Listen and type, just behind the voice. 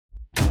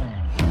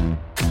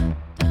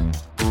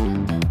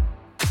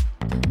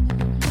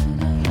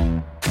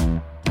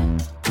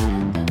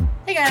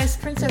guys,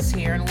 Princess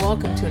here, and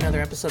welcome to another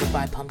episode of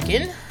By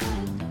Pumpkin.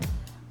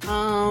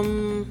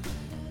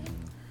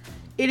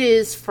 It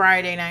is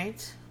Friday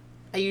night.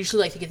 I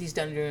usually like to get these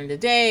done during the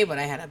day, but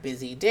I had a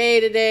busy day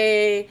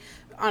today.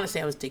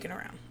 Honestly, I was dicking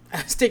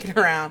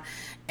around.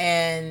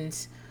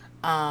 And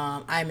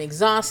I'm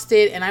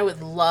exhausted, and I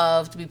would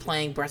love to be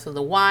playing Breath of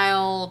the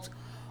Wild,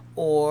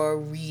 or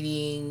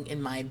reading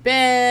in my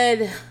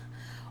bed,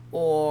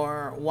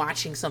 or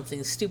watching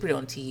something stupid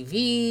on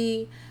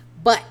TV.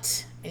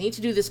 But I need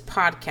to do this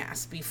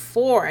podcast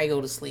before I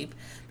go to sleep,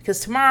 because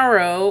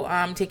tomorrow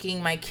I'm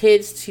taking my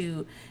kids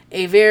to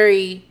a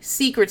very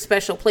secret,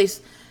 special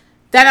place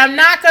that I'm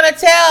not going to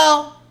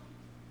tell.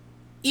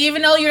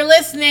 Even though you're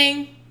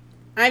listening,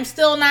 I'm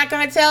still not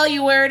going to tell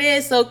you where it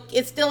is, so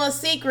it's still a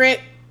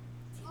secret.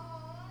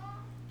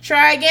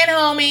 Try again,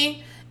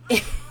 homie.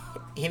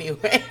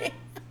 Anyway.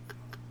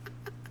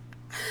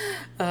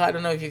 I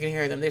don't know if you can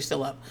hear them. They're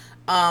still up.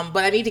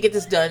 But I need to get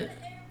this done.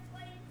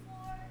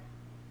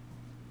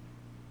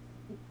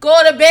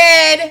 Go to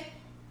bed.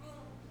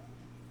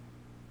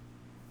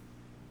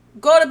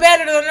 Go to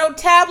bed, or there are no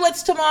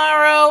tablets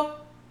tomorrow.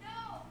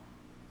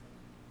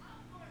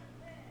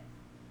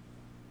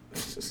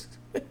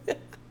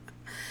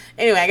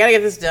 Anyway, I gotta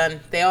get this done.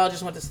 They all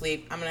just went to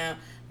sleep. I'm gonna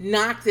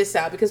knock this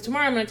out, because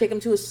tomorrow I'm gonna take them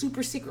to a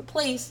super secret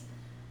place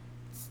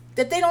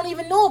that they don't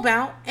even know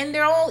about, and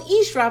they're all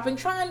eavesdropping,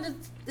 trying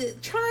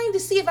to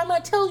see if I'm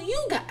gonna tell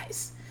you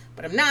guys.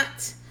 But I'm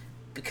not,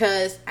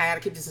 because I gotta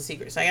keep this a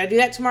secret. So I gotta do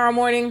that tomorrow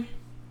morning.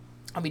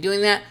 I'll be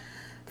doing that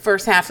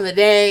first half of the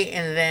day,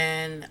 and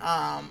then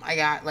I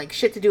got like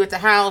shit to do at the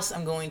house. I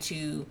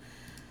think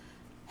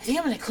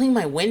I'm gonna clean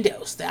my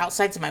windows, the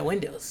outsides of my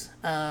windows.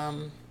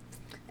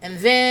 And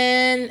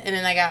then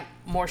I got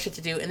more shit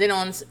to do. And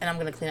I'm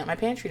going to clean up my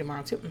pantry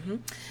tomorrow too.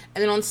 And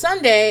then on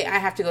Sunday, I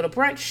have to go to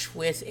brunch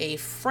with a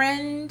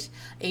friend,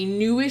 a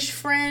newish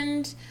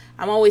friend.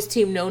 I'm always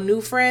team no new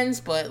friends,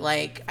 but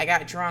like I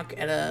got drunk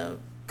at a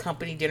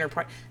company dinner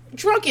party.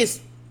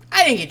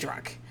 I didn't get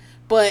drunk,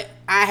 but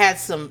I had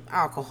some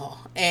alcohol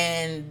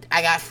and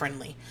I got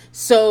friendly.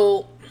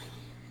 So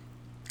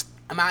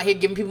I'm out here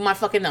giving people my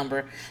fucking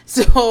number.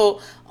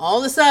 So all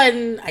of a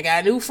sudden, I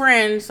got a new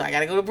friend. So I got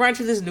to go to brunch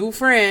with this new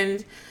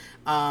friend.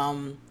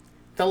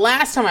 The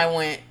last time I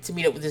went to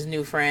meet up with this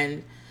new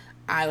friend,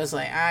 I was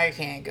like, I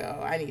can't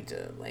go. I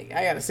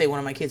got to say one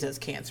of my kids has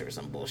cancer or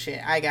some bullshit.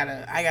 I got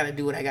to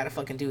do what I got to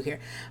fucking do here.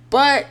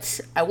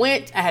 But I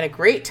went. I had a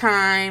great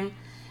time.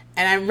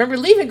 And I remember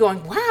leaving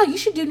going, wow, you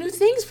should do new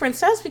things,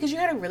 Princess, because you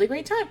had a really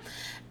great time.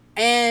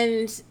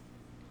 And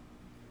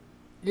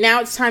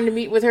now it's time to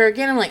meet with her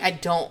again. I'm like, I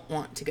don't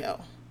want to go.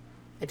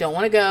 I don't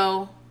want to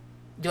go.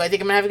 Do I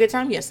think I'm going to have a good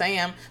time? Yes, I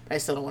am. But I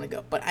still don't want to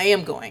go. But I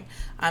am going.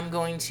 I'm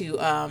going to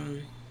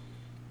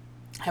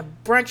have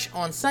brunch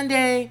on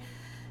Sunday.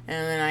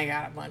 And then I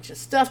got a bunch of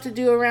stuff to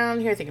do around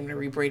here. I think I'm going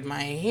to rebraid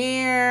my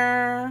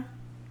hair.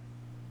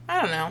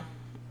 I don't know.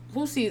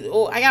 We'll see.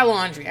 Oh, I got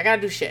laundry. I got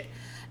to do shit.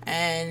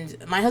 And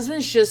my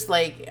husband's just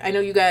like, I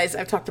know you guys,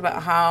 I've talked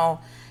about how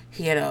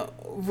he had a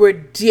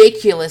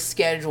ridiculous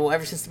schedule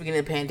ever since the beginning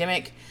of the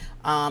pandemic.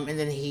 And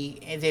then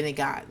it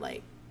got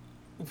like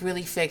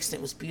really fixed.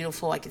 It was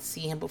beautiful. I could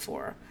see him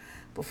before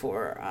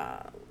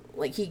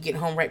like he'd get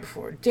home right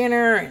before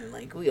dinner, and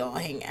like we all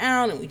hang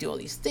out and we do all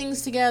these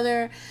things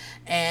together.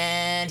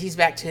 And he's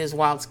back to his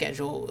wild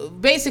schedule.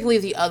 Basically,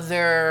 the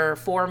other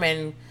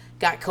foreman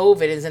got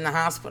COVID, is in the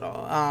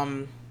hospital.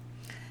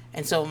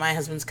 And so my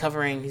husband's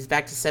covering, he's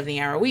back to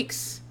 70-hour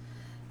weeks.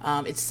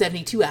 It's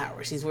 72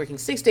 hours. He's working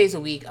 6 days a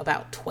week,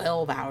 about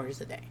 12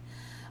 hours a day.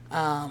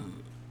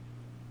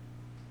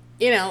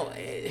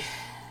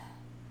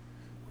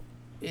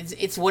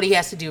 It's what he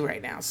has to do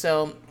right now.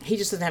 So he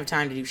just doesn't have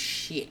time to do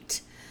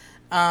shit.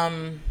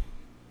 And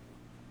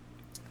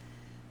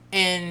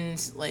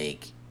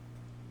like,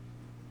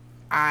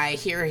 I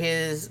hear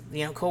his,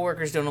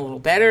 coworkers doing a little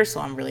better. So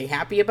I'm really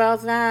happy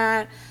about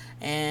that.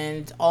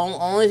 And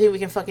only thing we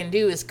can fucking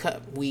do is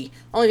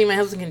only thing my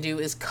husband can do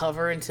is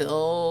cover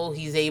until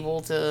he's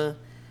able to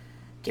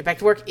get back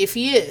to work. If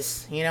he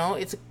is,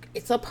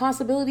 it's a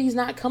possibility he's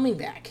not coming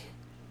back.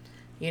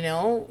 In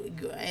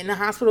the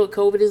hospital with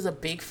COVID is a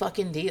big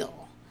fucking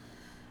deal.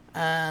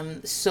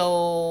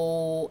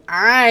 So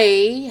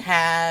I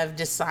have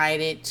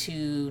decided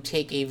to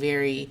take a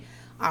very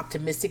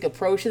optimistic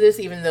approach to this,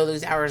 even though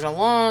those hours are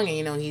long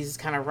and, he's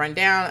kind of run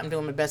down. I'm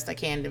doing my best I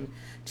can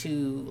to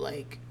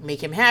like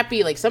make him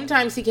happy. Like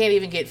sometimes he can't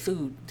even get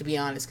food, to be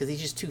honest, because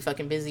he's just too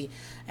fucking busy.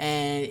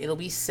 And it'll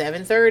be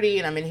 7:30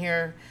 and I'm in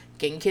here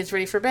getting kids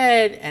ready for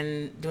bed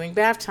and doing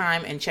bath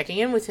time and checking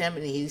in with him,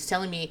 and he's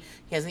telling me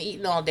he hasn't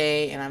eaten all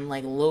day, and I'm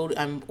like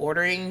I'm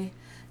ordering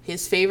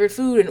his favorite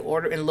food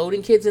and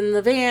loading kids in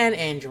the van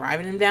and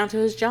driving him down to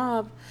his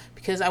job,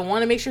 because I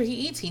want to make sure he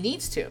eats. He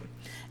needs to.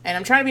 And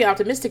I'm trying to be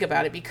optimistic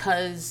about it,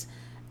 because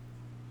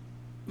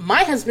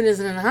my husband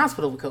isn't in the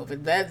hospital with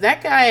COVID.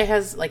 That guy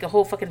has like a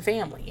whole fucking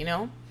family,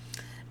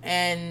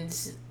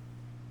 And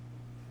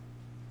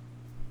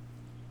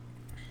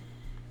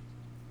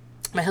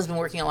my husband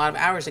working a lot of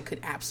hours, it could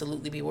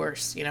absolutely be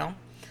worse,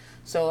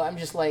 So I'm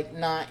just like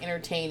not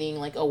entertaining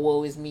like a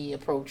woe is me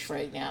approach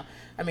right now.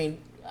 I mean,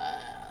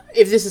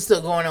 if this is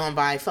still going on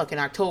by fucking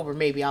October,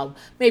 maybe I'll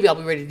be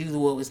ready to do the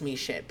woe is me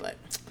shit. But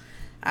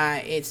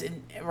it's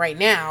right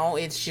now.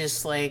 It's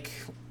just like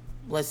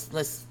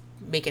let's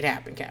make it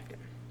happen, Captain.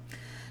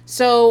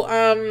 So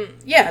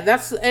yeah,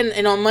 that's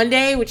and on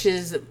Monday, which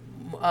is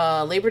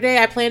Labor Day,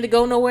 I plan to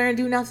go nowhere and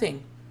do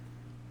nothing.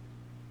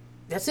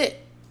 That's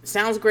it.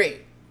 Sounds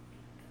great.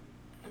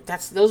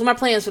 Those are my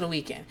plans for the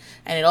weekend.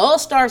 And it all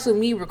starts with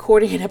me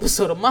recording an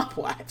episode of Mob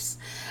Wives.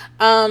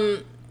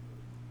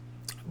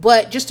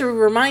 But just to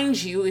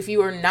remind you, if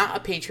you are not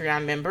a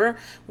Patreon member,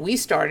 we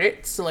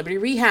started Celebrity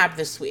Rehab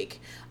this week.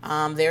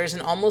 There's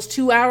an almost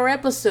 2-hour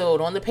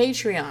episode on the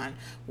Patreon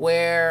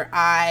where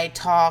I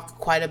talk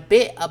quite a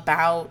bit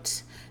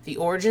about the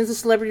origins of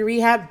Celebrity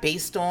Rehab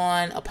based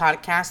on a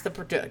podcast the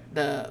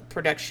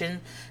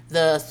production,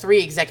 the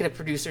 3 executive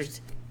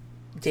producers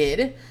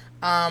did.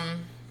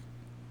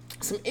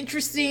 Some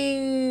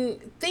interesting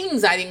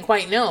things I didn't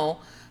quite know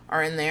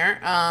are in there.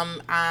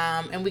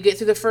 And we get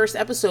to the first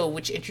episode,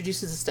 which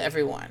introduces us to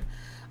everyone.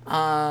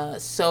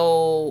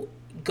 So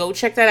go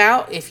check that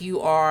out. If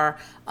you are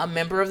a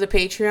member of the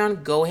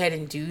Patreon, go ahead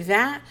and do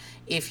that.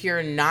 If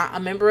you're not a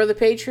member of the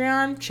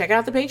Patreon, check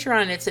out the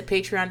Patreon. It's at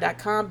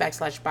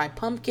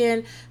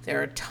patreon.com/buypumpkin.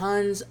 There are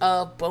tons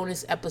of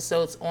bonus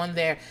episodes on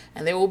there,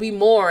 and there will be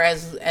more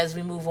as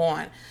we move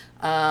on.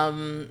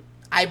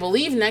 I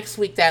believe next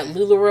week that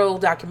LuLaRoe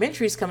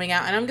documentary is coming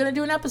out, and I'm going to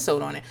do an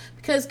episode on it.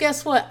 Because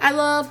guess what? I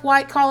love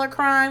white-collar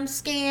crime,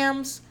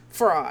 scams,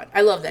 fraud.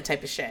 I love that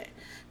type of shit.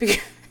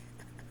 Because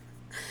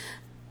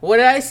what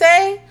did I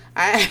say?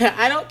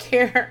 I don't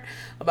care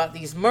about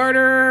these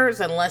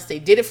murderers unless they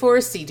did it for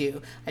a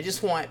sea-doo. I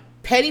just want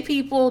petty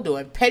people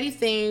doing petty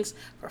things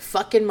for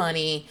fucking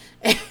money.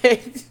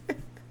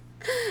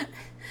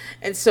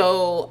 And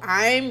so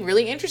I'm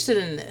really interested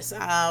in this.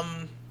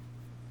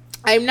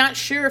 I'm not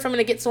sure if I'm going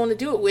to get someone to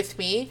do it with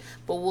me,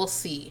 but we'll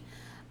see.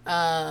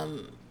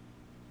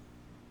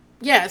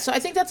 Yeah, so I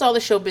think that's all the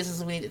show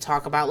business we need to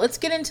talk about. Let's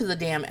get into the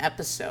damn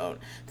episode.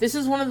 This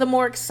is one of the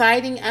more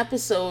exciting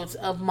episodes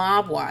of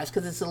Mob Wives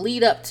because it's a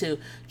lead up to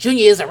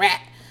Junior is a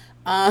Rat.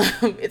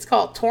 It's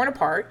called Torn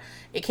Apart.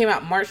 It came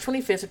out March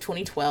 25th of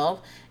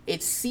 2012.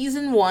 It's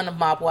season 1 of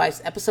Mob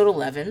Wives, episode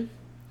 11.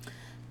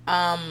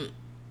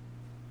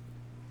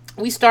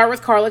 We start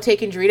with Carla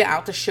taking Drita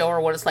out to show her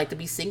what it's like to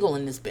be single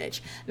in this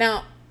bitch.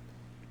 Now,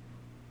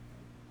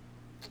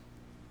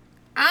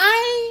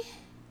 I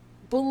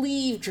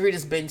believe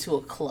Drita's been to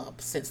a club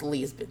since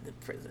Lee's been in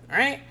prison,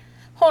 right?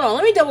 Hold on,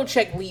 let me double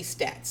check Lee's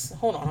stats.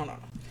 Hold on.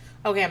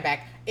 Okay, I'm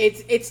back.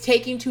 It's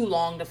taking too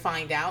long to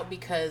find out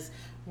because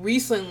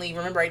recently,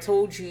 remember I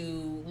told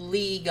you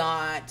Lee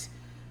got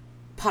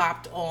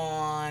popped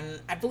on,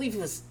 I believe it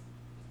was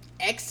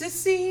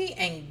ecstasy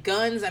and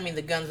guns. I mean,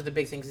 the guns were the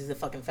big things. He's a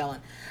fucking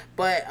felon.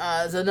 But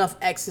there's enough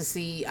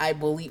ecstasy, I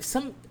believe.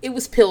 It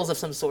was pills of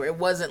some sort. It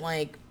wasn't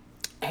like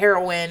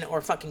heroin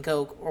or fucking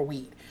coke or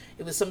weed.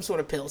 It was some sort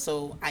of pill.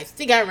 So I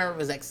think I remember it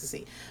was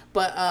ecstasy.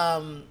 But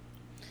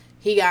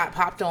he got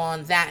popped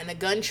on that and a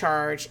gun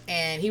charge.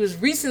 And he was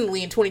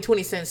recently in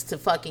 2020 sentenced to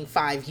fucking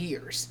 5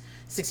 years,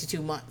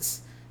 62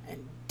 months.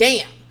 And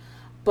damn.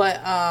 But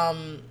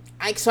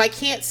so I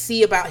can't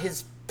see about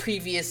his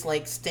previous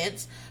like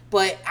stints.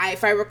 But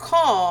if I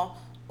recall,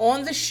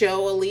 on the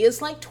show,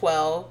 Aaliyah's like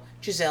 12,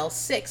 Giselle's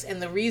 6.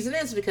 And the reason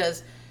is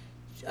because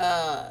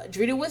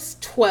Drita was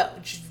 12.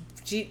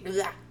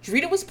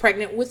 Drita was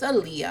pregnant with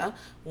Aaliyah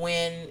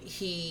when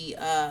he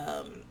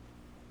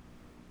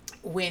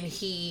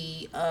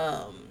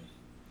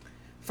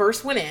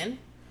first went in.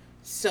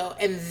 So,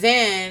 and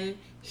then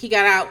he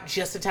got out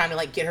just in time to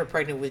like get her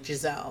pregnant with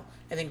Giselle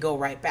and then go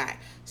right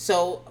back.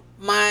 So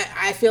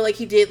I feel like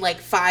he did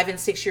like 5 and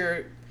 6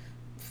 year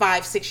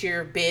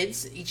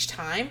bids each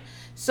time.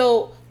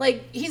 So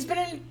like he's been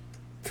in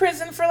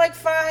prison for like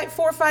 4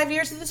 or 5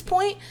 years at this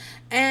point.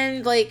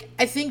 And like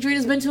I think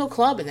Drita's been to a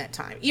club in that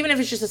time, even if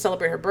it's just to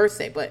celebrate her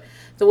birthday. But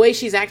the way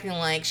she's acting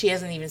like she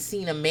hasn't even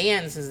seen a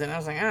man since then, I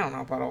was like, I don't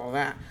know about all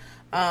that.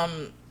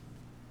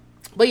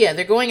 But yeah,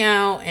 they're going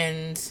out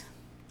and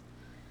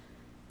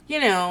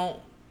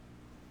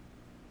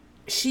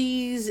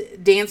she's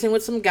dancing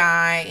with some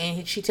guy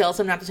and she tells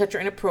him not to touch her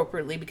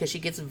inappropriately because she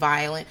gets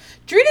violent.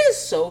 Drita is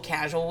so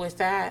casual with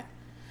that.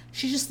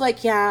 She's just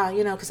like, yeah,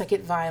 because I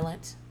get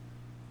violent.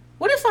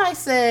 What if I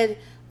said,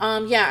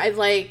 yeah, I'd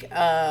like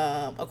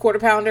a quarter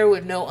pounder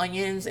with no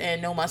onions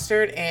and no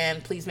mustard,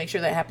 and please make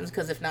sure that happens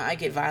because if not, I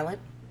get violent?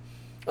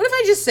 What if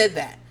I just said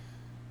that?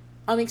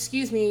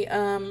 Excuse me,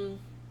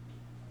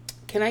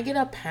 can I get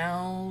a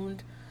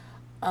pound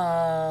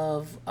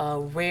of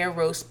rare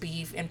roast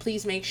beef, and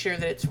please make sure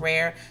that it's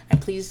rare,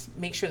 and please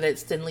make sure that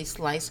it's thinly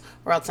sliced,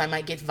 or else I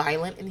might get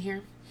violent in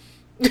here?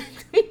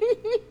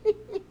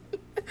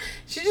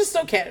 She's just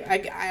so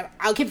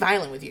I'll get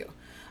violent with you.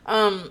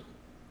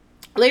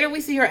 Later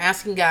we see her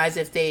asking guys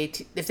if they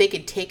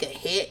could take a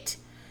hit,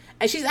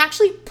 and she's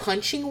actually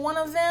punching one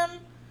of them.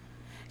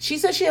 She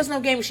says she has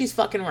no game. She's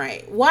fucking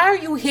right. Why are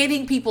you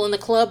hitting people in the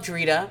club,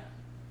 Drita?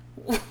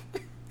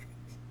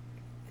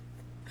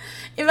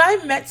 If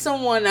I met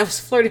someone, I was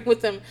flirting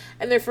with them,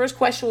 and their first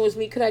question was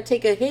me, could I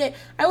take a hit?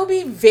 I'd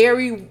be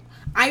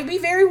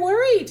very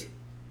worried.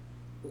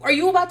 Are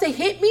you about to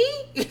hit me?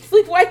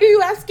 Like, why are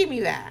you asking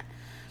me that?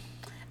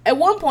 At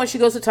one point, she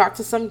goes to talk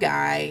to some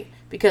guy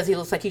because he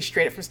looks like he's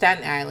straight up from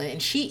Staten Island,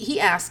 and he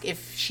asks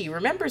if she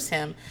remembers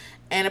him,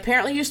 and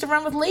apparently used to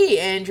run with Lee.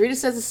 And Drita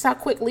says this is how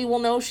quick Lee will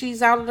know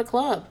she's out of the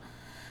club.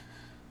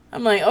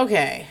 I'm like,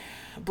 okay,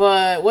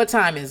 but what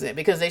time is it?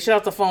 Because they shut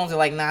off the phones at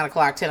like 9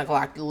 o'clock, 10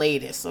 o'clock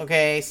latest,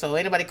 okay? So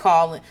anybody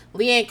calling,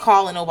 Lee ain't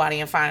calling nobody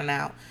and finding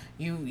out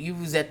you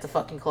was at the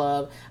fucking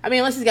club. I mean,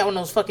 unless he's got one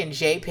of those fucking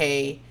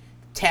JPay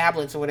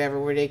tablets or whatever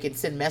where they can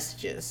send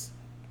messages.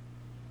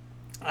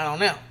 I don't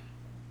know.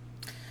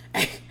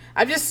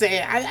 I'm just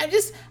saying, I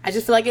just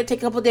feel like it'd take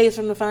a couple days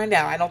for him to find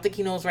out. I don't think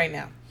he knows right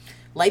now.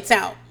 Lights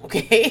out,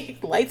 okay?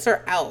 Lights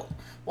are out.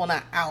 Well,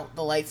 not out.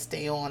 The lights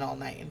stay on all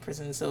night in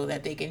prison so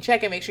that they can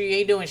check and make sure you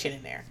ain't doing shit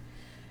in there.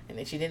 And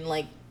that you didn't,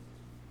 like,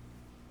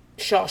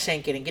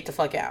 Shawshank it and get the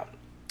fuck out.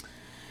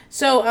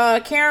 So,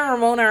 Karen and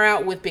Ramona are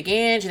out with Big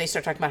Ange, and they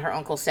start talking about her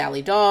uncle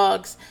Sally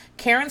dogs.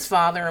 Karen's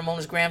father,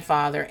 Ramona's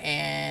grandfather,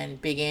 and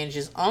Big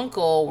Ange's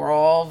uncle were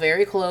all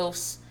very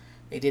close.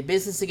 They did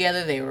business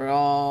together. They were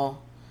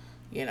all,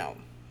 you know,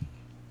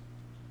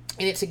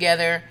 in it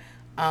together.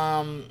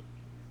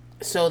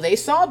 So they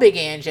saw Big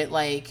Ange at,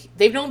 like,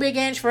 they've known Big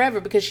Ange forever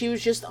because she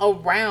was just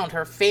around.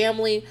 Her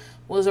family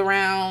was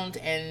around,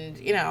 and,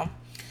 you know,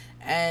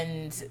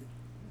 and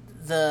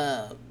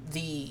the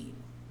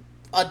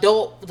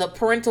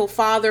parental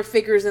father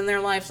figures in their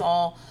lives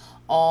all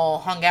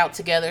hung out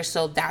together.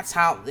 So that's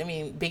how, I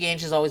mean, Big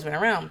Ange has always been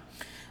around.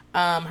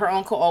 Her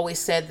uncle always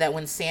said that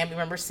when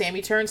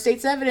Sammy turned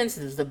state's evidence,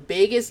 it was the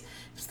biggest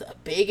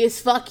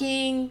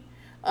fucking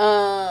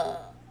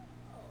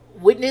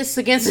witness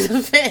against the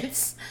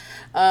defense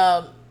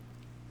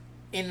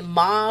in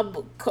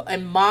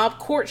mob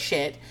court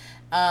shit.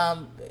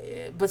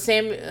 But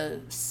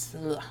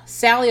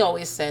Sally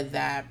always said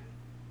that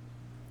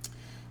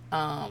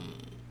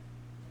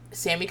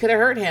Sammy could have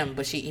hurt him,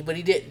 but he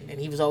didn't, and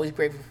he was always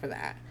grateful for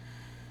that.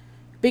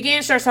 Big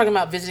Ange starts talking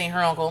about visiting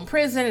her uncle in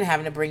prison and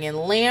having to bring in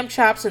lamb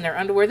chops in their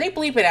underwear. They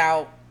bleep it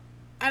out.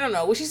 I don't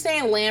know. Was she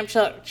saying lamb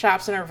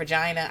chops in her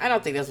vagina? I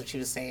don't think that's what she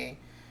was saying.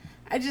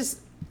 I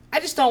just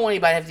don't want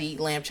anybody to have to eat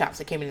lamb chops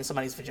that came in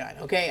somebody's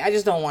vagina, okay? I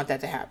just don't want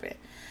that to happen.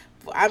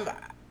 I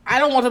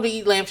don't want them to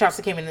eat lamb chops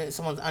that came in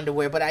someone's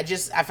underwear, but I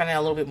find it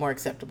a little bit more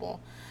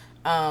acceptable.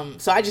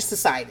 So I just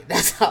decided.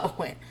 That's how it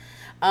went.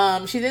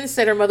 She then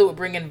said her mother would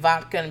bring in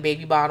vodka and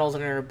baby bottles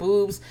and her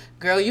boobs.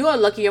 Girl, you are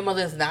lucky your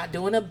mother is not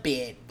doing a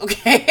bid,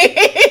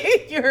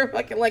 okay? You're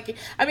fucking lucky.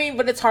 I mean,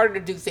 but it's harder to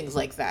do things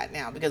like that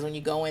now because when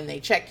you go in, they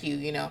check you,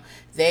 you know.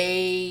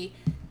 They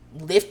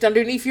lift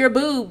underneath your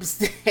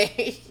boobs.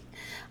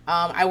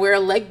 I wear a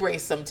leg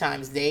brace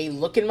sometimes. They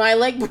look in my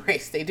leg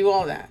brace. They do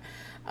all that.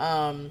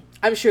 I'm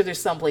sure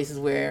there's some places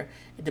where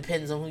it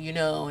depends on who you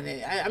know,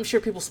 and I'm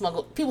sure people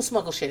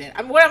smuggle shit in.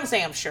 What I'm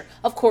saying, I'm sure,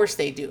 of course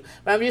they do,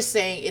 but I'm just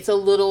saying it's a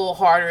little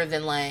harder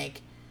than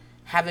like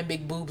having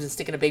big boobs and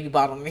sticking a baby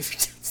bottle underneath your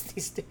tits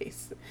these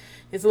days.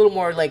 It's a little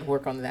more like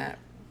work on that.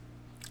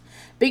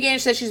 Big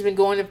Ange says she's been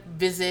going to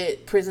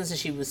visit prison since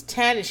she was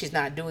 10, and she's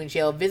not doing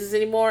jail visits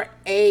anymore.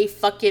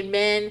 Fucking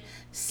men,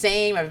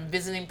 same. I've been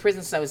visiting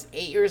prison since I was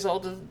 8 years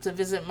old to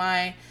visit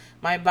my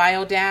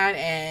bio dad,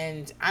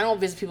 and I don't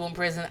visit people in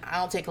prison. I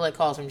don't take collect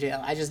calls from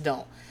jail. I just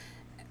don't.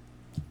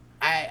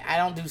 I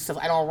don't do stuff.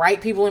 I don't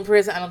write people in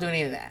prison. I don't do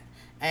any of that.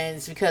 And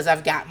it's because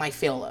I've got my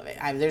fill of it.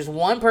 There's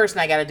one person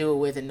I got to do it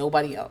with and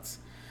nobody else.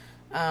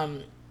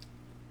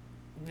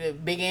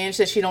 Big Ange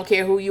says she don't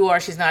care who you are.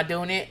 She's not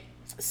doing it.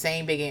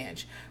 Same Big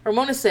Ange.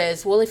 Ramona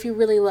says, well, if you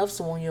really love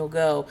someone, you'll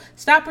go.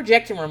 Stop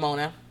projecting,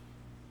 Ramona.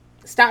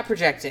 Stop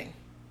projecting.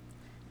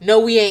 No,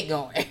 we ain't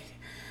going.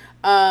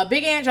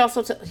 Big Ange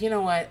also, you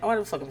know what? What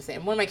the fuck am I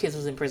saying? One of my kids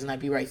was in prison.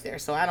 I'd be right there.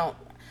 So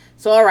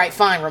all right,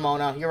 fine,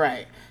 Ramona. You're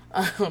right.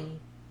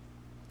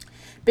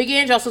 Big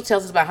Ange also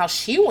tells us about how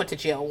she went to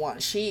jail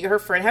once. Her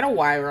friend had a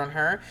wire on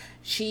her.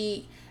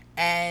 When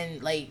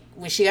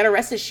she got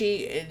arrested,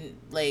 she had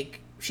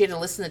to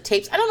listen to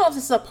tapes. I don't know if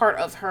this is a part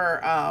of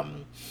her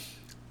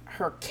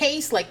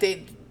case. Like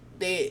they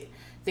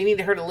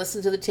needed her to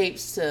listen to the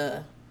tapes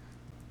to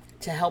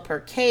help her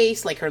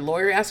case. Like her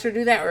lawyer asked her to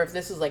do that, or if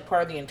this is like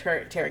part of the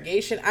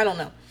interrogation. I don't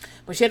know.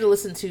 But she had to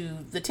listen to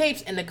the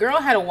tapes, and the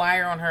girl had a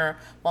wire on her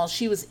while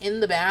she was in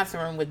the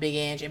bathroom with Big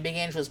Ange, and Big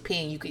Ange was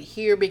peeing. You could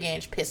hear Big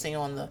Ange pissing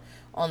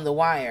on the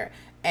wire,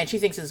 and she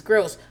thinks it's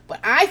gross. But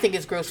I think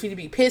it's gross for you to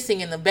be pissing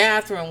in the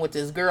bathroom with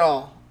this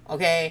girl,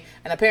 okay?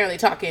 And apparently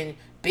talking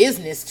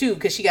business too,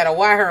 because she got a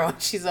wire on.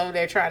 She's over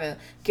there trying to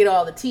get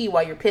all the tea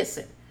while you're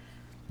pissing.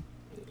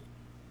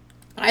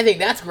 I think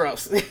that's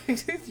gross.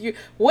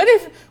 What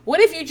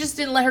if you just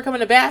didn't let her come in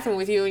the bathroom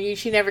with you and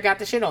she never got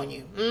the shit on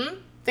you?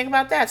 Think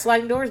about that.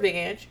 Sliding doors, Big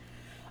Ange.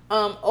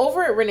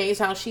 Over at Renee's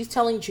house, she's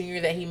telling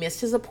Junior that he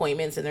missed his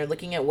appointments and they're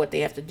looking at what they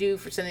have to do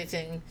for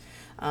sentencing.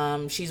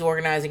 She's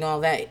organizing all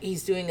that.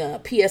 He's doing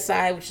a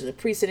PSI, which is a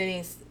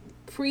pre-sentencing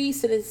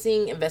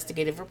pre-sentencing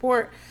investigative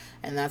report,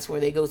 and that's where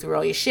they go through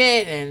all your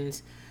shit.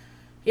 And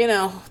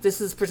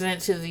this is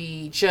presented to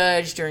the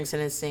judge during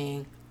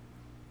sentencing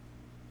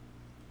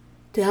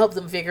to help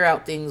them figure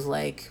out things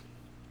like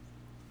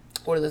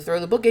whether to throw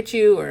the book at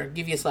you or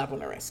give you a slap on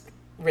the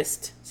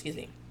wrist. Excuse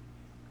me.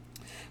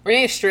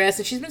 Renee is stressed,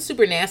 and she's been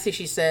super nasty,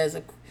 she says.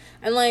 And,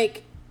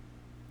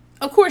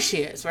 of course she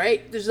is,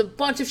 right? There's a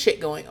bunch of shit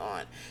going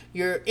on.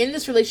 You're in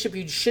this relationship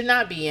you should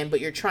not be in, but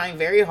you're trying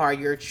very hard.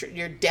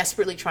 You're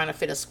desperately trying to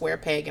fit a square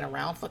peg in a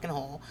round fucking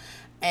hole.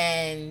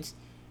 And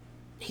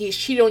he's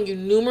cheated on you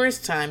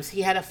numerous times.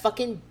 He had a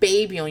fucking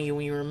baby on you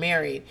when you were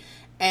married.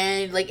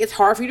 And, it's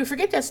hard for you to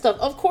forget that stuff.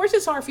 Of course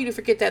it's hard for you to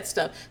forget that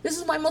stuff. This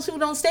is why most people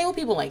don't stay with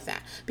people like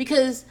that.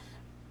 Because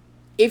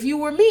if you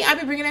were me, I'd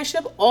be bringing that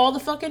shit up all the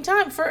fucking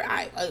time.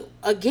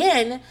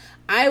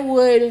 I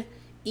would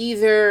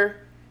either...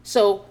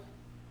 So,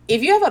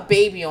 if you have a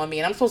baby on me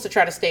and I'm supposed to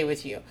try to stay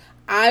with you,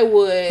 I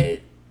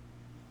would...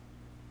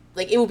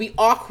 it would be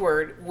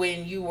awkward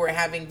when you were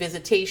having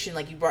visitation,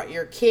 you brought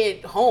your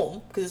kid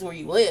home, because this is where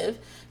you live.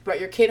 You brought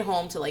your kid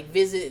home to,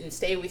 visit and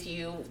stay with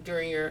you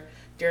during your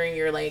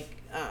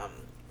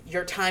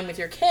your time with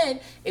your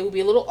kid. It would be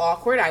a little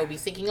awkward. I would be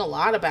thinking a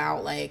lot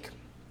about,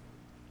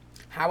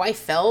 how I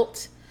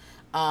felt.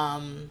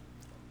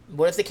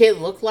 What if the kid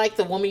looked like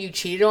the woman you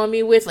cheated on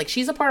me with?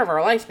 She's a part of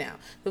our life now.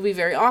 It would be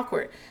very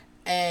awkward.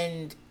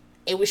 And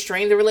it would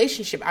strain the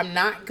relationship. I'm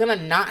not going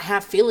to not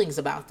have feelings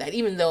about that,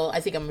 even though I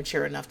think I'm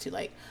mature enough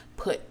to,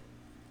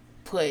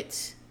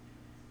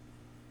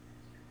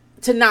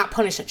 to not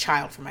punish a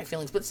child for my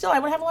feelings. But still, I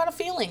would have a lot of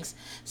feelings.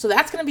 So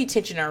that's going to be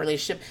tension in our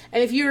relationship.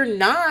 And if you're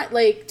not,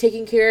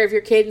 taking care of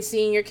your kid and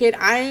seeing your kid,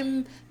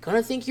 I'm going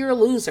to think you're a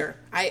loser.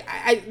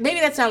 I maybe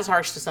that sounds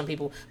harsh to some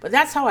people, but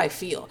that's how I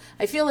feel.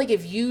 I feel like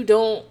if you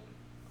don't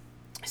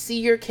see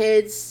your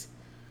kids,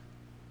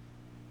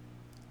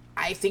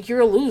 I think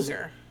you're a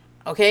loser.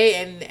 Okay?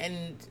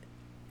 And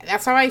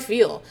that's how I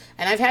feel.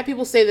 And I've had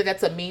people say that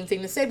that's a mean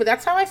thing to say, but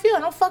that's how I feel. I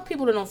don't fuck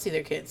people that don't see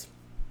their kids.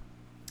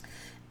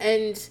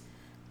 And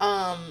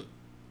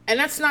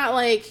that's not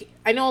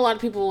I know a lot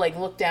of people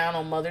look down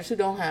on mothers who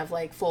don't have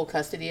full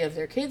custody of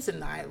their kids,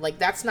 and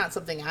that's not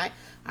something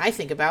I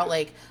think about.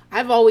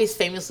 I've always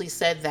famously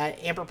said that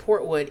if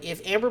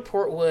Amber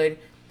Portwood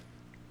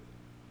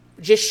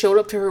just showed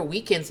up to her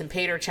weekends and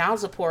paid her child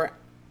support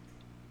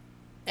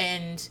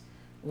and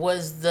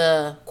was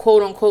the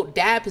quote unquote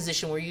dad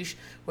position where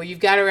you've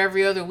got her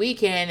every other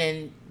weekend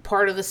and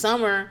part of the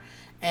summer,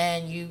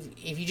 and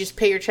if you just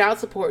pay your child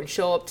support and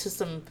show up to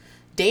some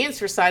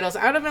dance recitals,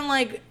 I would have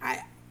been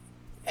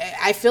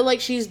I feel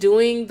like she's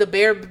doing the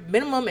bare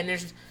minimum, and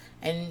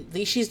at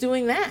least she's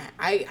doing that.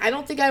 I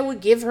don't think I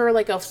would give her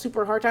a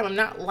super hard time. I'm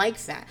not like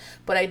that,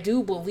 but I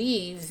do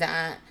believe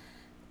that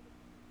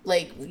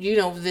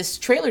this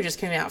trailer just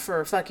came out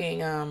for fucking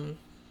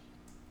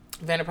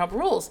Vanderpump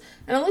Rules,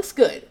 and it looks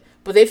good,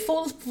 but they've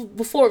fooled us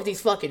before with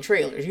these fucking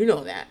trailers,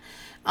 that.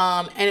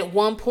 And at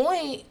one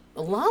point,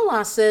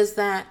 Lala says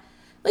that,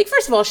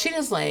 first of all,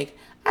 Sheena's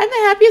I'm the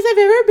happiest I've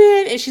ever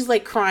been. And she's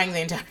crying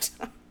the entire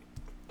time.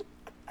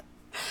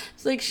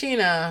 It's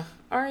Sheena,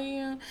 are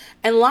you?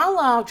 And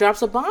Lala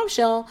drops a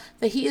bombshell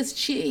that he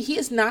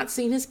has not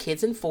seen his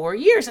kids in 4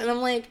 years. And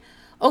I'm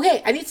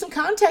okay, I need some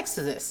context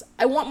to this.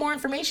 I want more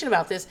information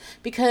about this,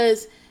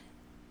 because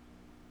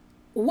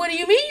what do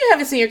you mean you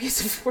haven't seen your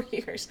kids in 4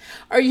 years?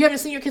 Or you haven't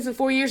seen your kids in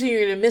 4 years and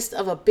you're in the midst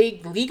of a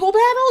big legal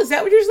battle? Is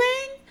that what you're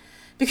saying?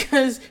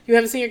 Because you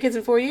haven't seen your kids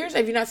in 4 years?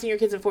 Have you not seen your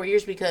kids in 4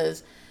 years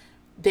because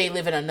they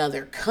live in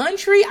another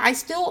country? I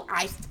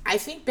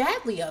think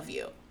badly of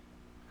you.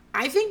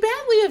 I think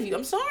badly of you.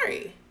 I'm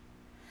sorry.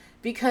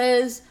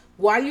 Because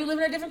why do you live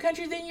in a different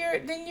country than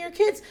your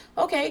kids?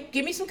 Okay,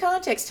 give me some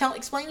context.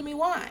 Explain to me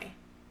why.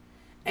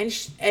 And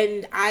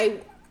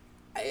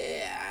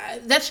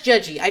that's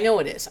judgy. I know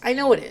it is.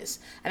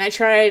 And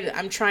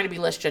I'm trying to be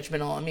less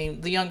judgmental. I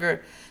mean, the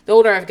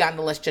older I've gotten,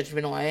 the less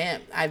judgmental I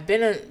am.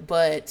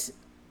 But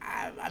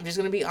I'm just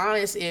going to be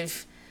honest.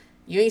 If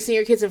you ain't seen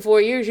your kids in 4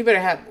 years, you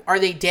better are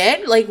they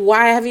dead?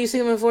 Why haven't you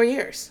seen them in 4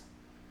 years?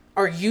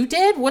 Are you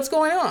dead? What's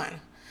going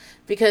on?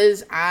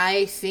 Because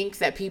I think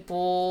that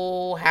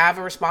people have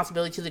a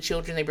responsibility to the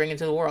children they bring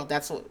into the world.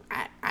 That's what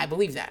I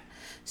believe that.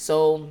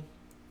 So,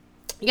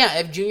 yeah,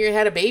 if Junior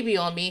had a baby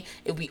on me,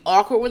 it would be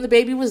awkward when the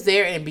baby was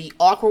there, and it'd be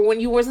awkward when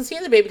you wasn't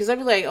seeing the baby, because I'd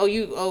be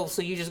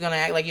so you just gonna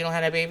act like you don't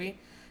have that baby?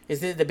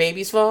 Is it the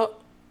baby's fault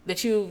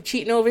that you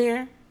cheating over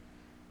here?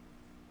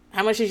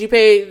 How much did you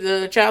pay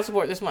the child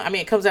support this month? I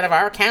mean, it comes out of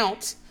our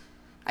account.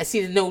 I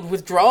see no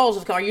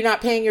withdrawals. Are you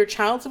not paying your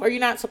child support? Are you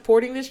not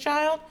supporting this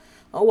child?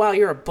 Oh, wow,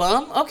 you're a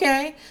bum?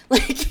 Okay.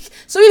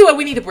 So anyway,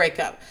 we need to break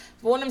up.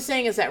 But what I'm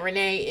saying is that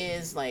Renee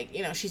is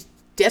she's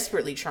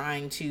desperately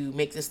trying to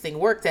make this thing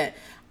work that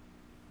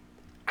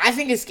I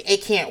think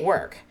it can't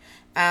work.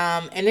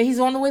 And then he's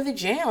on the way to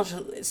jail.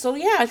 So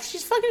yeah,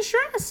 she's fucking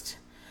stressed.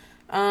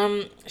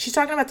 She's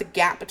talking about the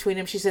gap between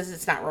them. She says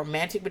it's not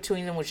romantic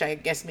between them, which I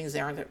guess means they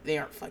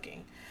aren't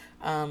fucking.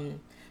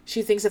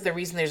 She thinks that the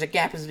reason there's a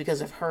gap is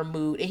because of her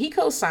mood. And he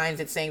co-signs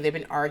it, saying they've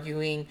been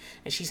arguing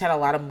and she's had a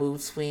lot of mood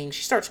swings.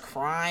 She starts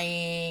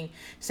crying,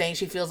 saying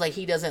she feels like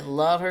he doesn't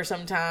love her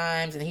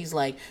sometimes. And he's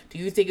like, do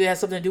you think it has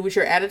something to do with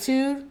your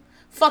attitude?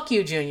 Fuck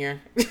you,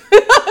 Junior.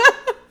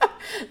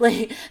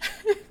 Like,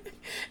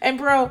 and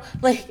bro,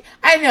 like,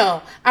 I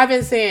know I've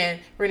been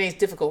saying Renee's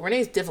difficult.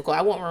 Renee's difficult.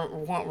 I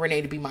want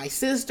Renee to be my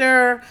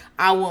sister.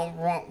 I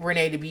want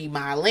Renee to be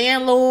my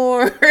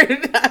landlord.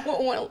 I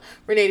want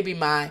Renee to be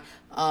my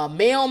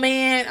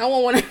mailman. I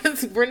want one.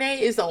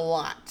 Renee is a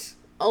lot.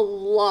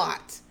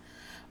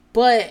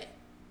 But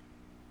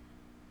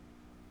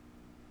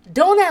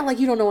don't act like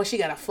you don't know when she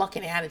got a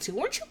fucking attitude.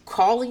 Weren't you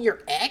calling your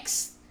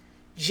ex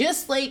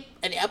just like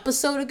an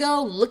episode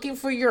ago, looking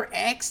for your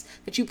ex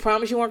that you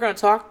promised you weren't going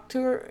to talk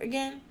to her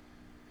again?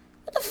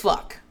 What the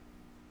fuck?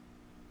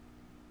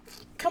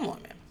 Come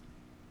on,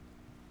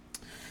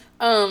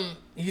 man.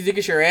 You think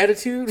it's your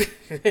attitude?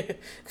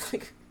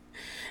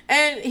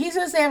 And he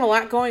says they have a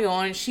lot going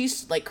on.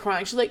 She's like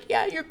crying. She's like,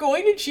 yeah, you're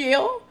going to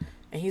jail.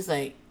 And he's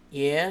like,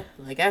 yeah,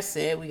 like I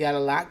said, we got a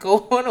lot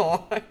going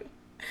on.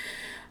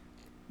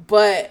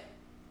 But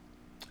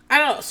I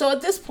don't know. So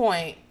at this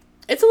point,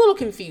 it's a little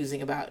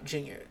confusing about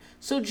Junior.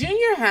 So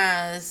Junior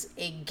has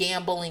a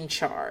gambling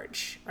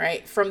charge,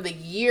 right, from the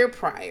year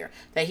prior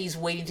that he's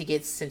waiting to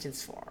get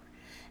sentenced for.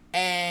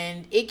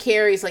 And it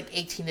carries like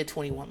 18 to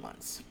 21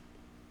 months.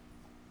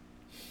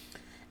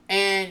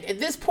 And at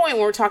this point,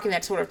 when we're talking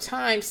that sort of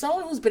time,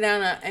 someone who's been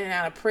in and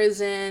out of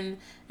prison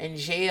and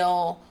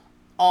jail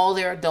all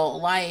their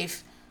adult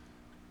life,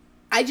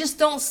 I just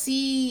don't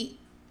see...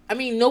 I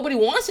mean, nobody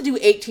wants to do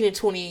 18 to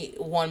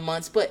 21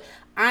 months, but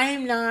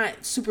I'm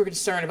not super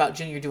concerned about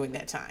Junior doing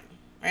that time,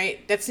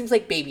 right? That seems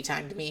like baby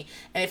time to me.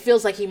 And it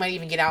feels like he might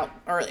even get out,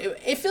 or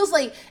it feels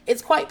like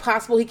it's quite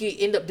possible he could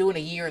end up doing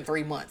 1 year and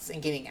 3 months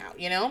and getting out,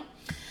 you know?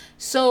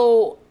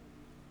 So,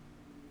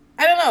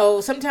 I don't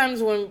know.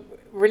 Sometimes when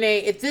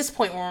Renee, at this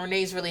point when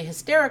Renee's really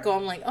hysterical,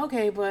 I'm like,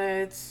 okay,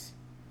 but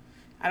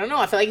I don't know.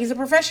 I feel like he's a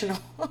professional,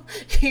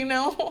 you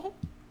know?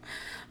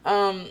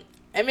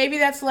 And maybe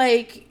that's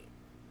like,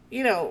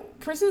 you know,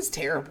 prison's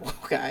terrible,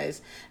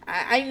 guys.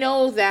 I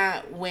know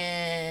that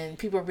when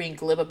people are being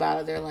glib about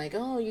it, they're like,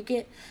 oh, you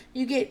get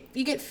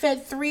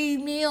fed 3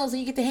 meals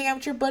and you get to hang out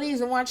with your buddies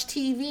and watch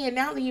TV. And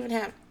now they even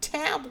have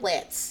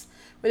tablets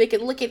where they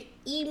can look at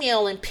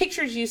email and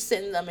pictures you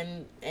send them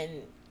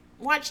and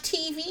watch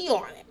TV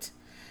on it.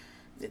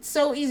 It's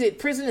so easy.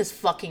 Prison is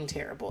fucking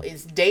terrible.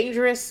 It's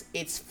dangerous.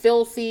 It's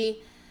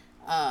filthy.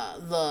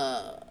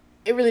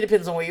 It really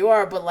depends on where you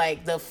are, but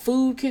like the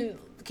food can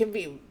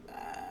be.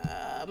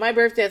 My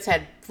birthdad's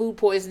had food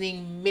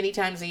poisoning many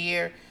times a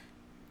year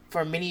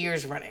for many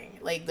years running.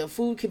 Like the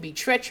food can be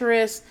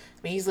treacherous. I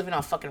mean, he's living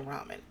off fucking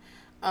ramen.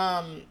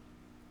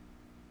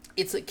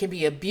 It can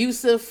be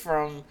abusive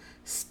from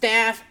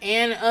staff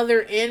and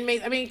other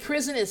inmates. I mean,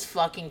 prison is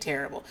fucking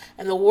terrible.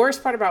 And the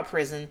worst part about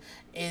prison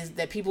is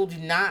that people do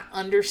not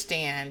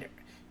understand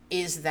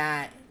is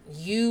that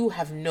you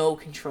have no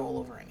control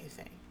over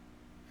anything.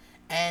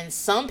 And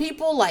some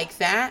people like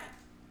that.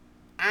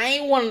 I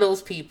ain't one of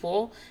those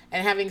people.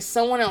 And having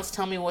someone else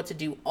tell me what to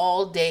do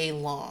all day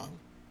long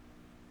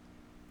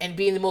and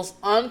be in the most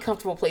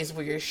uncomfortable place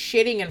where you're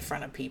shitting in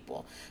front of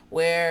people,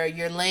 where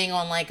you're laying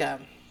on like a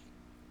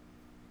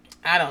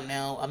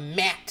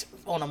mat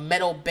on a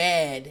metal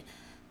bed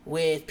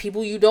with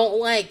people you don't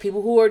like,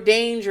 people who are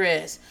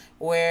dangerous,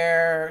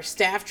 where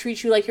staff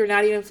treats you like you're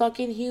not even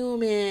fucking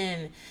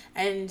human.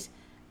 And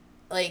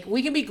like,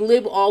 we can be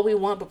glib all we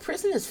want, but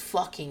prison is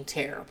fucking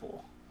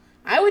terrible.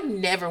 I would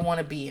never want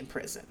to be in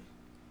prison.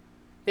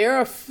 There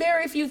are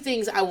very few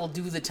things I will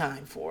do the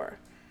time for.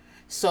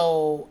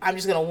 So I'm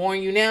just going to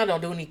warn you now,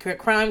 don't do any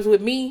crimes with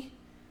me.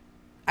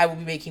 I will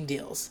be making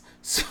deals.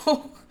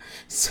 So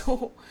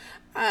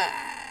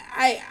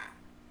I'm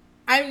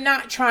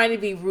not trying to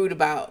be rude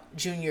about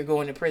Junior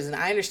going to prison.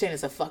 I understand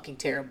it's a fucking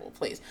terrible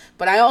place.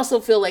 But I also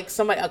feel like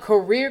a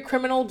career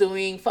criminal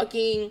doing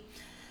fucking,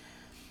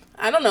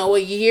 I don't know,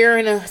 1 year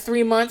and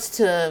 3 months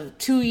to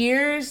 2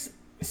 years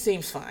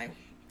seems fine.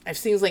 It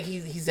seems like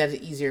he's had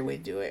an easier way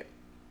to do it.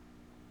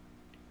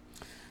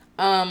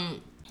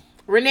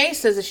 Renee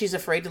says that she's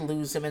afraid to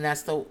lose him, and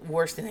that's the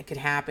worst thing that could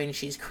happen.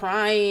 She's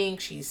crying.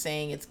 She's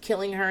saying it's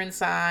killing her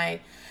inside.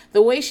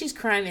 The way she's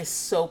crying is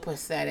so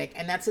pathetic,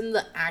 and that's in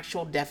the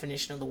actual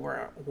definition of the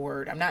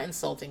word. I'm not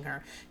insulting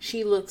her.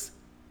 She looks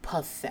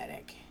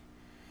pathetic.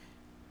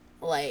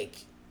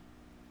 Like,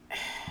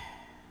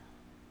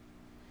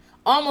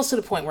 almost to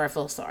the point where I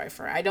feel sorry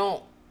for her. I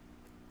don't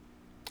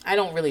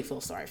really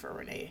feel sorry for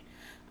Renee.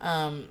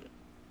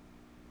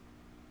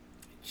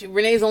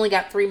 Renee's only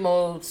got 3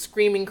 modes: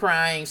 screaming,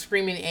 crying,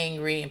 screaming,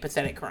 angry, and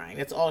pathetic crying.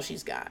 That's all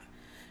she's got.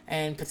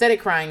 And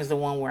pathetic crying is the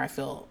one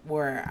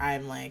where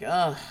I'm like,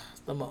 ugh,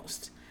 the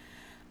most.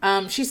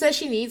 She says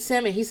she needs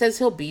him, and he says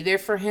he'll be there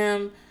for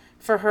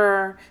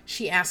her.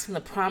 She asks him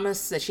to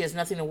promise that she has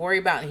nothing to worry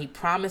about, and he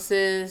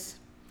promises.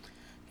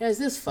 Guys,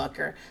 this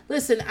fucker.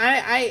 Listen,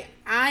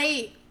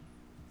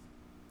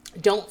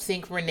 don't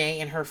think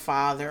Renee and her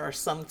father are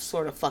some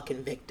sort of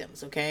fucking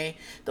victims, okay?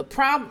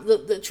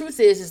 The truth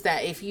is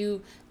that if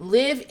you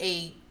live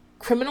a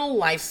criminal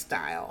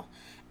lifestyle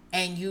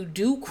and you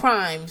do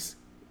crimes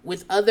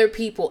with other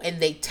people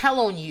and they tell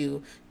on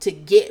you to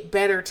get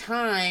better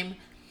time,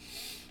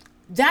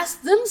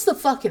 them's the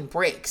fucking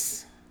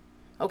breaks.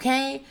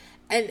 Okay?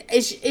 And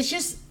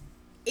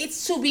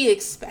it's to be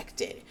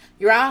expected.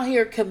 You're out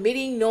here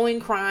committing knowing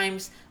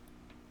crimes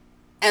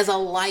as a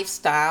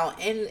lifestyle,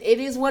 and it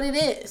is what it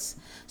is.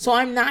 So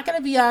I'm not going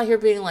to be out here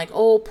being like,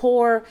 oh,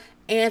 poor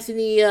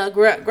Anthony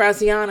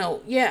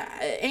Graziano. Yeah,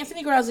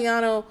 Anthony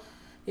Graziano,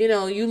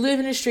 you live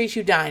in the streets,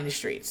 you die in the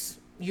streets.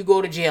 You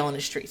go to jail in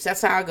the streets.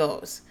 That's how it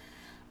goes.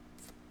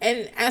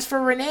 And as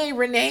for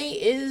Renee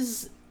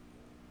is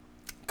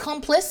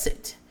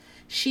complicit.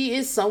 She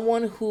is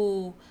someone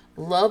who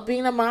loved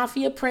being a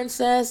mafia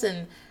princess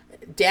and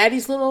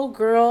daddy's little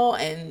girl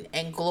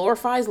and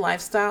glorifies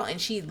lifestyle, and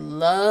she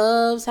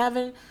loves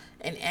having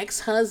an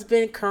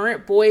ex-husband,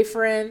 current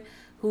boyfriend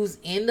who's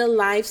into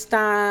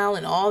lifestyle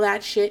and all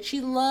that shit. She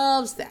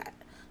loves that.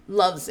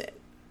 Loves it.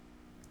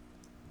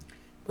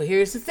 But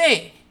here's the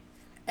thing.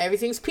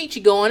 Everything's peachy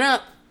going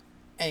up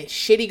and it's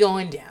shitty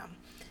going down.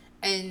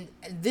 And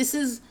this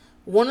is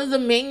one of the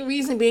main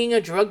reasons being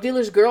a drug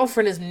dealer's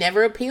girlfriend has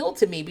never appealed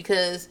to me,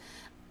 because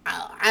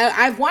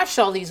I've watched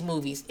all these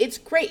movies. It's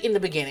great in the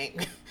beginning.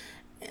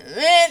 And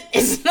then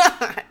it's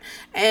not.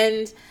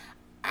 And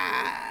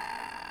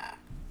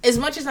as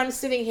much as I'm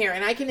sitting here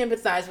and I can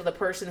empathize with a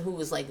person who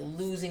is like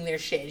losing their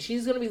shit,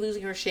 she's going to be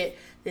losing her shit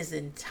this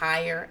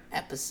entire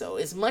episode.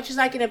 As much as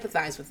I can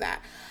empathize with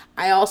that,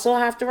 I also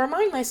have to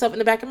remind myself in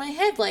the back of my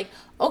head, like,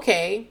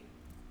 okay,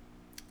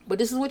 but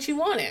this is what you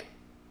wanted.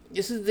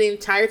 This is the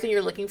entire thing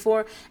you're looking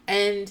for.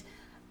 And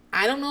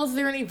I don't know if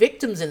there are any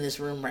victims in this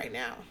room right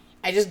now.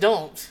 I just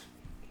don't.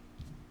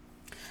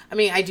 I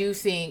mean, I do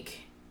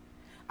think,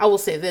 I will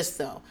say this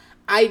though.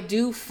 I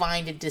do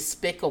find it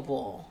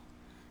despicable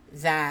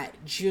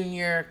that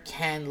Junior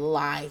can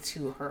lie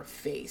to her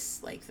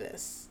face like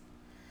this.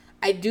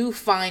 I do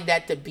find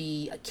that to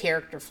be a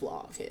character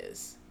flaw of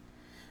his.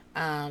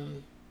 That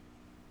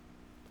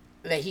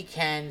he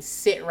can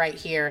sit right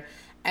here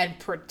and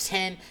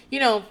pretend,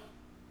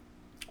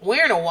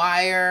 wearing a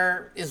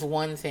wire is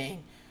one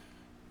thing.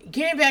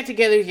 Getting back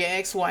together with your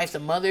ex-wife, the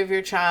mother of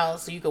your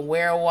child, so you can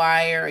wear a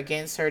wire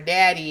against her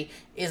daddy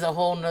is a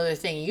whole nother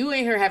thing. You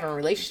ain't here having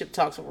relationship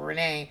talks with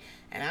Renee,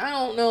 and I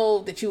don't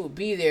know that you would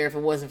be there if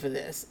it wasn't for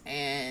this.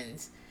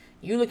 And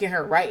you looking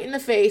her right in the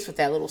face with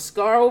that little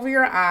scar over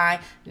your eye.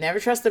 Never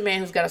trust a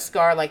man who's got a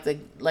scar like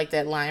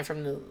that lion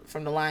from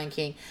the Lion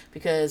King,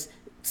 because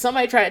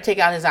somebody tried to take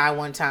out his eye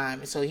one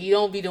time, so he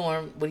don't be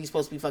doing what he's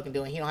supposed to be fucking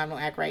doing. He don't have no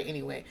act right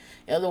anyway.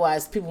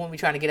 Otherwise, people won't be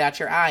trying to get out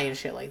your eye and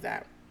shit like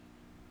that.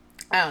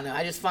 I don't know.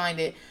 I just find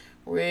it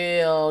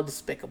real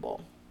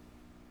despicable.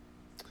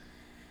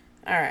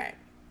 All right.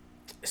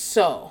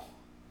 So,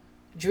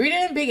 Drita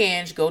and Big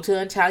Ange go to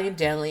an Italian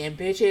deli, and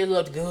bitch, it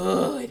looked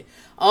good.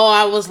 Oh,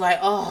 I was like,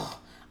 oh,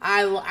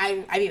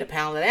 I need a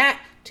pound of that,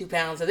 2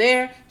 pounds of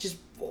there. Just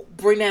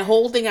bring that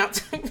whole thing out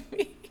to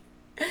me.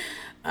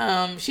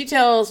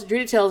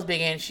 Drita tells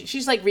Big Ange,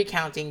 she's like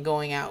recounting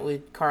going out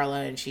with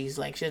Carla, and she's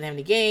like, she doesn't have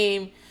any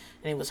game,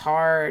 and it was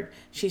hard.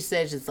 She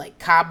says it's like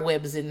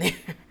cobwebs in there.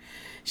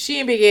 She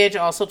and Big Ange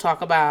also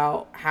talk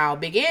about how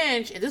Big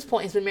Ange, at this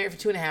point, has been married for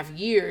 2.5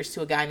 years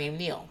to a guy named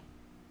Neil.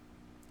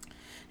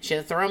 She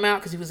had to throw him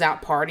out because he was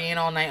out partying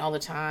all night, all the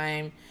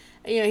time.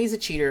 He's a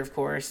cheater, of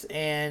course.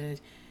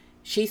 And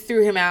she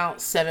threw him out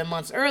 7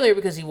 months earlier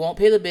because he won't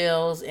pay the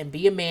bills and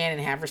be a man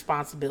and have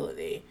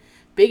responsibility.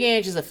 Big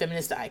Ange is a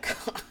feminist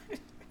icon.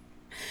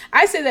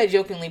 I say that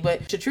jokingly,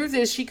 but the truth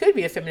is she could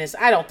be a feminist.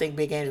 I don't think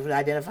Big Ange would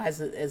identify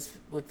as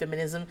with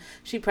feminism.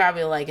 She'd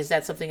probably like, is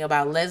that something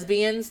about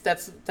lesbians?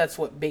 That's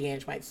what Big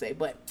Ange might say.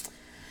 But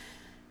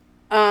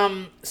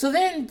so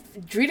then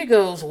Drita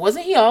goes,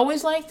 wasn't he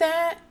always like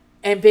that?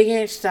 And Big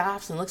Ange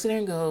stops and looks at her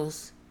and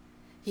goes,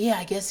 yeah,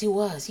 I guess he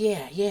was.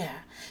 Yeah.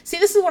 See,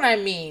 this is what I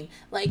mean.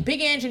 Like,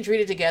 Big Ange and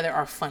Drita together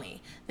are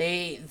funny.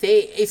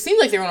 It seems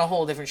like they're on a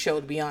whole different show,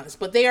 to be honest,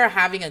 but they are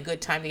having a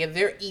good time together.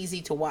 They're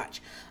easy to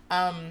watch.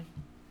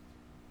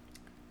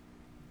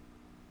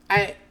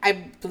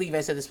 I believe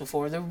I said this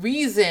before. The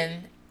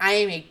reason I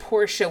am a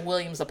Portia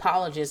Williams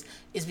apologist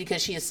is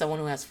because she is someone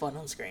who has fun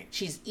on screen.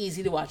 She's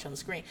easy to watch on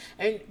screen.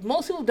 And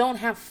most people don't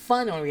have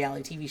fun on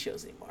reality TV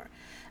shows anymore.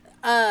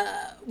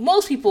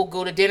 Most people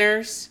go to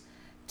dinners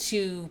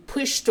to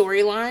push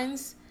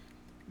storylines.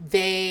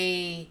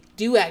 They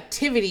do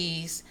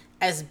activities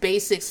as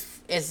basis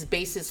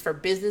for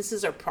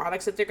businesses or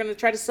products that they're going to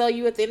try to sell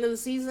you at the end of the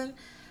season.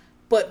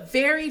 But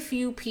very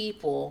few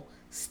people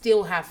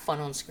still have fun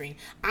on screen.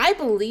 I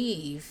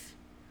believe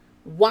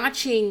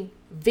watching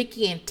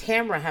Vicky and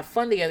Tamra have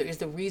fun together is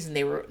the reason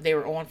they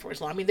were on for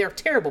so long. I mean, they're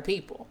terrible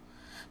people,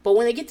 but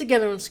when they get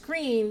together on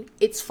screen,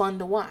 it's fun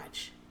to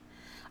watch.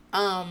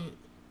 And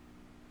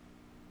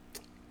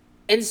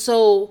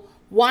so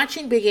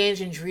watching Big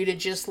Ange and Drita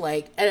just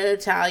like at an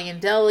Italian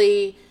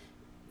deli,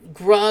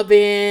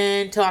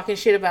 grubbing, talking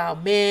shit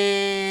about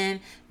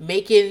men,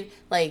 making,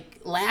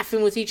 like,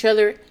 laughing with each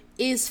other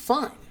is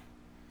fun.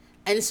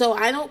 And so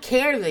I don't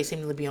care if they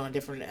seem to be on a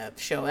different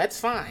show. That's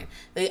fine.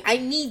 I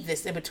need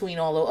this in between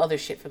all the other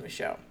shit from the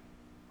show.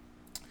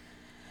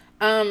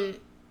 The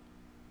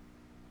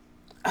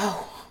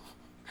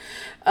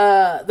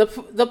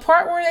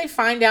part where they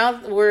find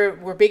out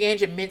where Big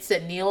Ange admits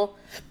that Neil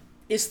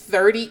is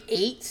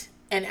 38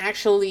 and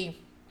actually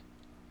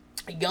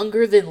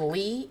younger than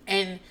Lee,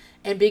 and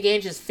Big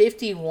Ange is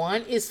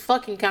 51 is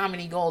fucking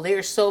comedy gold. They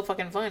are so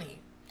fucking funny.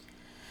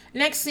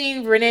 Next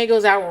scene, Renee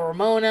goes out with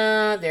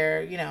Ramona.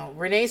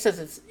 Renee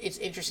says it's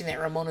interesting that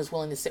Ramona's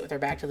willing to sit with her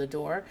back to the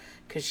door,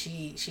 because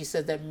she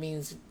said that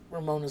means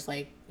Ramona's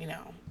like,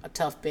 a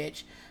tough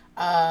bitch.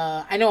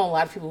 I know a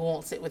lot of people who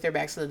won't sit with their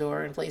backs to the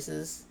door in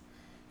places.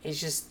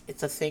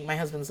 It's a thing. My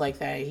husband's like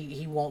that.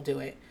 He won't do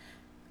it.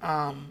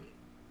 But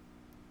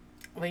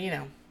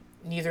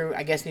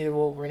neither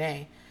will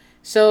Renee.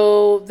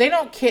 So they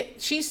don't kiss.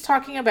 She's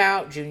talking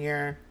about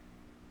Junior.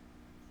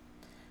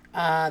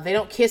 They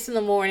don't kiss in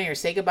the morning or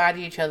say goodbye to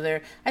each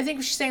other. I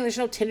think she's saying there's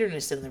no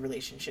tenderness in the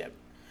relationship.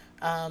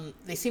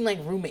 They seem like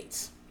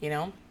roommates,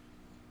 It's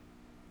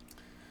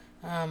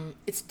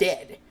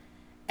dead.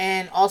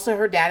 And also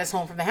her dad is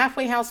home from the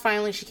halfway house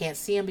finally. She can't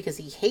see him because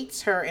he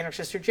hates her and her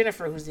sister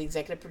Jennifer, who's the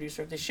executive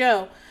producer of the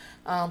show,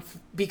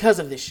 because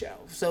of this show.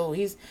 So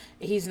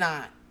she's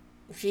not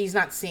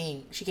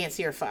seeing, she can't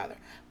see her father.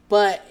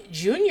 But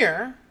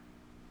Junior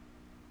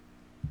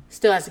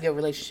still has a good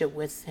relationship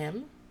with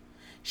him.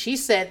 She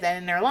said that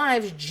in their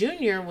lives,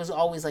 Junior was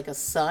always like a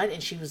son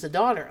and she was a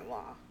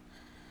daughter-in-law.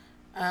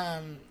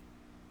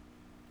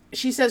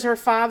 She says her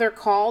father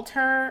called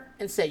her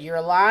and said, "You're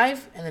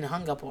alive," and then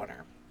hung up on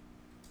her.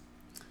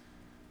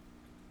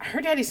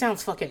 Her daddy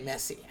sounds fucking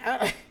messy.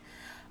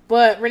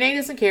 But Renee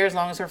doesn't care as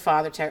long as her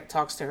father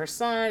talks to her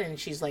son, and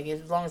she's like,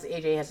 as long as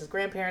AJ has his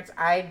grandparents,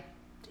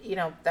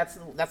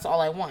 that's all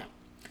I want.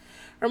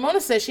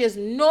 Ramona says she has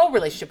no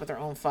relationship with her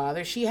own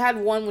father. She had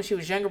one when she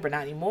was younger, but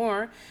not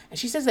anymore. And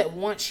she says that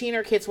once she and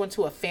her kids went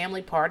to a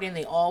family party and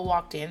they all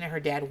walked in and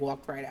her dad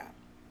walked right out.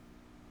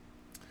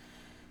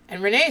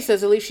 And Renee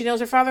says at least she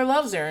knows her father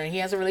loves her and he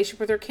has a relationship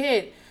with her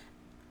kid.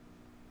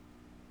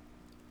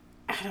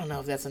 I don't know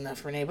if that's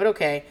enough, Renee, but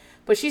okay.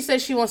 But she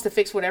says she wants to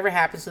fix whatever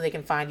happened so they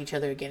can find each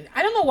other again.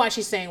 I don't know why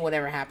she's saying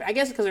whatever happened. I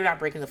guess because they're not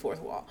breaking the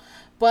fourth wall.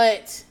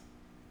 But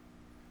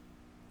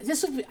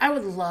I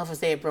would love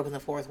if they had broken the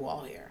fourth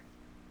wall here.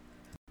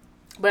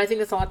 But I think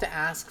that's a lot to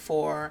ask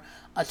for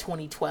a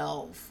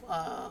 2012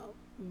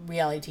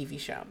 reality TV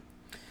show.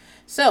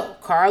 So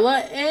Carla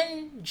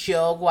and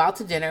Joe go out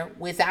to dinner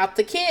without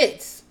the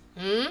kids.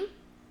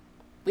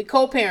 We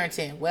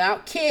co-parenting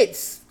without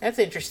kids. That's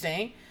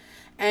interesting.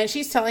 And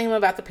she's telling him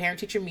about the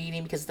parent-teacher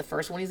meeting because it's the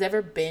first one he's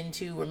ever been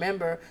to.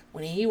 Remember,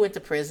 when he went to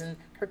prison,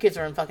 her kids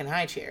are in fucking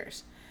high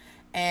chairs.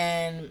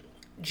 And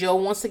Joe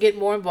wants to get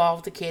more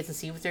involved with the kids and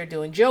see what they're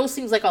doing. Joe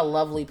seems like a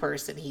lovely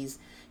person.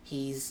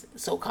 He's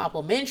so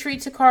complimentary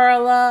to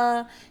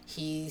Carla.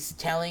 He's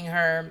telling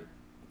her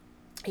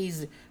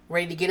he's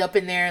ready to get up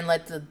in there and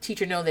let the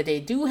teacher know that they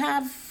do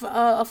have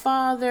a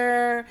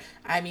father.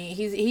 I mean,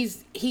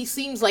 he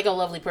seems like a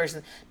lovely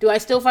person. Do I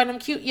still find him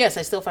cute? Yes,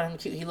 I still find him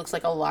cute. He looks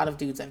like a lot of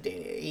dudes I've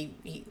dated.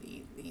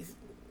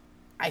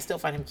 I still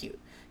find him cute.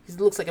 He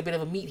looks like a bit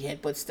of a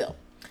meathead, but still.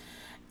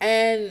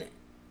 And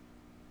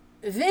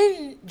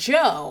then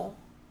Joe,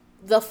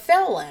 the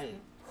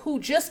felon, who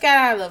just got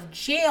out of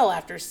jail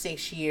after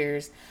 6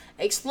 years,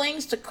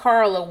 explains to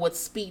Carla what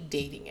speed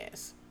dating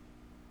is.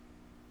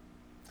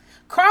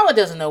 Carla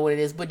doesn't know what it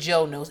is, but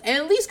Joe knows. And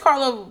at least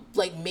Carla,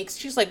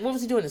 she's like, what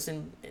was he doing this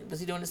in? Was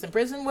he doing this in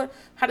prison?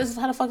 How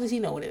the fuck does he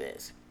know what it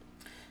is?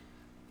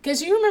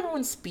 Because you remember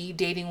when speed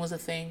dating was a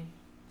thing?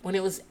 When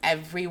it was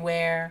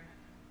everywhere?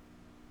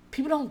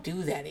 People don't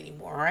do that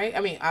anymore, right? I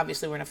mean,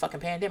 obviously we're in a fucking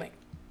pandemic.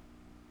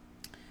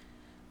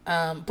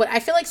 But I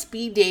feel like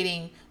speed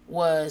dating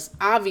was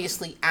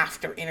obviously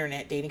after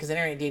internet dating, because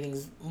internet dating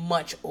is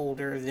much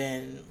older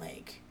than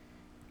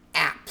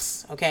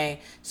apps,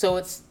 okay? So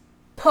it's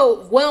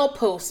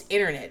post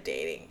internet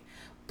dating,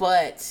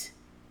 but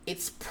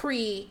it's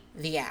pre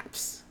the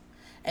apps,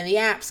 and the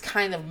apps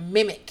kind of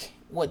mimic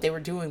what they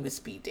were doing with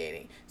speed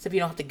dating, except you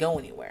don't have to go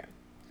anywhere.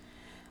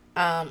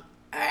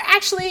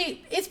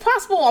 Actually, it's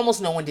possible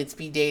almost no one did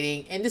speed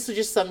dating, and this was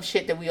just some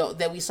shit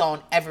that we saw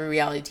on every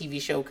reality TV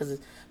show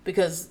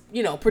because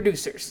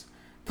producers.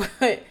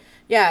 But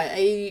yeah,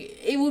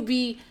 it would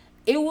be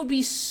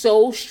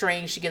so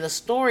strange to get a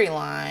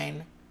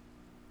storyline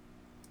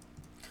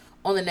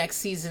on the next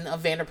season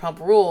of Vanderpump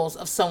Rules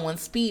of someone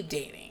speed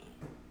dating.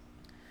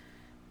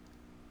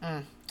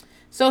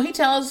 So he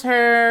tells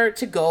her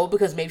to go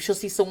because maybe she'll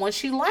see someone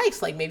she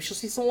likes. Maybe she'll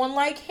see someone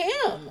like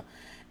him.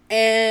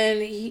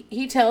 And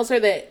he tells her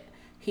that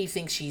he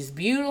thinks she's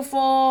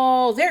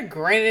beautiful. They're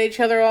grinning at each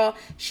other all.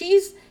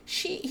 He's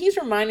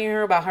reminding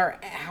her about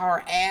how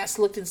her ass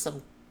looked in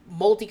some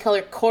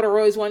multicolored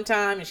corduroys one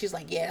time, and she's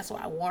like, yeah, that's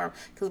why I wore them,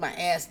 because my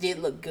ass did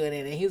look good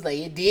in it. He was like,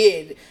 it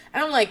did.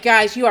 And I'm like,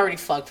 guys, you already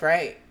fucked,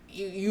 right?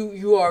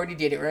 You already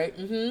did it, right?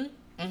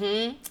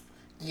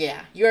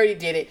 Yeah, you already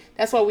did it.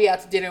 That's why we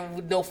out to dinner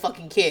with no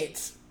fucking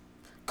kids.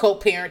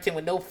 Co-parenting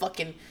with no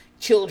fucking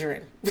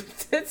children.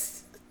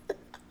 That's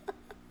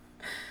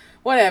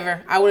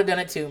whatever. I would have done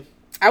it too.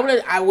 I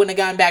wouldn't have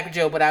gotten back with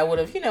Joe, but I would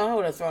have, I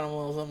would have thrown him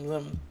a little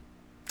something.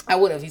 I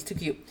would have. He's too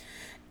cute.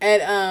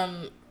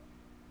 At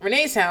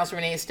Renee's house,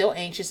 Renee is still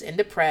anxious and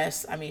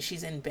depressed. I mean,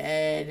 she's in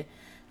bed.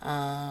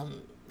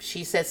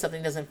 She said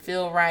something doesn't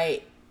feel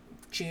right.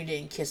 Junior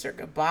didn't kiss her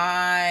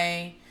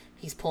goodbye.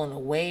 He's pulling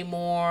away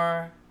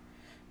more.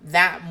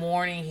 That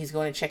morning, he's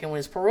going to check in with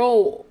his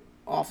parole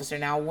officer.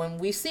 Now, when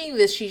we see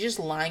this, she's just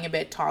lying in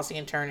bed, tossing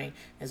and turning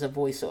as a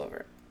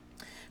voiceover.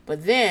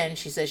 But then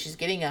she says she's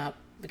getting up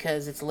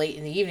because it's late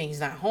in the evening. He's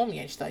not home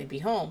yet. She thought he'd be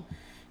home.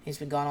 He's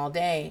been gone all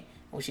day.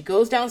 When she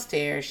goes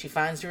downstairs, she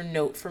finds her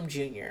note from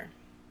Junior.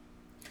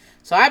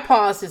 So I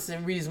paused this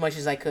and read as much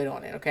as I could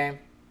on it, okay?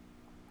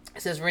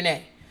 It says,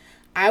 Renee,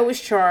 I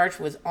was charged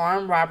with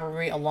armed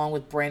robbery along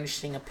with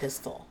brandishing a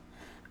pistol.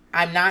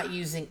 I'm not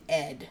using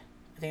Ed.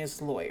 I think it's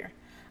the lawyer.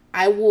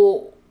 I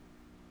will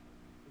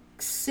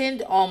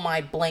send all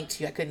my blank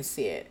to you. I couldn't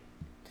see it.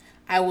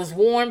 I was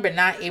warned but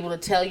not able to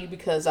tell you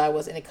because I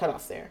was, and it cut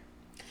off there.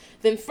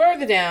 Then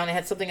further down, it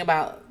had something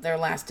about their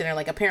last dinner.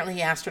 Like, apparently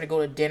he asked her to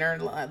go to dinner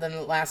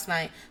last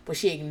night, but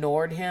she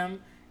ignored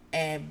him,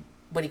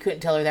 but he couldn't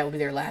tell her that would be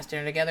their last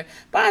dinner together.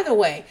 By the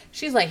way,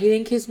 she's like, he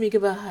didn't kiss me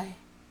goodbye.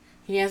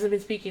 He hasn't been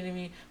speaking to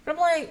me. But I'm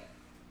like,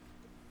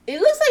 it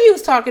looks like he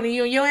was talking to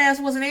you and your ass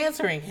wasn't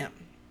answering him.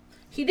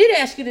 He did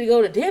ask you to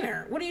go to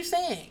dinner. What are you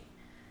saying?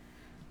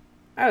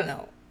 I don't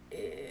know.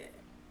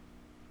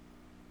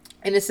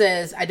 And it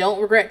says, I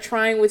don't regret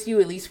trying with you.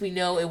 At least we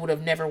know it would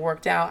have never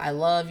worked out. I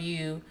love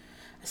you.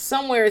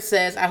 Somewhere it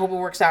says, I hope it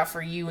works out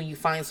for you and you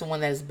find someone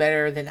that is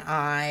better than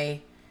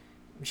I,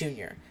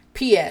 Junior.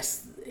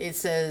 P.S. It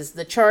says,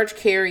 the charge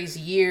carries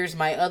years.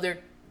 My other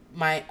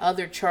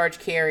charge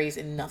carries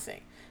and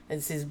nothing.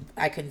 And says,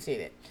 I couldn't see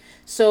it.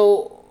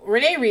 So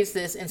Renee reads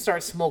this and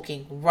starts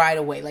smoking right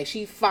away. Like,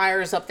 she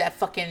fires up that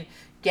fucking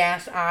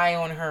gas eye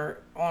on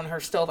her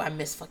stove. I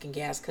miss fucking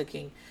gas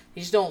cooking.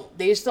 They just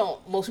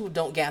don't, most people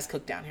don't gas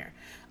cook down here.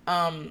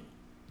 I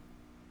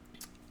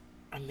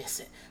miss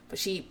it.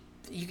 But you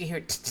can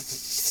hear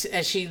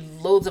as she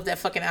loads up that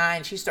fucking eye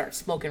and she starts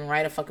smoking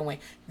right a fucking way.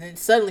 And then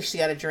suddenly she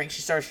got a drink.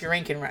 She starts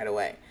drinking right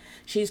away.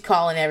 She's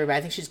calling everybody.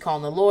 I think she's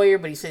calling the lawyer,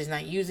 but he says he's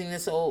not using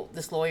this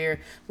lawyer.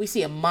 We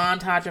see a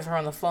montage of her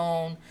on the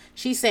phone.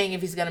 She's saying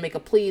if he's going to make a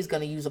plea, he's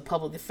going to use a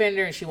public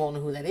defender, and she won't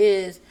know who that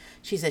is.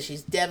 She says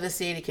she's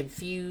devastated,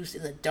 confused,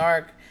 in the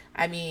dark.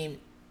 I mean,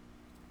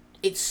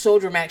 it's so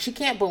dramatic. She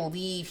can't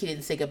believe he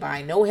didn't say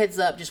goodbye. No heads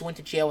up, just went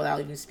to jail without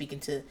even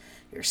speaking to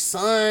your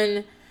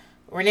son.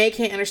 Renee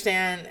can't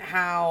understand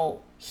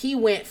how he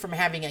went from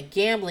having a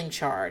gambling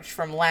charge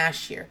from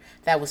last year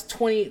that was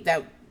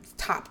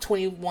top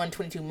 21,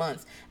 22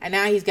 months. And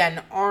now he's got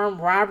an armed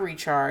robbery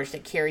charge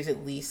that carries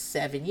at least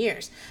 7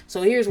 years.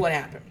 So here's what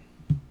happened.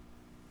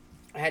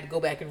 I had to go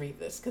back and read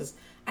this because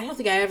I don't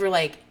think I ever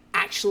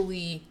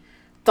actually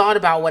thought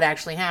about what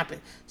actually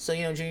happened. So,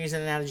 Junior's in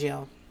and out of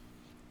jail.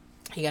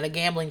 He got a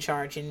gambling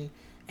charge and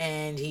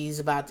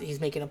he's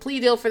making a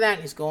plea deal for that.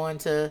 And he's going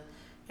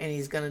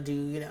to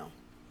do,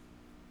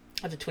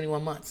 up to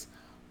 21 months.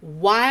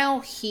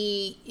 While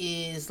he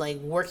is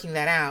working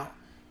that out,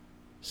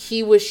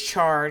 he was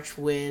charged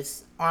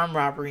with armed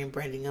robbery and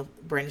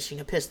brandishing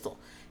a pistol.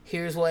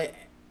 Here's what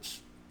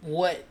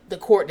the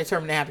court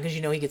determined to happen, because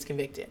he gets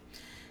convicted.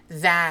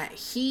 That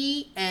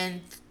he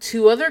and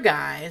 2 other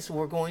guys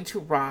were going to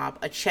rob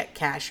a check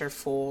casher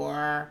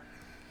for,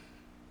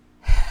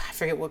 I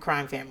forget what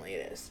crime family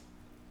it is.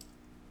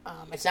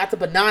 It's not the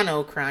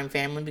Bonanno crime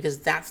family, because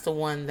that's the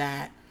one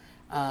that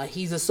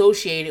he's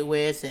associated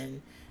with,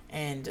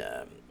 and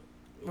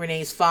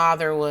Renee's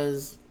father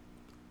was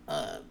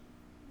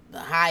the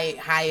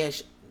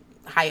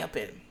high up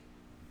in.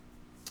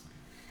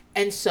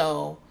 And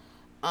so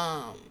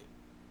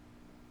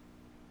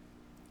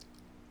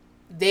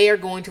they are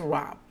going to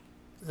rob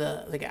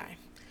the guy.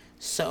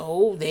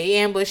 So they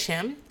ambush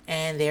him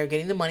and they're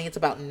getting the money. It's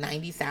about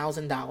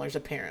 $90,000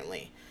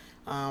 apparently.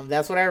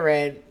 That's what I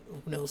read.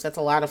 Who knows? That's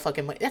a lot of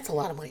fucking money. That's a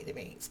lot of money to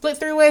me. Split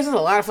 3 ways is a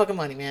lot of fucking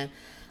money, man.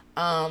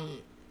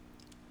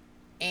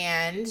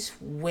 And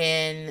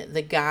when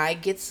the guy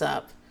gets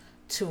up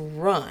to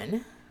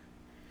run,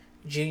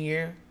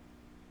 Junior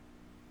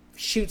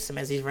shoots him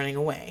as he's running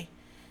away,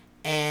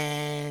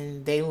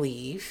 and they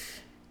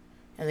leave,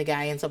 and the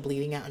guy ends up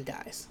bleeding out and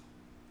dies.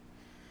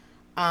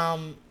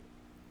 And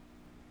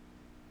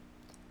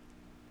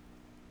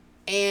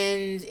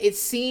it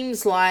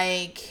seems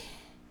like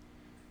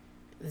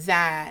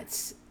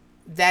that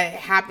it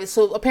happened.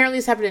 So apparently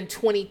this happened in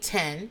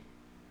 2010.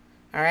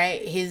 All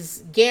right.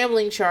 His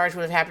gambling charge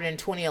would have happened in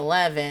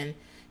 2011.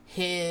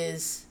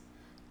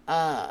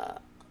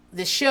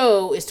 The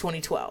show is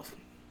 2012.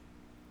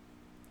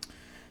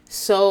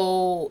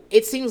 So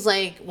it seems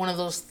like one of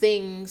those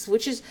things,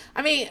 which is,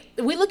 I mean,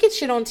 we look at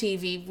shit on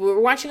TV. We're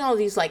watching all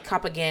these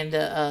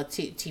propaganda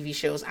TV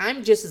shows.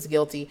 I'm just as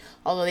guilty,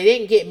 although they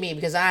didn't get me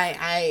because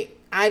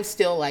I'm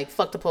still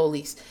fuck the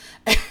police.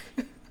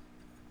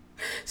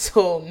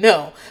 So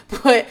no,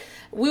 but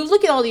we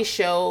look at all these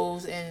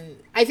shows, and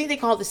I think they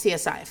call it the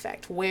CSI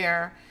effect,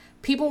 where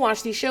people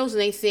watch these shows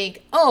and they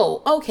think,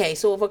 oh, okay,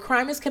 so if a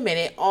crime is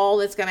committed, all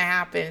that's gonna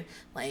happen,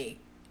 like,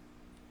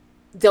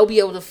 they'll be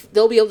able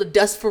to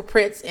dust for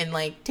prints and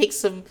like take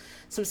some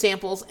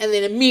samples and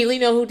then immediately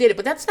know who did it.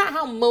 But that's not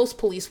how most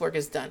police work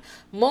is done.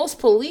 Most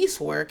police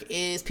work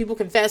is people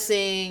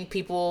confessing,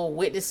 people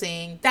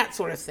witnessing, that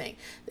sort of thing.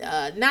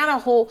 Not a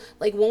whole,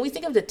 like when we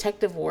think of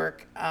detective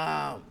work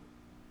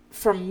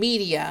from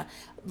media,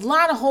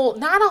 not a whole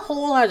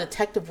lot of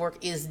detective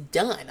work is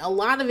done. A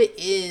lot of it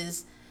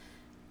is,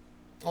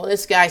 well,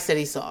 this guy said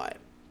he saw it.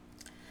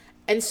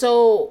 And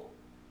so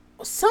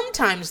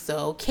sometimes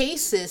though,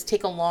 cases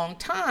take a long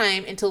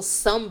time until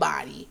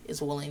somebody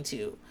is willing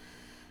to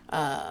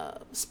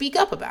speak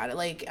up about it.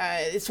 Like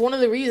it's one of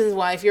the reasons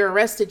why if you're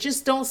arrested,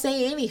 just don't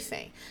say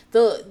anything.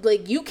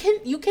 You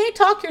can't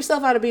talk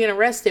yourself out of being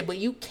arrested, but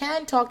you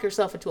can talk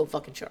yourself into a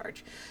fucking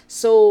charge.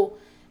 So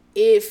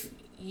if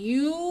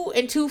you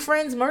and two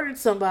friends murdered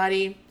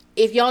somebody,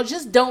 if y'all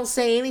just don't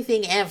say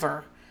anything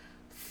ever,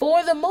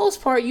 for the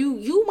most part,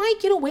 you might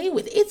get away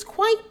with it. It's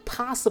quite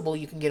possible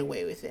you can get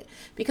away with it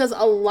because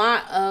a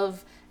lot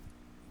of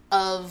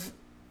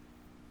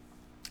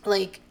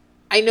like,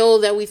 I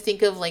know that we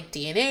think of like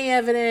DNA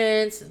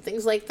evidence and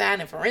things like that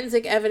and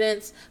forensic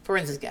evidence.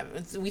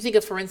 We think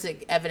of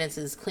forensic evidence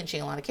as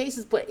clinching a lot of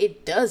cases, but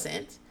it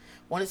doesn't.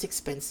 One, it's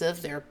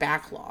expensive. There are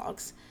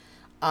backlogs.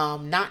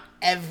 Not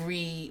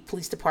every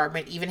police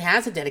department even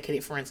has a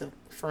dedicated forensic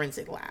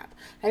lab.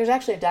 And there's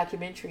actually a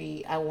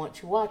documentary I want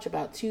to watch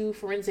about 2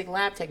 forensic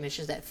lab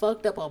technicians that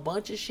fucked up a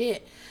bunch of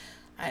shit.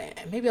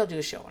 Maybe I'll do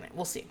a show on it.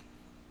 We'll see.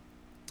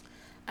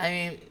 I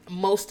mean,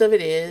 most of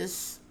it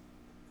is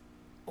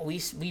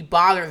we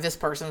bothered this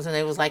person and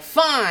it was like,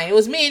 fine, it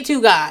was me and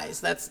 2 guys.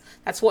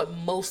 That's what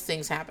most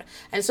things happen.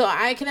 And so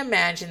I can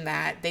imagine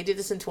that they did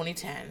this in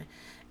 2010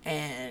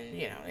 and,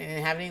 they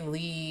didn't have any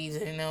leads,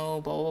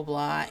 blah, blah,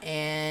 blah.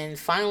 And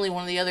finally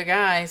one of the other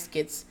guys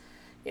gets,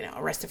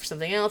 arrested for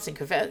something else and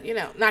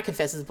not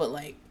confesses, but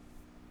like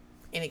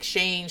in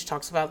exchange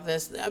talks about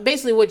this,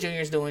 basically what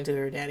Junior's doing to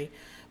her daddy,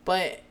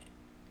 but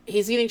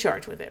he's getting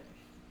charged with it.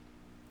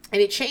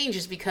 And it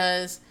changes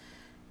because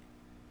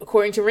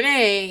according to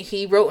Renee,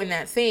 he wrote in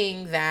that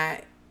thing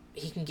that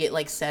he can get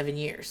like 7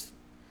 years.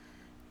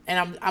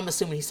 And I'm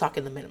assuming he's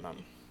talking the minimum.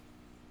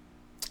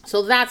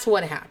 So that's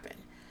what happened.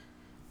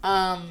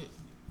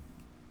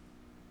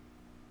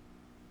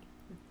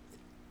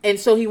 And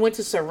so he went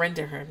to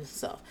surrender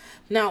himself.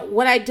 Now,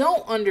 what I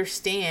don't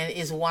understand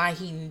is why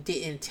he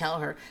didn't tell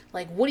her.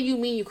 Like, what do you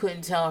mean you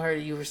couldn't tell her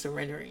you were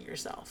surrendering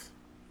yourself?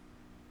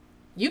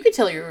 You could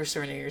tell her you were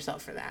surrendering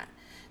yourself for that.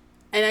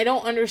 And I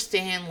don't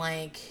understand,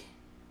 like,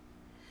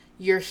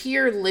 you're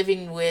here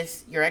living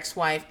with your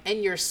ex-wife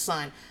and your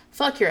son.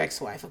 Fuck your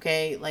ex-wife,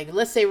 okay? Like,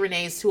 let's say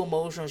Renee's too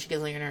emotional, she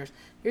gets on your nerves.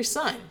 Your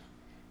son.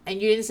 And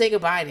you didn't say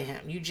goodbye to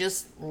him. You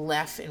just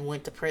left and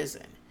went to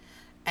prison.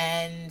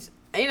 And,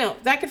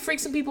 that could freak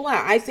some people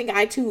out. I think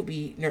I, too, would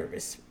be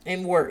nervous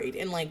and worried.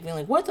 And, like, being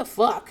like, what the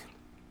fuck?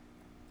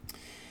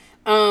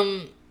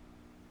 Renee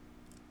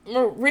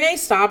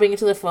stopping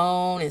into the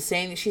phone and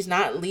saying that she's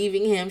not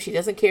leaving him. She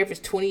doesn't care if it's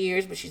 20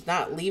 years, but she's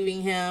not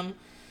leaving him.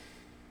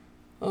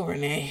 Oh,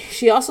 Renee.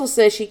 She also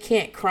says she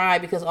can't cry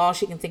because all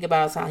she can think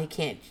about is how he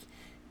can't,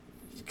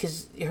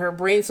 because her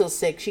brain's so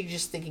sick, she's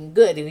just thinking,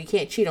 good, if he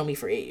can't cheat on me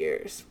for 8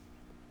 years.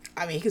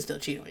 I mean, he can still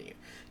cheat on you.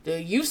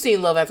 Dude, you've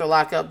seen Love After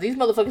Lockup. These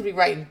motherfuckers be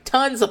writing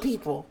tons of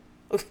people.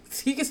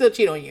 He can still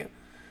cheat on you.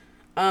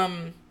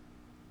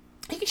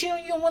 He can cheat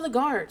on you on one of the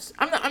guards.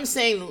 I'm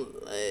saying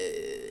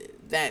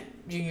that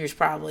Junior's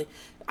probably,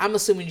 I'm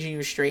assuming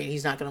Junior's straight.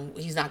 He's not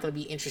gonna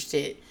be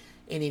interested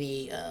in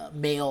any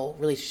male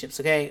relationships,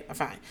 okay?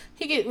 Fine.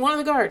 He get one of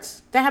the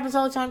guards. That happens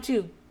all the time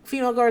too.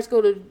 Female guards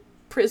go to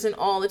prison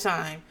all the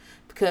time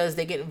because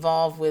they get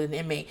involved with an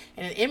inmate.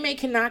 And an inmate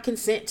cannot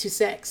consent to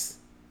sex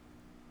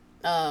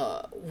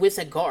with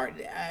a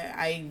guard.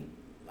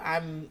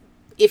 I'm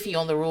iffy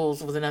on the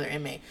rules with another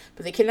inmate.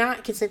 But they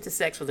cannot consent to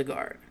sex with a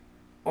guard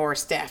or a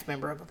staff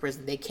member of a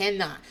prison. They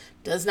cannot.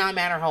 Does not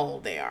matter how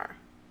old they are.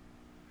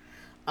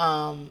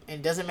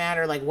 It doesn't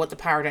matter like what the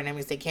power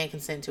dynamics, they can't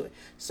consent to it.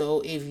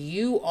 So if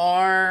you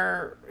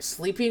are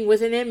sleeping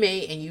with an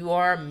inmate and you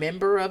are a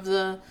member of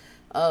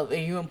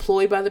and you're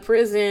employed by the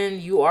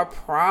prison, you are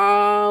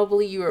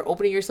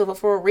opening yourself up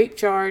for a rape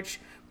charge,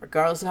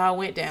 regardless of how it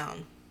went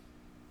down.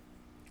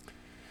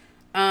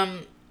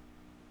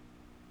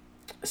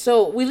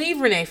 So we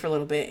leave Renee for a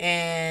little bit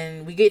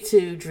and we get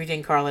to Drita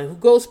and Carla, who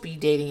go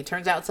speed dating. It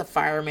turns out it's a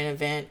fireman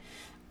event.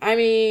 I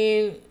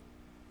mean,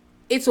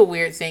 it's a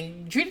weird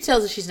thing. Drita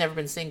tells us she's never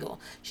been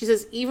single. She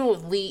says even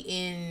with Lee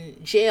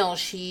in jail,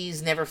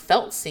 she's never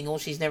felt single.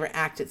 She's never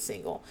acted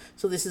single.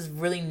 So this is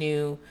really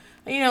new.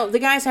 The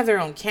guys have their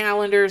own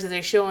calendars that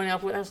they're showing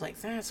up with. I was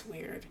like, that's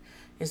weird.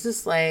 Is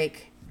this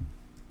like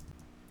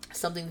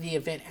something the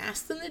event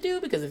asked them to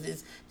do? Because if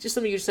it's just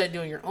something you decided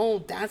doing your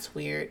own, that's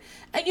weird.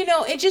 And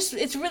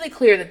it's really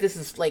clear that this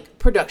is like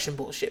production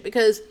bullshit,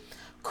 because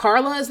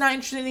Carla is not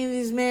interested in any of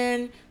these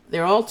men.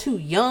 They're all too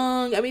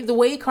young. I mean, the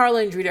way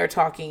Carla and Drita are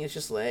talking is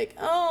just like,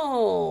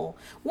 oh.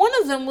 One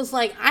of them was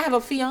like, I have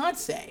a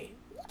fiance.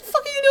 What the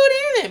fuck are you doing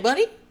here then,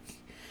 buddy?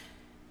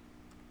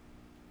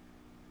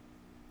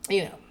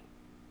 You know,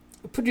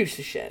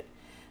 producer shit.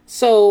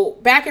 So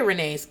back at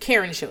Renee's,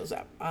 Karen shows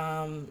up.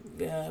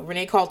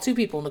 Renee called two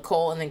people,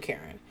 Nicole and then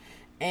Karen.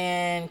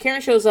 And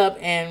Karen shows up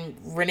and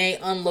Renee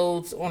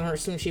unloads on her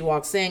as soon as she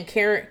walks in.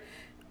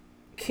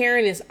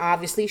 Karen is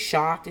obviously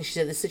shocked and she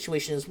said the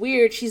situation is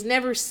weird. She's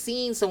never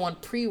seen someone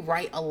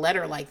pre-write a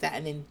letter like that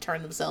and then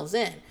turn themselves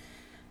in.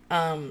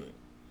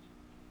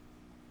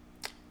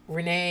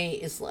 Renee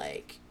is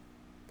like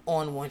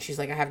on one. She's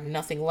like, I have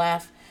nothing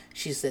left.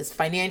 She says,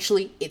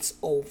 financially, it's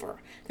over.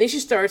 Then she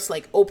starts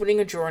like opening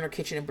a drawer in her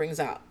kitchen and brings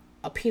out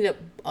a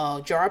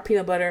jar of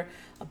peanut butter,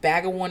 a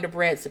bag of Wonder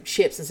Bread, some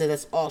chips, and says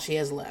that's all she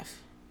has left.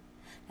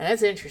 Now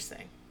that's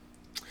interesting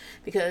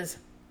because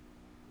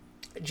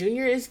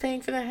Junior is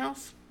paying for that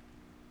house.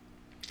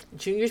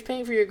 Junior's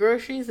paying for your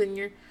groceries,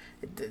 and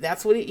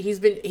that's what he's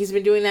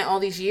been doing that all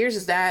these years.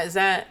 Is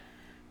that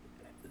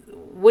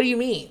what do you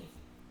mean?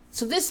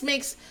 So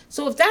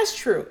if that's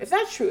true,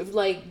 if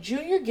like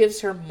Junior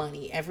gives her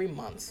money every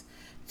month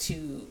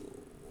to,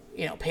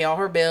 pay all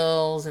her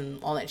bills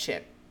and all that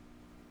shit,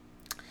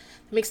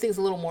 it makes things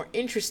a little more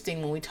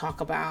interesting when we talk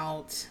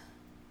about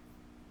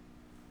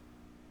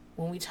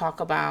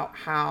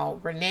how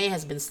Renee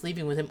has been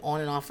sleeping with him on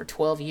and off for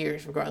 12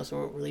 years, regardless of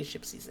what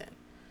relationship he's in.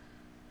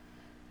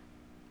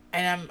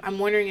 And I'm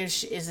wondering,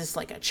 is this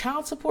like a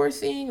child support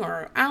thing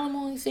or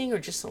alimony thing or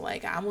just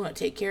like, I'm going to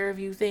take care of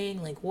you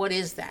thing? Like, what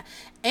is that?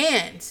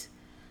 And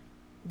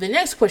the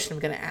next question I'm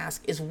going to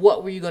ask is,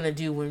 what were you going to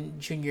do when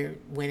Junior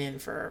went in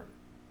for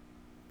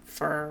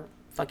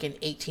fucking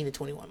 18 to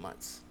 21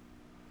 months?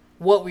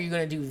 What were you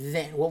going to do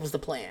then? What was the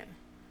plan?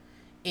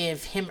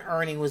 If him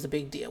earning was a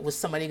big deal, was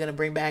somebody going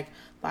to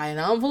buy an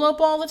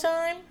envelope all the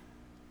time?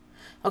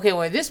 Okay,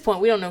 well, at this point,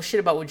 we don't know shit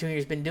about what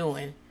Junior's been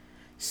doing.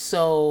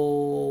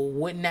 So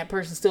wouldn't that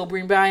person still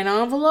bring by an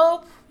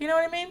envelope? You know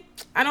what I mean?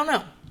 I don't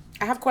know.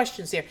 I have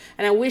questions here,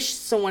 and I wish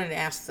someone had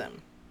asked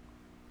them.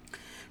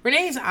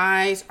 Renee's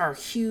eyes are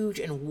huge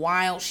and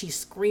wild. She's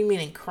screaming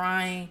and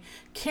crying.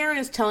 Karen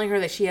is telling her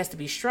that she has to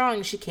be strong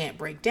and she can't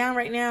break down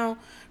right now.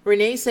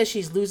 Renee says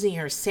she's losing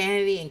her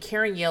sanity, and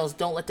Karen yells,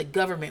 don't let the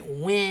government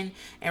win.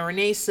 And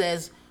Renee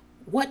says,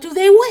 what do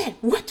they win?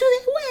 What do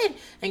they win?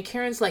 And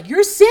Karen's like,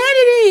 your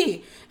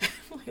sanity.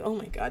 I'm like, oh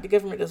my God, the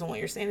government doesn't want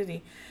your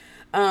sanity.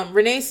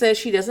 Renee says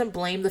she doesn't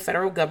blame the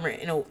federal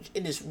government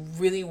in this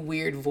really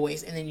weird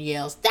voice, and then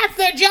yells, that's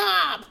their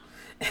job.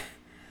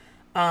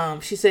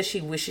 She says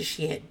she wishes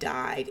she had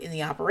died in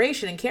the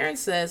operation, and Karen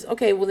says,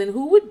 okay, well then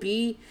who would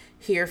be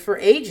here for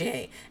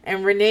AJ?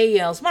 And Renee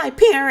yells, my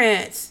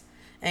parents.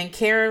 And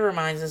Karen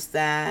reminds us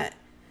that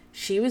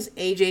she was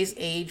AJ's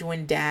age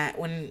when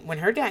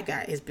her dad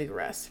got his big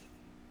arrest.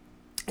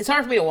 It's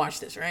hard for me to watch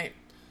this, right?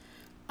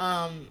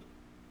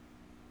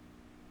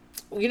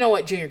 You know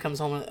what? Junior comes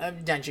home.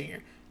 Not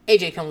Junior.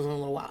 AJ comes home in a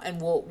little while, and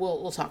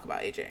we'll talk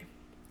about AJ.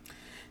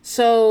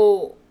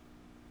 So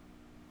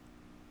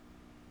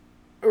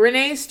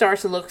Renee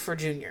starts to look for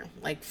Junior,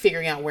 like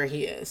figuring out where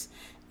he is,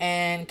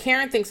 and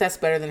Karen thinks that's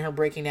better than her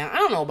breaking down. I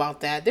don't know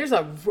about that. There's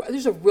a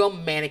real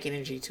manic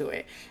energy to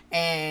it,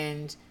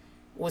 and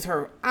with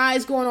her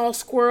eyes going all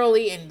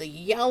squirrely and the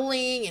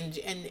yelling, and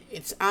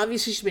it's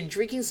obviously she's been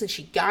drinking since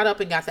she got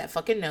up and got that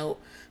fucking note.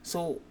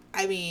 So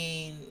I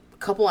mean,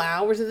 couple of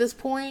hours at this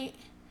point,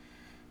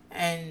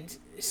 and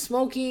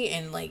smoking,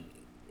 and like,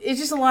 it's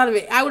just a lot of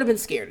it. I would have been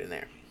scared in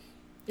there.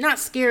 Not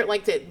scared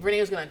like that Renee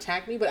was going to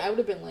attack me, but I would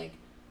have been like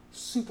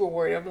super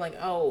worried. I'd be like,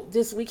 oh,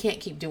 we can't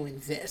keep doing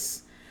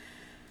this.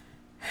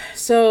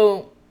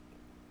 So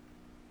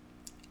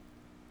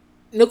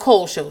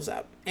Nicole shows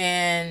up,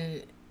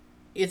 and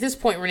at this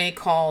point Renee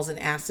calls and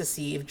asks to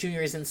see if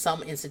Junior is in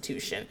some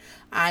institution.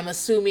 I'm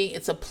assuming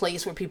it's a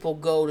place where people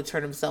go to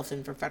turn themselves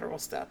in for federal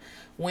stuff.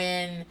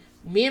 When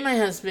me and my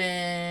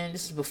husband,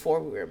 this is before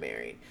we were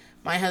married,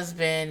 my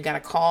husband got a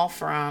call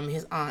from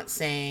his aunt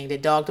saying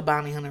that Dog the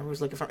Bounty Hunter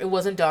was looking for him. It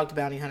wasn't Dog the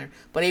Bounty Hunter,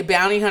 but a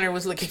bounty hunter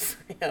was looking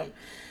for him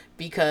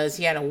because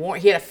he had a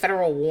warrant. He had a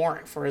federal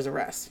warrant for his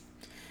arrest.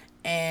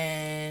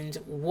 And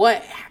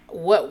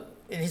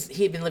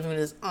he had been living with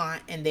his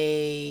aunt, and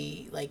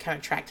they like kind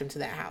of tracked him to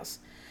that house.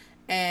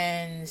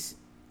 And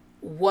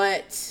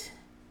what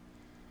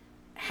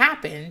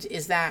happened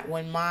is that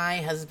when my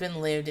husband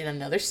lived in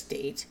another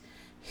state,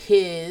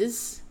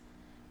 his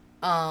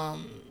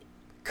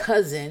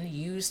cousin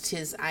used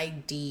his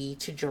ID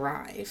to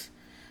drive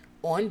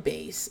on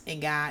base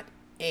and got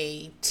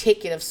a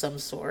ticket of some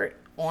sort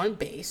on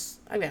base.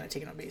 I've got a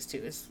ticket on base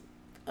too. It's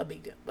a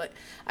big deal, but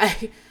I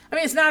mean,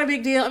 it's not a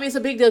big deal. I mean, it's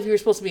a big deal if you were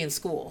supposed to be in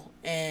school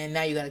and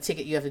now you got a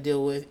ticket you have to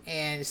deal with,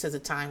 and it says the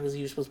time was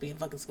you were supposed to be in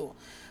fucking school.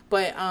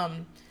 But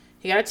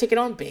he got a ticket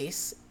on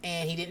base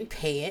and he didn't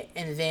pay it,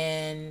 and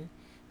then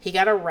he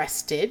got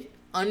arrested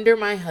under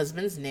my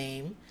husband's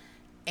name,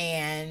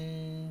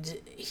 and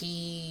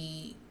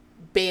he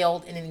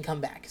bailed and didn't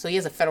come back. So he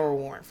has a federal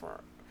warrant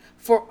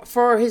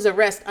for his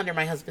arrest under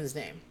my husband's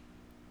name.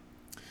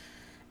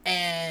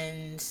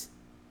 And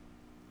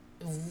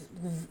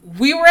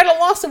we were at a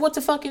loss of what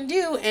to fucking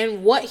do.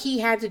 And what he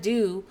had to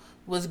do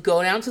was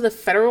go down to the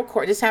federal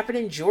court. This happened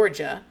in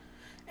Georgia.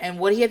 And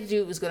what he had to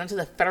do was go down to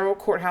the federal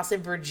courthouse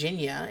in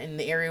Virginia, in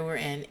the area we're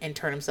in, and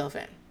turn himself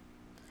in.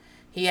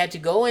 He had to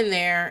go in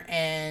there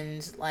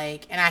and I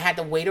had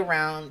to wait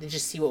around to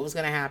just see what was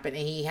going to happen.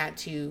 And he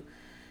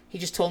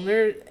just told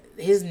them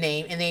his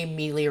name, and they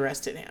immediately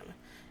arrested him.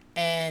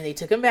 And they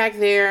took him back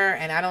there,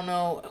 and I don't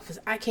know,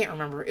 I can't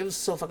remember. It was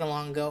so fucking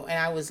long ago, and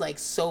I was like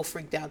so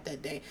freaked out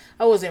that day.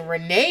 I wasn't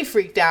Renee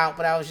freaked out,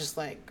 but I was just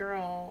like,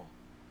 girl,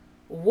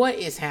 what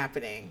is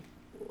happening?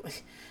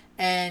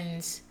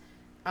 And,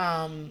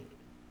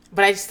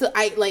 but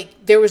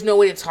there was no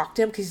way to talk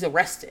to him because he's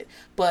arrested,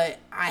 but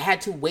I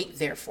had to wait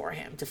there for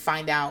him to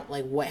find out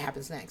like what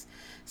happens next.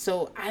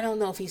 So I don't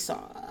know if he saw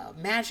a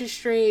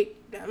magistrate.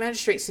 A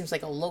magistrate seems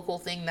like a local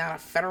thing, not a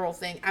federal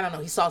thing. I don't know.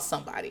 He saw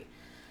somebody.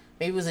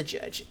 Maybe it was a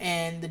judge.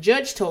 And the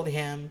judge told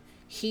him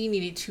he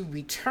needed to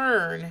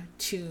return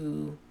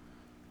to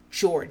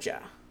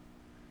Georgia.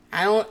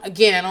 I don't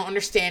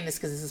understand this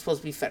because this is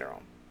supposed to be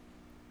federal.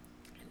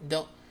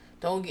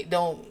 Don't get me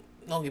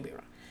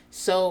wrong.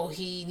 So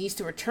he needs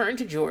to return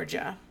to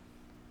Georgia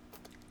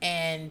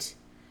and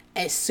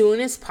as soon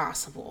as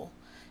possible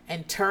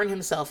and turn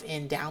himself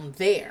in down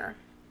there.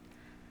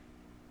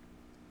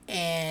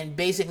 And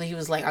basically he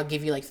was like, I'll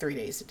give you like 3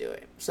 days to do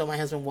it. So my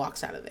husband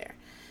walks out of there.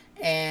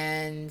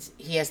 And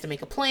he has to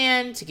make a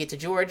plan to get to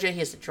Georgia. He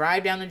has to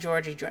drive down to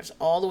Georgia. He drives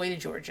all the way to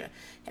Georgia.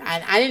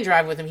 And I didn't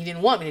drive with him. He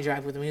didn't want me to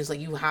drive with him. He was like,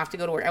 you have to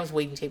go to work. I was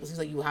waiting tables. He was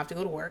like, you have to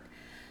go to work.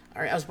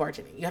 Or I was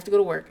bartending. You have to go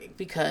to work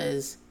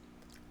because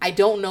I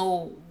don't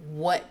know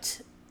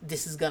what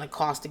this is going to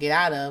cost to get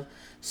out of.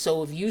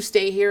 So if you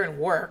stay here and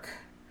work,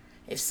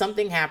 if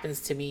something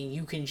happens to me,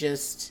 you can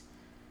just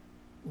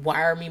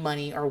wire me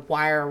money or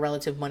wire a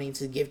relative money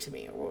to give to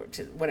me or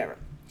to whatever.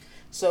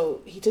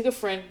 So he took a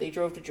friend. They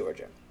drove to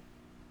Georgia.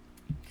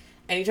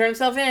 And he turned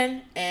himself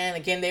in, and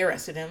again, they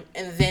arrested him.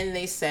 And then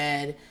they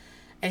said,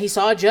 and he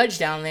saw a judge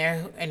down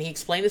there, and he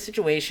explained the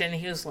situation.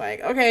 He was like,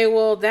 okay,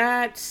 well,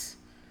 that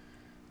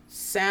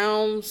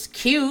sounds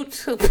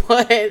cute,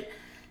 but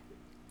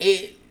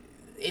it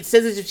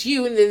says it's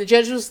you. And then the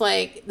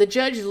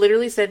judge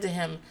literally said to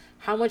him,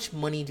 how much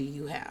money do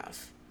you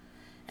have?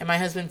 And my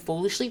husband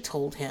foolishly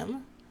told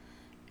him,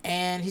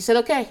 and he said,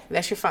 okay,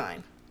 that's your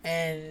fine.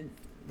 And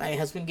my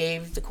husband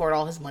gave the court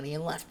all his money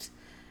and left.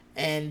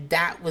 And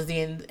that was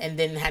the end. And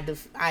then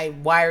I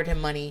wired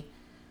him money.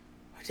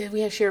 Did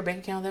we share a bank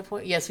account at that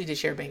point? Yes, we did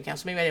share a bank account.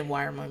 So maybe I didn't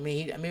wire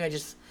money. Maybe I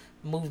just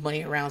moved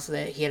money around so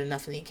that he had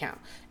enough in the account.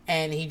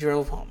 And he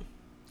drove home.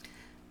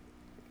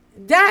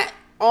 I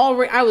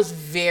was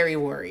very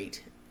worried.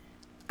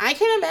 I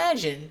can't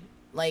imagine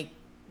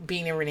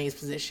being in Renee's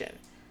position.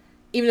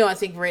 Even though I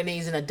think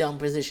Renee's in a dumb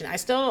position. I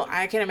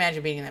can't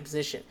imagine being in that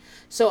position.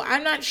 So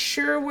I'm not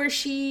sure where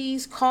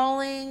she's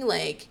calling,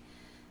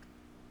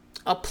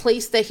 a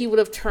place that he would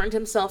have turned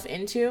himself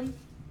into.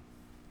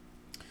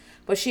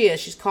 But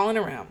she's calling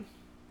around.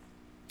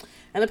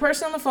 And the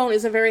person on the phone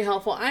isn't very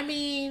helpful. I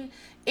mean,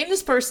 in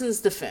this person's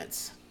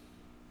defense.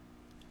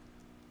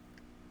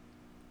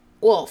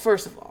 Well,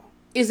 first of all,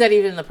 is that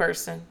even the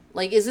person?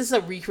 Is this a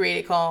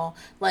recreated call?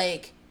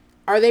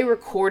 Are they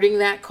recording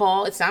that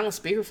call? It's not on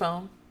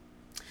speakerphone.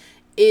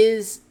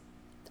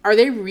 Are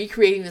they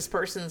recreating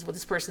what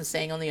this person's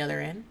saying on the other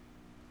end?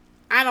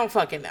 I don't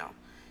fucking know.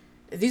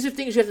 These are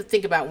things you have to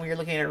think about when you're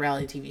looking at a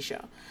reality TV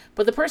show.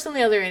 But the person on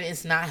the other end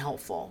is not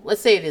helpful. Let's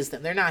say it is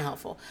them. They're not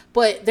helpful.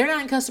 But they're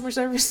not in customer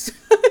service.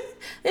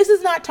 This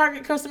is not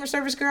Target customer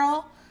service,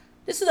 girl.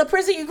 This is a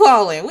prison you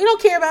call in. We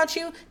don't care about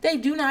you. They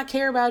do not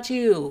care about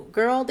you,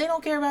 girl. They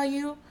don't care about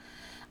you.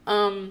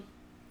 So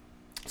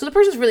the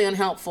person's really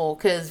unhelpful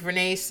because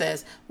Renee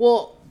says,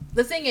 well,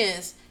 the thing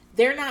is,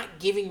 they're not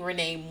giving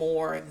Renee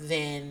more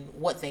than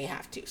what they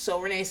have to.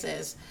 So Renee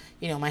says,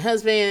 my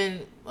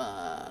husband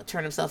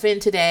turned himself in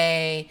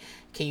today.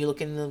 Can you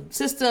look in the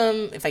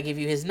system if I give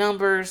you his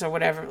numbers or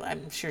whatever?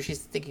 I'm sure she's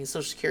thinking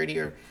Social Security,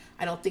 or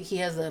I don't think he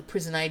has a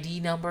prison ID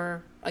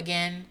number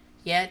again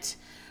yet.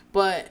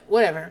 But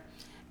whatever.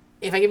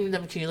 If I give him the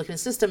number, can you look in the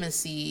system and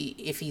see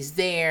if he's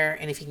there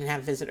and if he can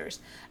have visitors?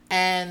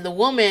 And the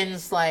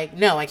woman's like,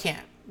 no, I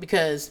can't.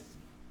 Because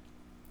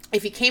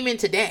if he came in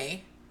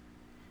today,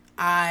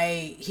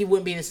 he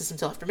wouldn't be in the system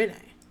until after midnight.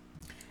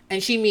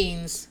 And she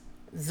means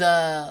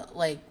her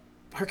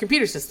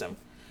computer system.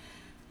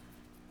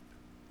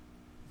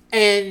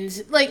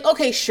 And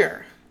okay,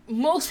 sure.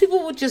 Most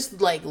people would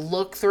just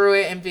look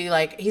through it and be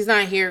like, he's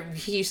not here.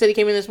 You said he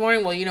came in this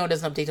morning. Well, it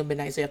doesn't update till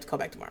midnight, so you have to call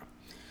back tomorrow.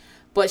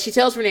 But she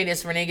tells Renee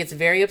this. Renee gets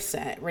very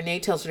upset. Renee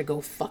tells her to go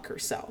fuck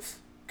herself.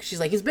 She's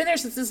like, he's been there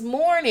since this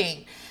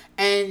morning.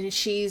 And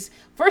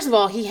first of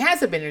all, he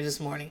hasn't been there this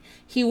morning.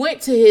 He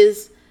went to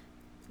his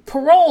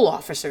parole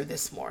officer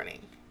this morning.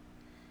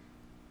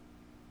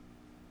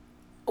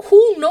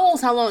 Who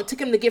knows how long it took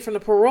him to get from the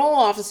parole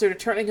officer to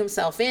turning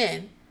himself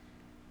in?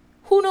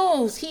 who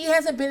knows? He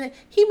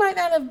might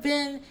not have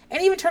been,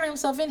 and even turning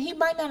himself in, he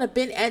might not have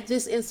been at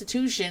this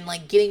institution,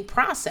 like, getting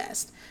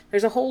processed.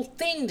 There's a whole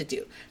thing to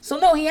do. So,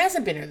 no, he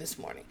hasn't been here this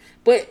morning.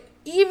 But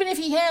even if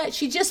he had,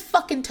 she just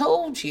fucking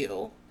told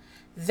you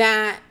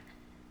that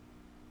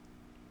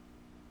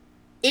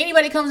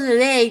anybody comes in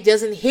today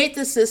doesn't hit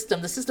the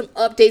system. The system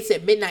updates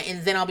at midnight,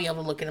 and then I'll be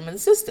able to look at them in the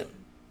system.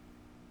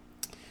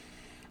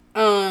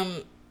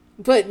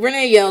 But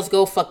Renee yells,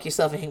 "Go fuck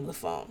yourself," and hang the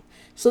phone.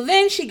 So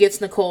then she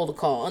gets Nicole to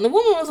call. And the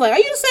woman was like, "Are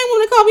you the same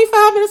woman that called me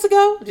 5 minutes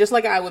ago?" Just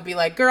like I would be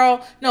like,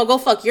 "Girl, no, go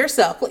fuck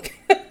yourself." Like,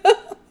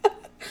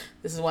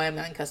 this is why I'm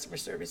not in customer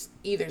service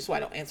either, so I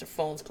don't answer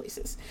phones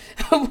places.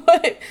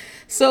 But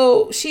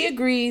so she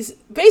agrees.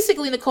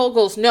 Basically, Nicole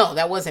goes, "No,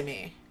 that wasn't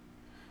me.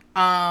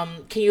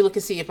 Can you look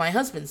and see if my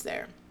husband's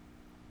there?"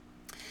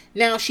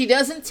 Now, she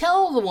doesn't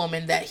tell the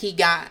woman that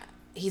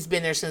he's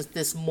been there since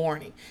this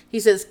morning. He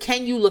says,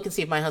 "Can you look and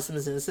see if my husband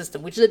is in the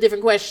system?" Which is a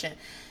different question.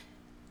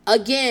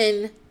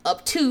 Again,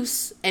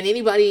 obtuse, and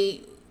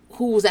anybody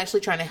who was actually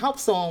trying to help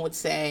someone would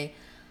say,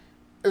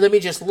 "Let me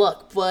just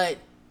look." But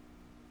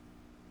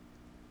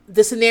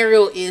the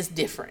scenario is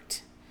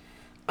different.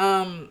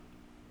 So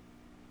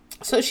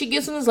she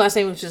gives him his last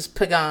name, which is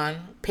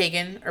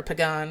Pagan,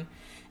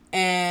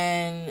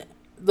 and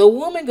the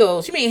woman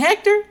goes, "You mean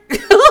Hector?"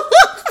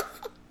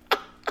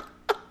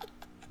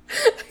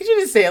 You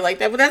didn't say it like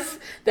that, but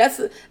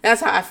that's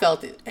how I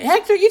felt it.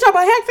 "Hector? You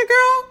talking about Hector,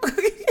 girl?"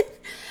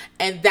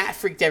 And that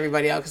freaked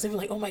everybody out because they were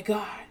like, "Oh my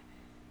God."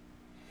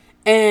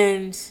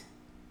 And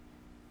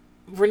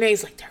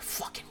Renee's like, "They're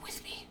fucking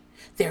with me.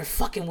 They're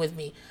fucking with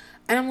me."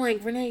 And I'm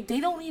like, "Renee, they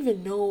don't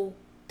even know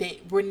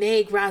that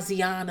Renee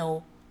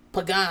Graziano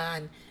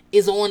Pagan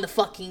is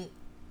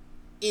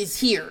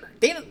here.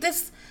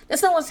 That's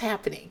not what's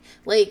happening."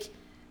 Like,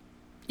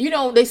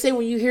 they say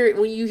when you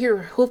hear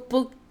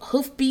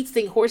hoof beats,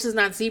 think horses,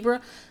 not zebra.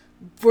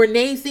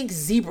 Renee thinks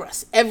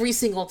zebras every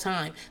single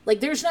time. Like,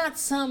 there's not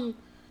some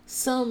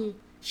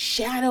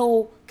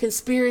shadow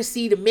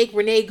conspiracy to make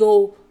Renee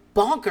go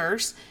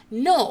bonkers.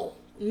 No.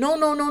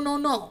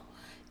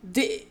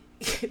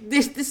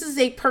 This is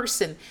a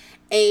person,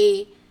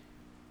 a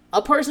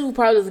person who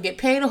probably doesn't get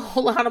paid a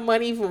whole lot of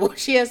money for what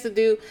she has to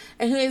do,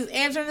 and who is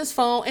answering this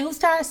phone, and who's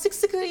tired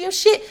sick of your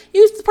shit.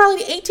 You're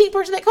probably the 18th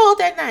person that called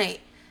that night,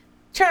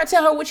 trying to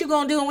tell her what you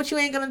gonna do and what you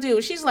ain't gonna do.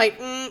 And she's like,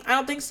 "I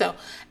don't think so."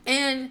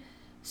 And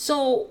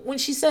so when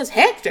she says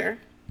Hector,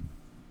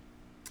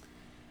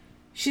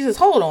 she says,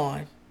 "Hold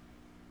on."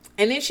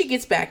 And then she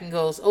gets back and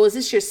goes, "Oh, is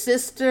this your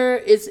sister?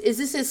 Is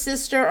this his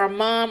sister or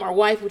mom or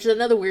wife?" Which is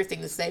another weird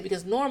thing to say,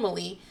 because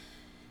normally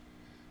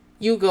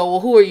you go, "Well,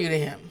 who are you to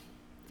him?"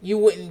 You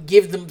wouldn't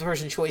give the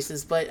person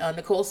choices. But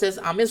Nicole says,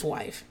 "I'm his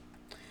wife."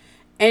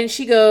 And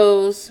she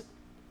goes,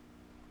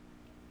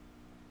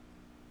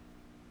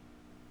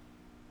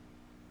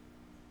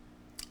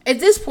 at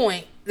this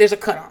point, there's a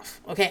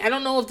cutoff. Okay, I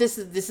don't know if this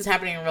is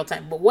happening in real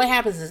time, but what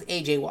happens is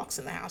AJ walks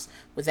in the house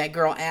with that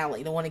girl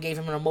Allie, the one that gave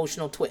him an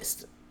emotional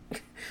twist,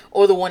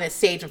 or the one that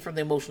saved him from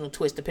the emotional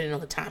twist, depending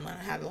on the timeline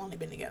of how long they've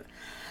been together.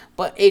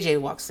 But AJ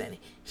walks in.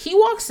 He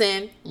walks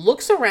in,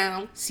 looks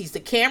around, sees the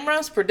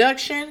cameras,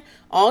 production,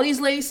 all these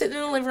ladies sitting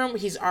in the living room.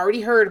 He's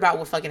already heard about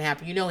what fucking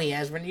happened. You know he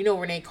has. You know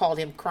Renee called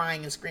him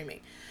crying and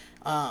screaming.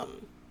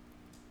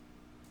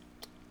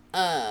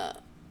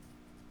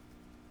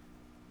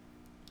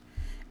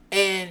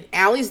 And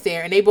Allie's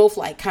there, and they both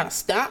like kind of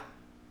stop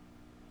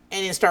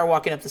and then start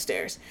walking up the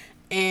stairs.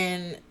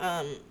 And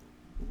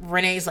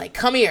Renee's like,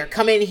 "Come here,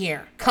 come in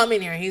here, come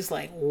in here." And he's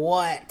like,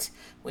 "What?"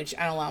 Which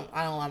I don't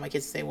allow my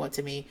kids to say "what"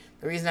 to me.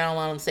 The reason I don't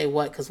allow them to say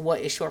 "what," because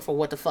 "what" is short for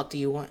 "what the fuck do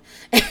you want?"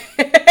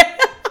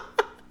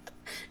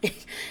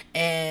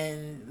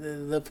 And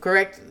the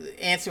correct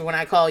answer when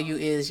I call you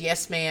is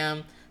 "yes,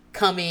 ma'am,"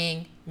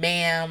 "coming,"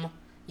 "ma'am,"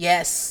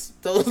 "yes."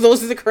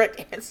 Those are the correct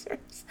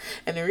answers.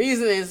 And the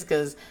reason is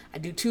because I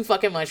do too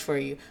fucking much for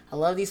you. I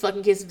love these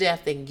fucking kids to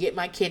death. They can get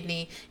my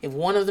kidney. If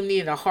one of them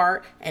needed a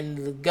heart and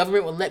the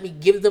government would let me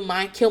give them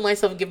kill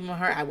myself and give them a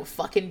heart, I will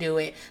fucking do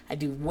it. I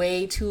do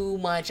way too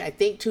much. I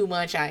think too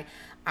much.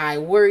 I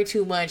worry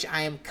too much.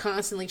 I am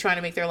constantly trying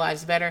to make their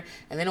lives better,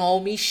 and they don't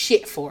owe me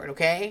shit for it,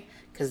 okay?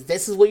 Because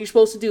this is what you're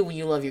supposed to do when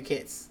you love your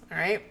kids, all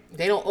right?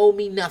 They don't owe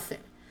me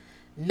nothing.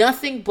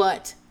 Nothing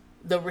but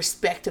the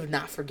respect of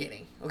not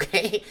forgetting,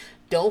 okay?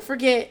 Don't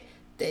forget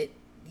that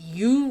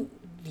you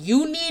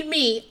need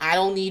me, I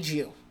don't need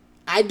you.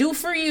 I do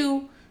for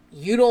you,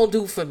 you don't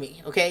do for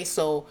me, okay?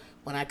 So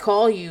when I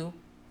call you,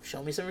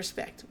 show me some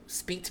respect.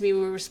 Speak to me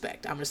with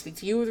respect. I'm going to speak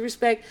to you with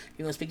respect.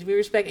 You're going to speak to me with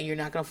respect, and you're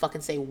not going to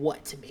fucking say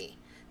 "what" to me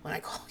when I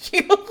call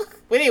you.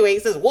 But anyway, he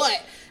says "what."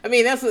 I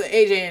mean, that's what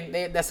AJ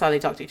and that's how they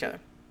talk to each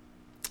other.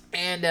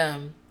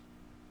 And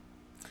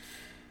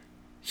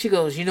she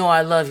goes, "You know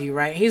I love you,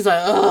 right?" He's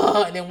like,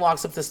 "Ugh," and then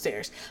walks up the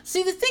stairs.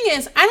 See, the thing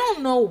is, I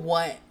don't know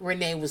what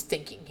Renee was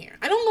thinking here.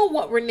 I don't know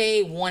what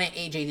Renee wanted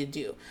AJ to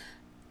do.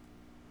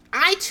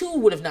 I, too,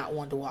 would have not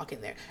wanted to walk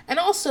in there. And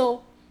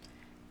also,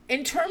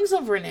 in terms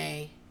of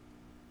Renee,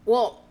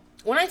 well,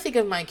 when I think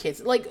of my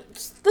kids, like,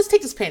 let's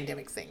take this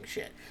pandemic thing,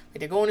 shit. Like,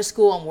 they're going to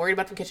school. I'm worried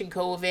about them catching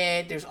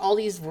COVID. There's all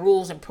these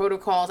rules and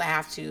protocols I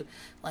have to,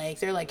 like,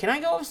 they're like, can I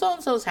go to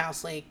so-and-so's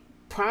house? Like,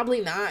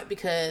 probably not,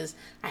 because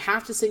I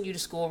have to send you to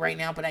school right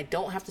now, but I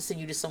don't have to send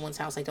you to someone's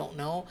house I don't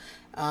know,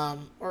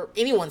 or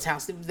anyone's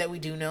house that we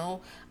do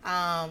know.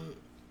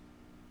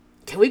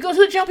 Can we go to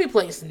the jumpy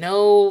place?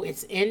 No,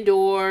 it's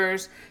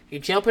indoors.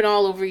 You're jumping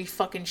all over each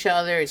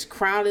other. It's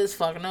crowded as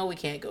fuck. No, we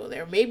can't go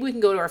there. Maybe we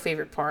can go to our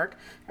favorite park.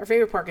 Our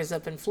favorite park is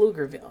up in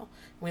Pflugerville.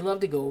 We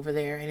love to go over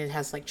there, and it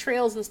has like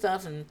trails and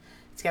stuff, and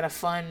it's got a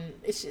fun.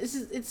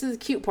 It's a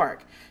cute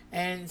park,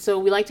 and so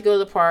we like to go to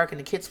the park, and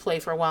the kids play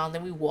for a while, and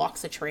then we walk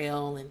the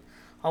trail, and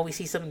we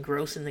see something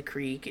gross in the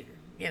creek,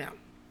 and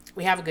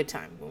we have a good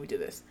time when we do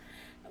this.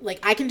 Like,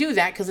 I can do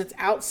that because it's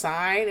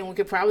outside and we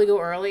could probably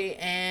go early.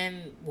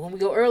 And when we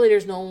go early,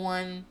 there's no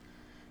one.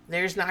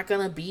 There's not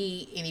going to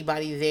be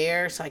anybody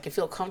there. So I can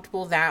feel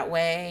comfortable that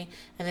way.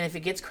 And then if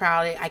it gets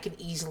crowded, I can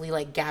easily,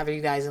 like, gather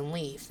you guys and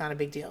leave. It's not a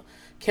big deal.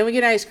 Can we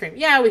get ice cream?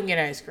 Yeah, we can get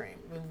ice cream.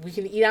 We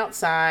can eat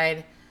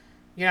outside.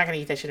 You're not going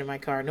to eat that shit in my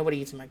car. Nobody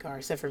eats in my car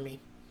except for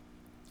me.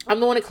 I'm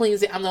the one that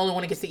cleans it. I'm the only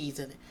one that gets to eat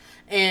in it.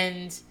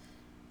 And,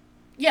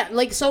 yeah,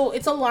 like, so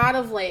it's a lot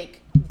of,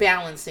 like,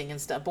 balancing and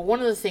stuff. But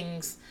one of the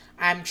things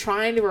I'm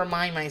trying to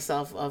remind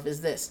myself of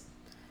is this.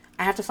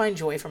 I have to find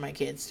joy for my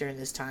kids during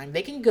this time.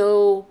 They can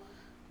go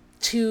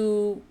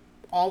to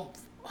all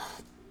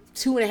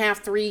 2.5,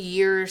 3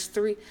 years,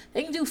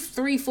 they can do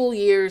 3 full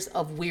years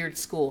of weird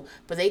school,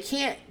 but they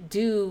can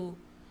do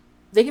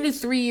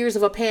 3 years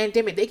of a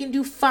pandemic. They can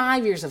do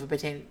 5 years of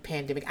a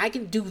pandemic. I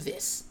can do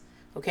this.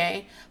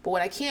 Okay. But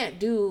what I can't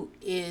do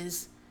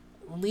is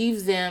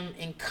leave them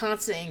in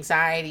constant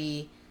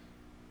anxiety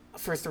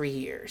for 3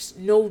 years.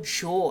 No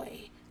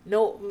joy.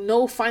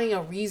 No finding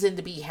a reason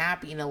to be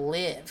happy and to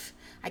live.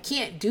 I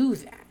can't do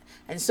that.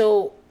 And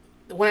so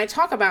when I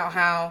talk about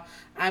how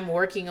I'm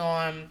working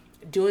on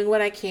doing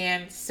what I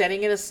can,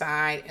 setting it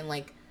aside, and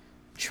like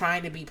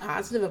trying to be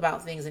positive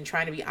about things and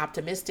trying to be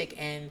optimistic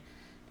and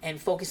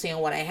focusing on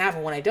what I have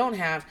and what I don't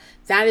have,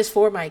 that is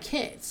for my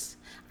kids.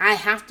 I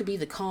have to be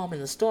the calm in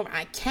the storm.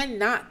 I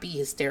cannot be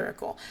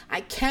hysterical. I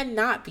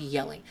cannot be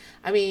yelling.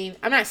 I mean,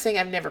 I'm not saying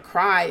I've never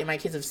cried and my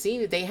kids have seen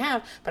it. They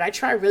have. But I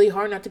try really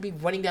hard not to be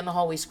running down the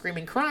hallway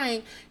screaming,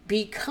 crying.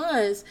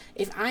 Because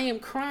if I am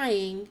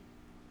crying,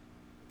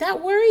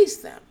 that worries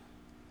them.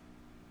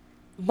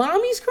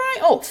 Mommy's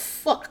crying? Oh,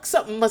 fuck.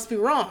 Something must be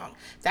wrong.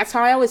 That's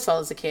how I always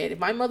felt as a kid. If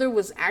my mother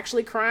was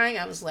actually crying,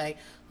 I was like,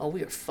 oh,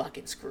 we are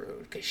fucking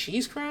screwed. Because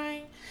she's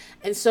crying.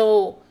 And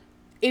so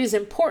it is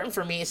important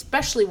for me,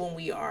 especially when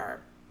we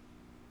are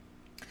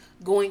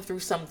going through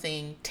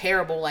something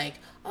terrible like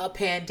a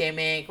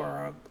pandemic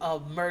or a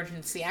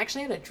emergency. I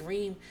actually had a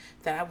dream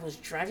that I was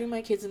driving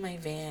my kids in my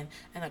van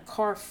and a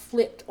car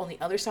flipped on the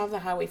other side of the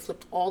highway,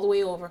 flipped all the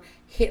way over,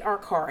 hit our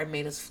car and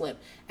made us flip.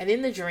 And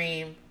in the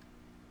dream,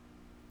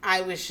 I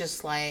was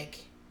just like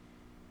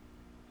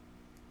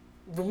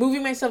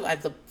removing myself.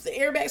 The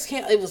airbags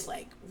can't. It was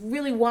like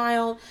really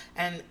wild,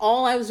 and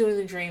all I was doing in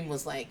the dream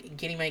was like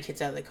getting my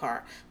kids out of the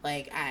car.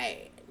 Like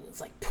I was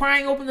like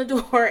prying open the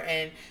door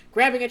and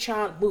grabbing a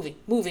child, moving,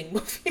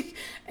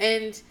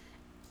 and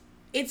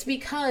it's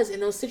because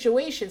in those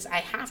situations I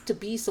have to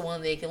be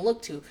someone they can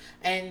look to.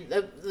 And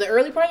the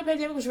early part of the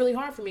pandemic was really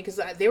hard for me because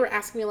they were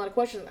asking me a lot of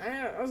questions.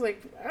 I was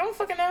like, I don't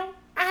fucking know.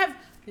 I have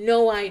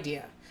no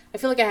idea. I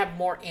feel like I have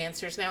more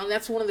answers now, and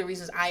that's one of the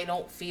reasons I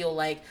don't feel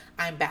like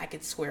I'm back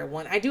at square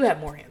one. I do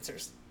have more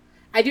answers.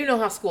 I do know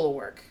how school will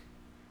work.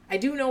 I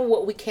do know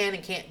what we can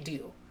and can't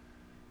do.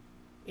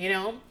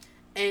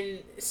 And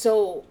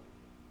so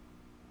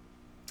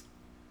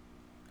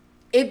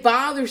it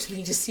bothers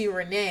me to see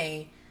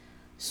Renee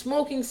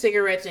smoking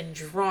cigarettes and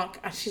drunk.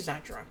 She's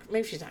not drunk.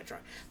 Maybe she's not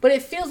drunk. But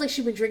it feels like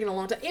she's been drinking a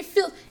long time. It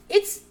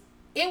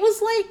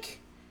was like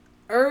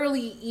early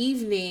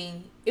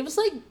evening. It was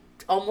like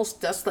almost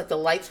dusk, like the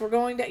lights were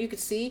going down. You could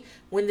see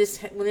when this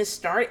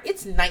started.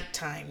 It's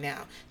nighttime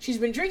now. She's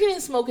been drinking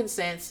and smoking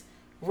since,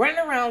 running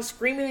around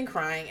screaming and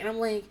crying, and I'm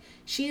like,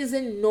 she's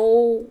in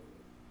no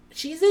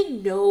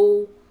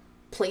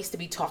place to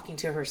be talking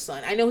to her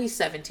son. I know he's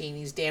 17,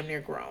 he's damn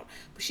near grown,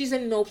 but she's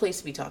in no place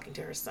to be talking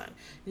to her son.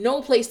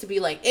 No place to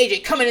be like,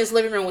 AJ, come in his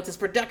living room with this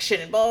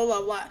production and blah,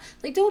 blah, blah.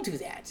 Like, don't do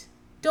that.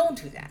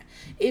 Don't do that.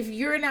 If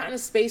you're not in a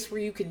space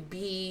where you can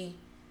be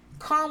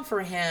calm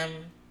for him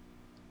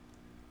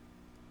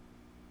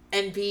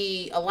and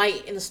be a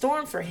light in the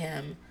storm for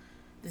him,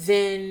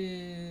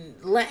 then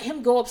let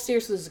him go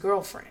upstairs with his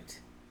girlfriend.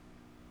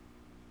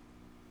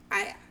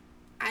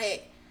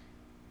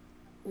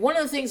 One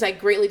of the things I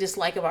greatly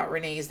dislike about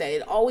Renee is that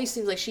it always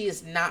seems like she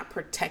is not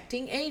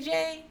protecting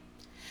AJ.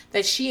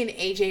 That she and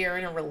AJ are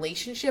in a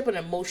relationship, an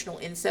emotional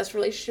incest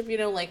relationship.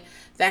 Like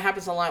that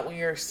happens a lot when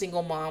you're a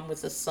single mom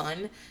with a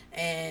son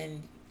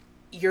and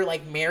you're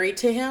like married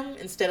to him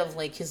instead of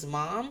like his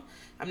mom.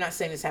 I'm not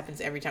saying this happens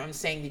every time. I'm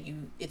saying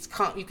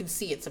that you can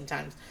see it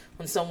sometimes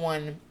when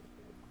someone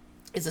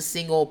is a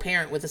single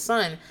parent with a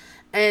son.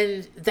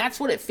 And that's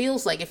what it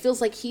feels like. It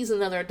feels like he's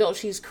another adult.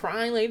 She's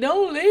crying like,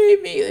 don't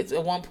leave me. It's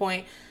at one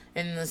point,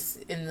 in the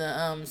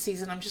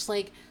season. I'm just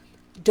like,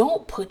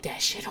 don't put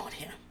that shit on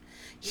him.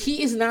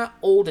 He is not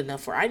old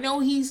enough for. I know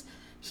he's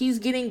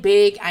getting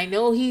big. I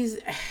know he's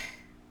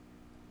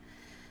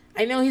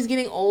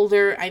getting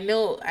older. I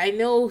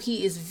know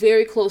he is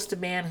very close to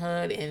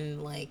manhood,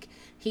 and like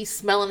he's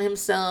smelling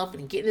himself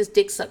and getting his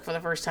dick sucked for the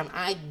first time.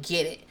 I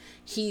get it.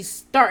 He's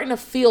starting to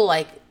feel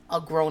like a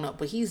grown up,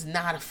 but he's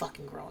not a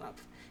fucking grown up.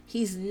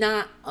 He's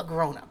not a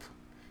grown up.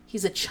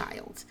 He's a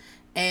child.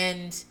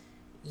 And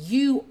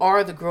you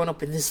are the grown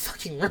up in this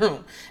fucking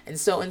room. And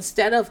so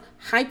instead of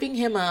hyping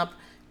him up,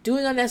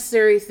 doing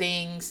unnecessary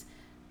things,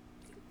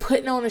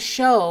 putting on a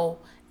show,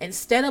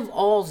 instead of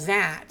all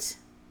that,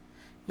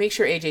 make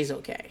sure AJ's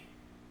okay.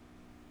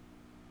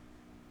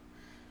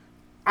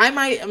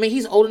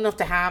 He's old enough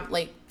to have,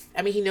 like,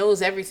 he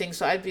knows everything.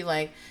 So I'd be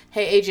like,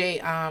 hey,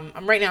 AJ,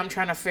 I'm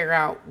trying to figure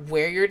out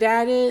where your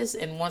dad is.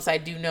 And once I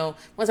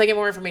get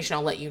more information,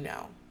 I'll let you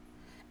know.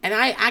 And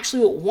I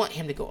actually would want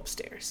him to go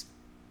upstairs.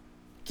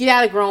 Get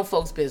out of grown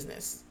folks'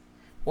 business.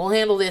 We'll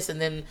handle this,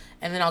 and then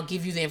I'll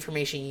give you the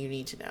information you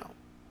need to know.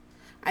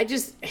 I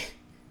just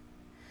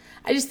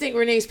think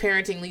Renee's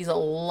parenting leaves a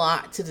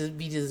lot to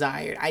be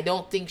desired. I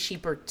don't think she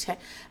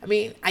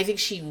I think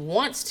she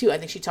wants to. I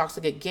think she talks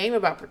a good game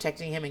about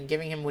protecting him and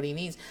giving him what he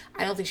needs.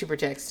 I don't think she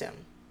protects him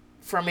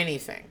from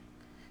anything.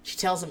 She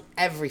tells him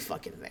every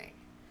fucking thing.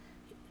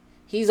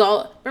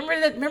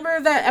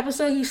 Remember that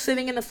episode he's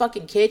sitting in the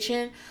fucking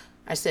kitchen?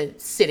 I said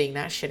sitting,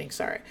 not shitting,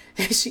 sorry.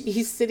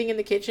 He's sitting in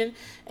the kitchen,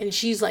 and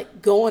she's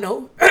like going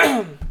over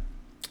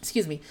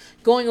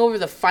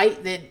the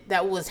fight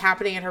that was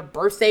happening at her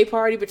birthday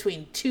party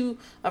between two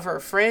of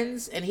her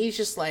friends, and he's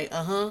just like,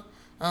 Why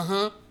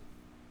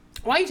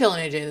are you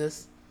telling AJ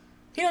this?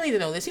 He don't need to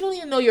know this. He don't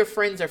need to know your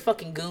friends are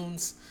fucking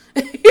goons.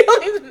 He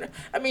don't even know.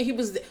 He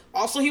was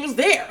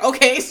there.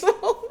 Okay,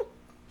 so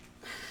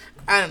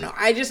I don't know.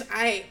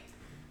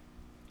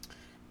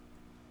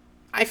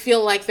 I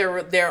feel like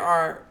there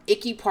are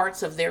icky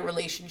parts of their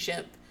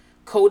relationship,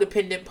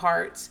 codependent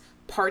parts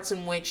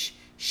in which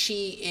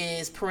she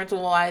is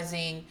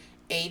parentalizing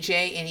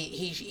AJ, and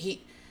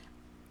he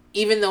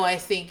even though I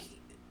think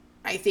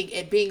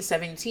at being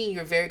 17,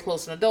 you're very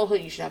close in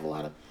adulthood, you should have a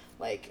lot of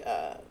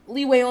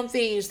leeway on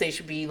things. They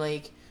should be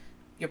like,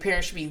 your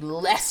parents should be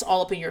less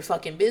all up in your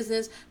fucking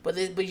business, but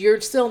you're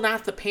still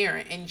not the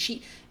parent, and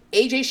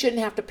AJ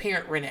shouldn't have to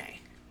parent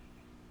Renee.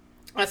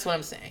 That's what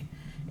I'm saying.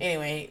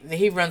 Anyway,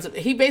 he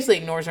basically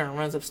ignores her and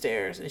runs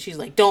upstairs, and she's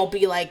like, don't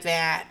be like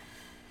that.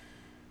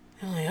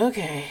 I'm like,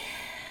 okay.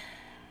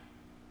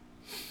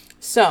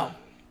 So,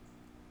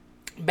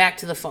 back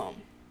to the phone.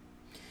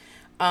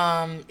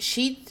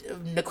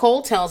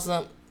 Nicole tells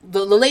them,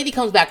 the lady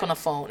comes back on the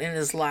phone and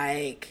is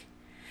like,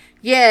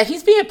 yeah,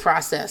 he's being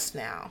processed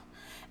now.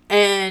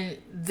 And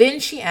then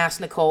she asks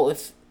Nicole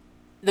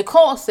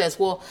says,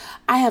 well,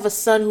 I have a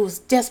son who's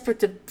desperate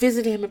to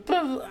visit him. And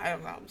blah, blah, blah. I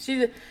don't know.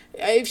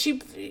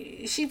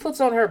 She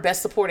puts on her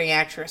best supporting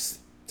actress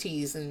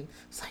tease, and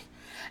it's like,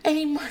 and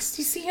you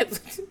see it.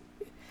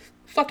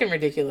 Fucking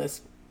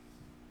ridiculous.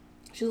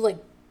 She was like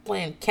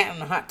playing cat on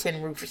the hot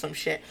tin roof or some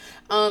shit.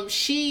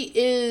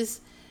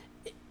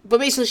 But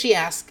basically she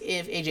asks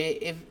if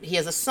he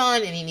has a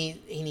son and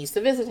he needs to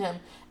visit him.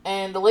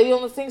 And the lady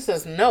on the thing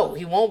says, no,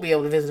 he won't be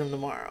able to visit him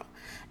tomorrow.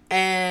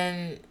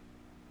 And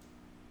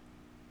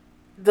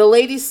the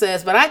lady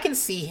says, but I can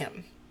see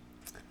him.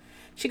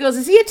 She goes,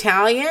 is he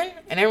Italian?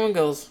 And everyone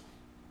goes,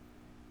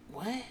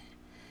 what?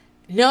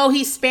 No,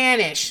 he's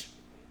Spanish.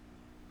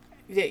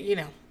 You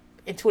know,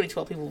 in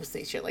 2012, people would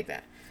say shit like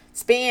that.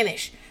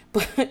 Spanish.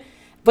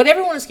 But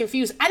everyone is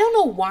confused. I don't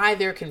know why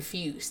they're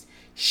confused.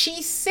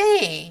 She's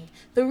saying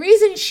the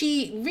reason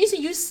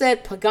you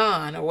said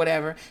Pagan or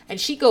whatever, and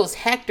she goes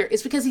Hector,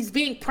 is because he's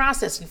being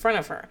processed in front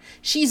of her.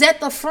 She's at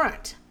the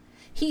front.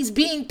 He's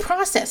being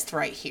processed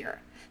right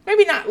here.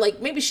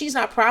 Maybe she's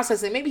not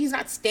processing. Maybe he's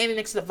not standing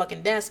next to the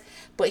fucking desk,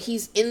 but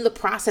he's in the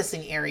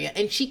processing area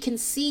and she can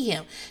see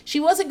him. She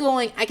wasn't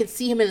going, I can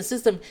see him in the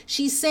system.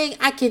 She's saying,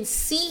 I can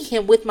see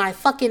him with my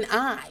fucking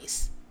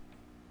eyes.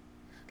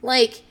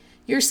 Like,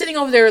 you're sitting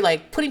over there,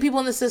 like, putting people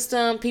in the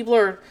system.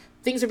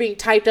 Things are being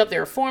typed up.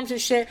 There are forms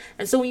and shit.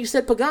 And so when you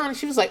said Pagan,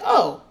 she was like,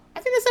 oh, I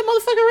think that's that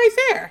motherfucker right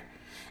there.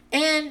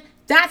 And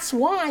that's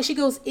why she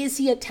goes, is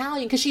he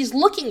Italian? Because she's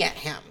looking at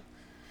him.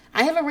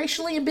 I have a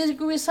racially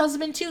ambiguous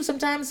husband too.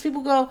 Sometimes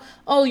people go,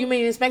 oh, you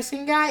mean this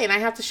Mexican guy? And I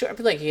have to show, I'd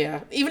be like, yeah.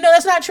 Even though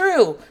that's not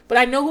true. But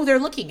I know who they're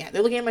looking at.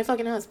 They're looking at my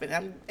fucking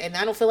husband. And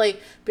I don't feel like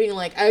being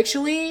like,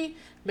 actually,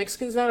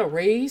 Mexican's not a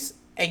race.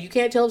 And you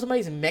can't tell if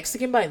somebody's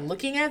Mexican by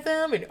looking at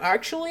them. And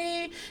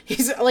actually,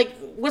 he's like,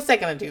 what's that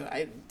going to do?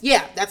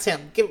 Yeah, that's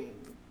him.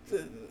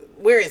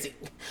 Where is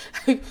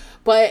he?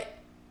 But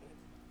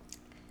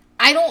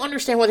I don't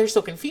understand why they're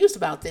so confused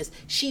about this.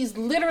 She's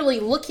literally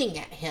looking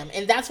at him.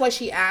 And that's why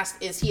she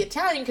asked, is he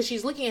Italian? Because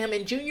she's looking at him,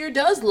 and Junior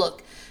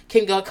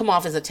can come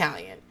off as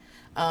Italian.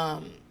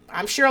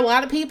 I'm sure a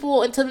lot of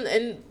people,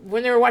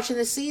 when they were watching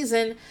this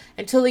season,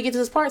 until they get to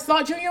this part,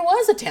 thought Junior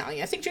was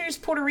Italian. I think Junior's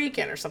Puerto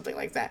Rican or something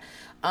like that.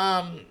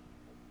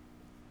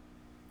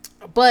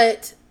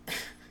 But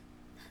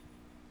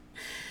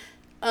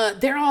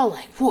they're all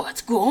like,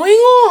 what's going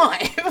on?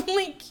 I'm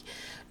like,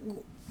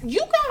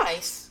 you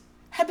guys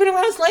have been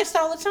around his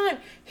lifestyle all the time.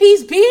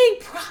 He's being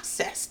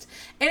processed.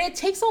 And it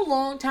takes a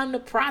long time to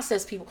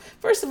process people.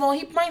 First of all,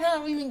 he might not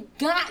have even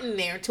gotten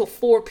there until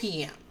 4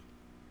 p.m.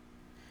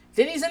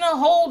 Then he's in a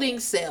holding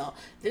cell.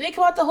 Then they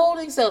come out the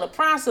holding cell to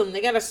process him.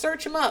 They got to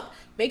search him up.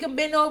 Make him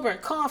bend over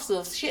and cough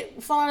so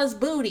shit fall out his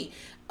booty.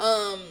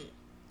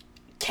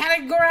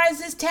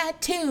 Categorize his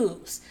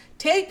tattoos.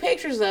 Take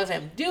pictures of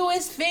him. Do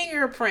his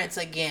fingerprints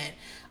again.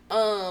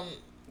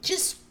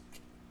 Just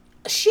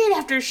shit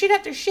after shit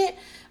after shit.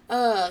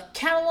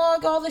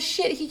 Catalog all the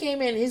shit he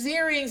came in. His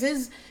earrings,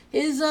 his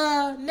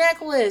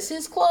necklace,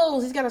 his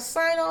clothes. He's got to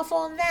sign off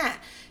on that.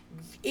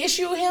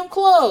 Issue him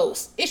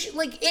clothes.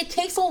 It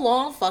takes a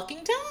long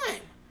fucking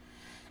time.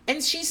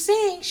 And she's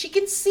saying she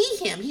can see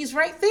him. He's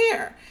right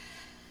there.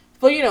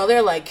 But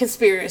they're like,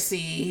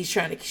 conspiracy. She's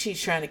trying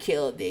to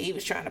kill Dave. He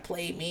was trying to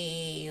play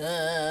me.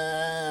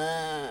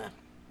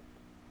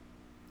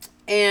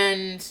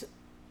 And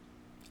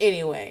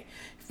anyway,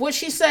 what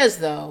she says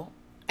though,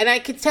 and I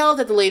could tell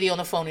that the lady on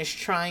the phone is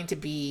trying to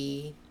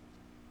be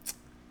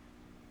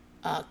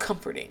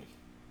comforting,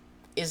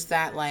 is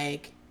that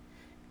like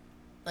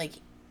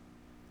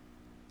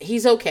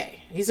he's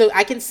okay.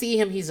 I can see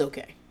him. He's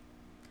okay.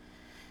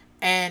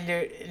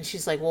 And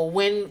she's like, well,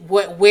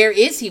 where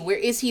is he? Where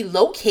is he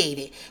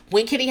located?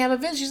 When can he have a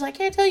visit? She's like, I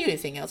can't tell you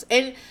anything else.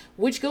 And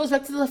which goes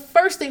back to the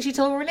first thing she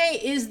told Renee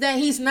is that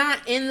he's not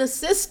in the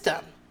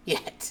system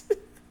yet.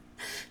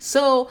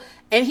 So,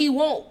 and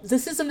the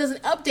system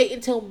doesn't update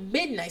until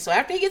midnight. So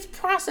after he gets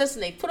processed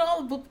and they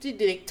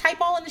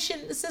type all in the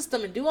shit in the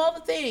system and do all the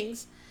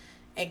things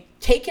and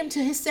take him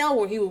to his cell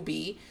where he will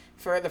be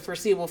for the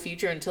foreseeable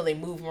future until they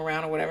move him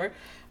around or whatever.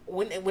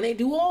 When they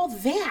do all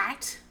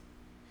that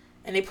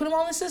and they put him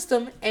on the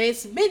system and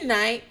it's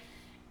midnight,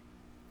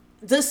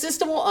 the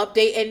system will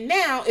update. And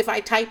now if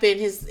I type in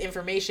his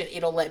information,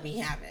 it'll let me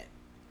have it.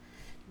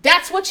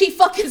 That's what she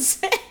fucking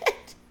said.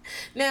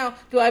 Now,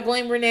 do I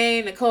blame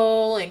Renee,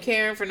 Nicole, and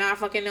Karen for not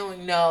fucking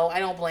knowing? No, I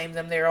don't blame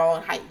them. They're all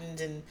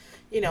heightened. And,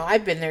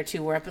 I've been there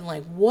too where I've been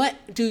like,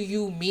 what do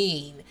you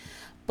mean?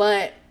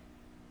 But,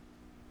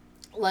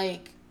 it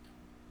might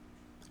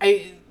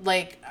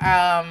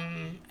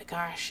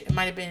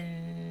have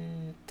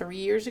been 3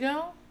 years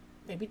ago,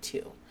 maybe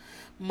 2.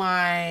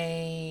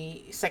 My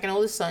second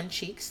oldest son,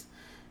 Cheeks,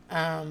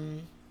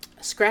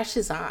 scratched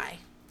his eye.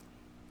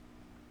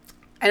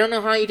 I don't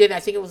know how he did. I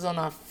think it was on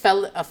a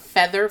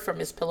feather from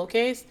his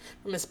pillowcase,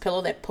 from his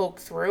pillow that poked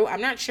through. I'm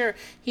not sure.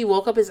 He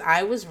woke up, his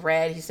eye was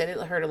red. He said it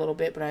hurt a little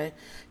bit, but I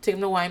took him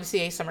to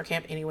YMCA summer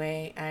camp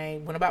anyway. I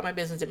went about my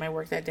business, did my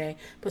work that day.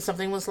 But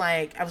something was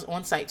like, I was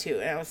on site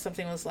too. And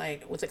something was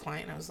like, with a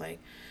client, I was like,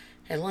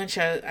 at lunch,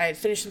 I had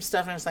finished some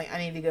stuff and I was like, I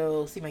need to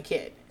go see my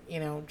kid.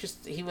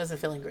 He wasn't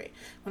feeling great.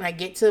 When I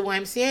get to the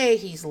YMCA,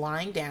 he's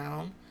lying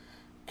down.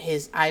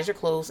 His eyes are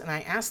closed. And I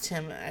asked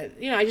him, I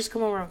just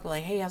come over and go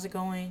like, hey, how's it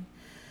going?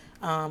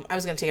 I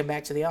was going to take him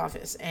back to the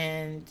office,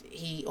 and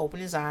he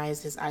opened his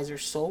eyes. His eyes are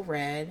so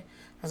red.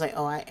 I was like,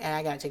 oh,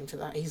 I got to take him to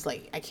the, he's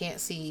like, I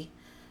can't see.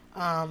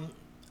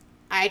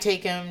 I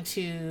take him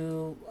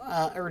to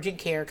urgent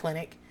care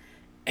clinic,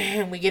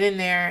 and we get in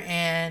there,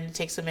 and it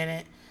takes a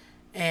minute,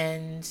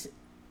 and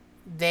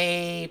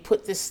they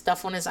put this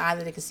stuff on his eye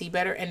that they can see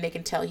better, and they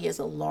can tell he has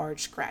a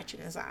large scratch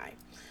in his eye.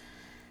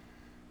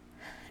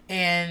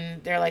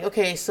 And they're like,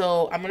 okay,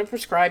 so I'm going to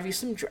prescribe you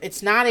some...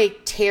 It's not a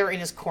tear in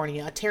his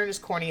cornea. A tear in his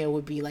cornea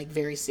would be,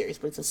 very serious,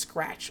 but it's a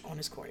scratch on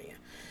his cornea.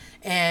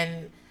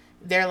 And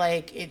they're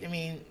like,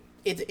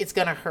 it's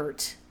going to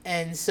hurt.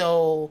 And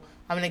so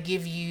I'm going to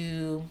give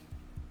you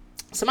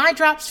some eye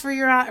drops for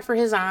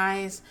his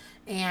eyes.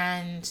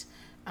 And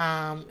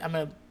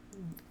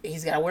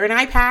he's got to wear an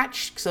eye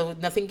patch so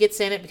nothing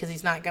gets in it because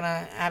he's not going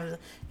to have...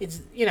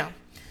 he's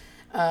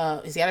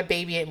got a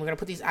baby, and we're going to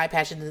put these eye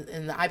patches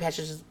in the eye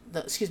patches.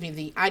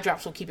 The eye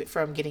drops will keep it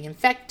from getting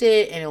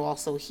infected, and it'll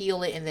also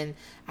heal it. And then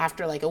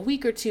after a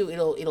week or two,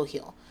 it'll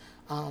heal.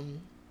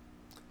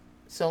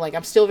 So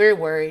I'm still very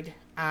worried.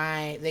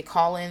 They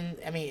call in.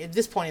 At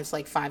this point, it's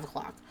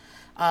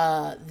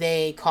 5:00.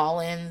 They call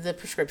in the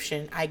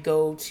prescription. I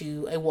go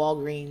to a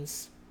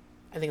Walgreens.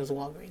 I think it was a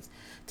Walgreens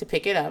to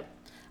pick it up.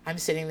 I'm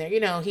sitting there.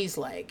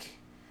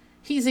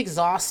 He's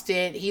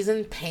exhausted. He's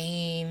in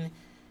pain.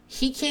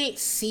 He can't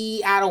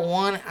see out of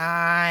one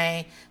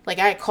eye.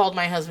 I called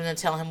my husband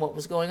to tell him what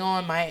was going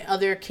on. My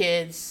other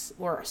kids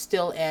were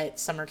still at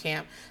summer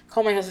camp.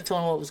 Called my husband to tell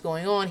him what was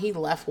going on. He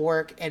left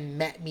work and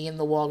met me in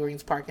the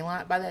Walgreens parking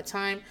lot by that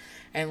time.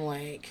 And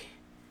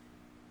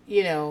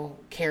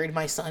carried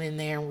my son in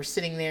there. And we're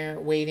sitting there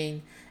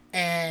waiting.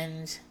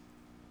 And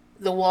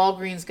the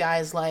Walgreens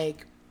guy's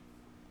like,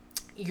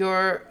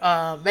 you're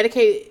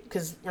Medicaid.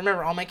 Because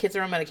remember, all my kids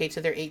are on Medicaid, so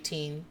they're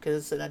 18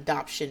 because it's an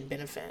adoption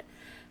benefit.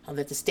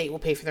 That the state will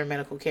pay for their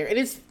medical care. And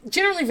it's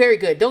generally very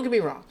good. Don't get me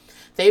wrong.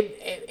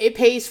 It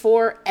pays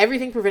for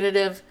everything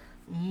preventative,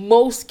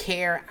 most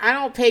care. I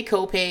don't pay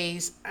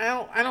co-pays.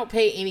 I don't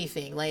pay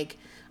anything.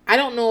 I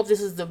don't know if this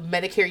is the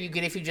Medicare you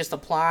get if you just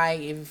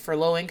apply for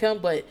low income,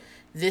 but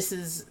this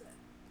is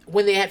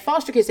when they had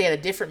foster kids, they had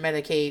a different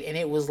Medicaid, and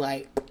it was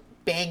like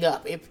bang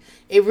up.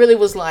 It really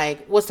was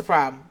like, what's the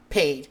problem?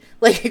 Paid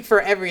like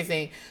for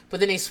everything. But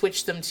then they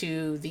switched them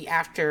to the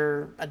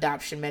after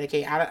adoption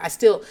Medicaid. I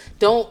still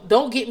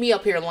don't get me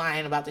up here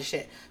lying about the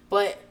shit.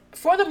 But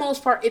for the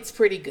most part, it's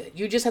pretty good.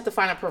 You just have to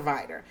find a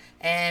provider,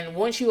 and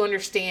once you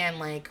understand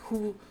like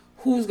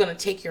who's gonna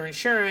take your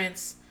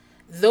insurance,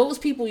 those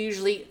people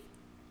usually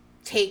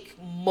take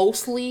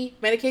mostly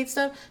Medicaid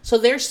stuff. So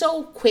they're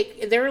so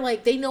quick. They're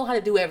like, they know how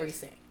to do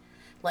everything.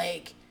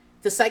 Like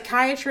the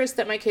psychiatrist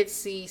that my kid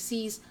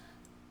sees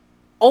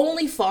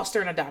only foster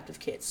and adoptive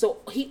kids. So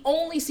he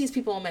only sees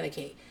people on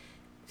Medicaid.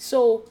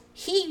 So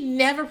he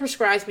never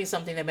prescribes me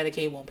something that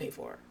Medicaid won't pay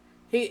for.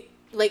 He,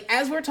 like,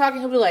 as we're talking,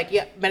 he'll be like,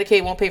 yeah,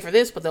 Medicaid won't pay for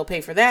this, but they'll pay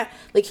for that.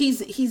 Like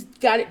he's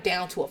got it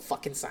down to a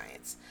fucking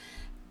science.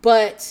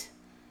 But,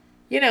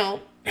 you know,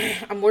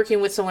 I'm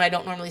working with someone I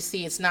don't normally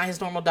see. It's not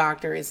his normal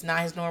doctor. It's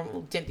not his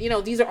normal, you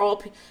know, these are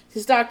all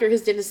his doctor,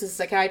 his dentist, his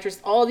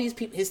psychiatrist, all these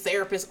people, his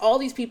therapist, all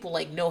these people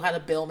like know how to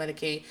bill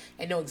Medicaid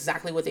and know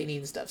exactly what they need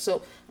and stuff.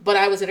 So, but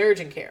I was at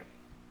urgent care.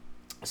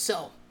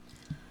 So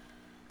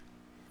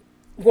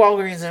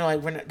Walgreens are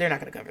like, they're not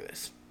going to cover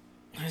this.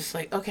 I was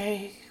like,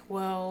 okay,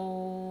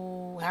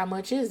 well, how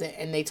much is it?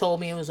 And they told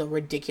me it was a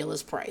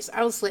ridiculous price.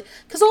 I was like,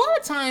 because a lot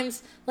of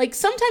times, like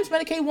sometimes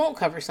Medicaid won't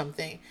cover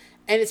something.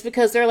 And it's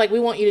because they're like, we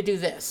want you to do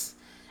this.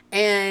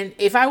 And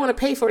if I want to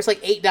pay for it, it's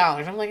like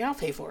 $8. I'm like, I'll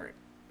pay for it,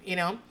 you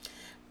know?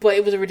 But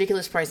it was a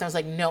ridiculous price. And I was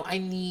like, no, I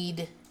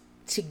need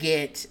to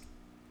get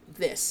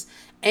this.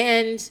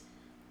 And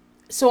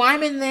so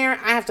I'm in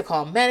there. I have to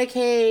call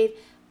Medicaid.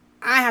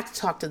 I have to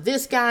talk to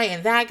this guy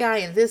and that guy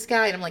and this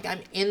guy. And I'm like,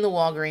 I'm in the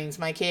Walgreens.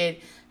 My kid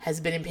has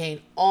been in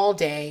pain all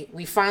day.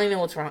 We finally know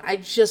what's wrong. I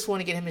just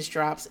want to get him his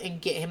drops and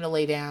get him to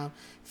lay down,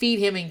 feed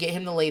him and get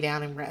him to lay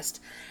down and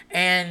rest.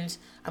 And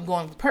I'm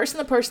going from person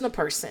to person to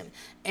person.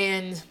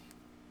 And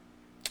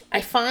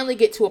I finally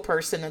get to a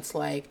person that's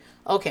like,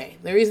 okay,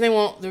 the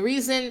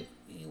reason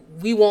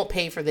we won't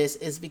pay for this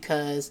is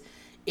because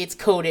it's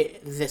coded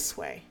this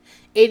way.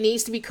 It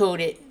needs to be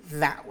coded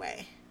that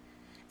way.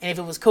 And if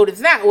it was coded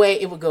that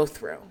way, it would go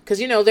through. Because,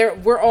 you know,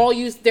 they're all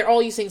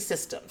using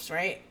systems,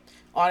 right?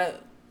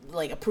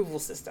 Like approval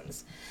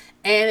systems.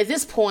 And at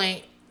this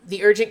point,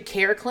 the urgent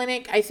care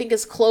clinic, I think,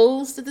 is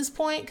closed at this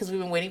point because we've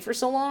been waiting for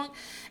so long.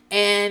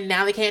 And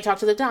now they can't talk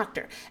to the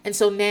doctor. And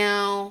so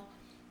now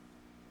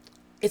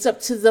it's up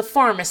to the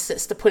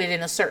pharmacist to put it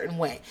in a certain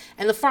way.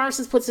 And the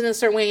pharmacist puts it in a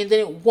certain way and then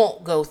it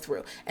won't go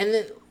through. And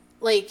then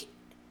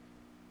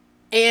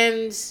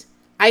and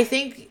I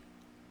think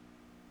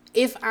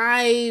if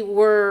I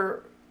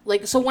were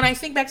like, so when I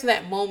think back to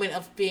that moment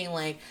of being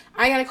like,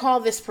 I got to call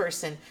this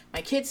person.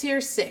 My kid's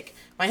here sick.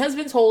 My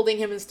husband's holding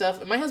him and stuff.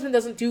 And my husband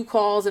doesn't do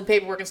calls and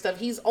paperwork and stuff.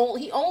 He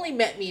only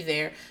met me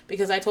there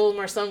because I told him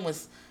our son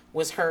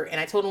was hurt, and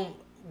I told him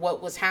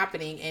what was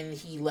happening, and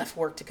he left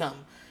work to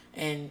come.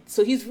 And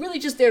so he's really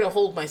just there to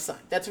hold my son.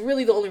 That's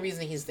really the only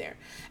reason he's there.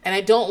 And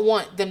I don't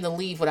want them to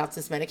leave without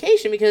this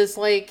medication because,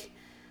 like,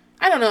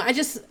 I don't know.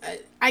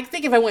 I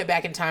think if I went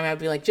back in time, I'd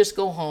be like, just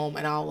go home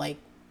and I'll like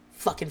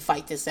fucking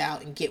fight this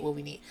out and get what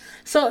we need.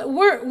 So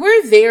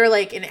we're there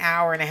like an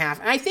hour and a half.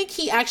 And I think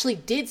he actually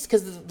did,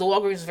 because the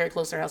Walgreens is very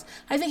close to our house.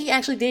 I think he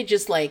actually did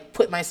just like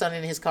put my son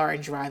in his car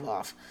and drive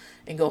off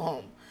and go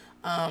home.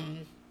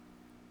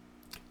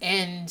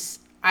 And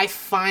I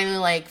finally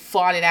like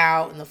fought it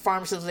out, and the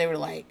pharmacists, they were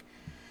like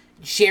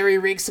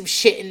jerry-rigged some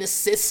shit in the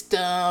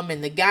system,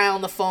 and the guy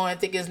on the phone, I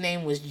think his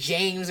name was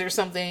James or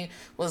something,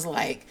 was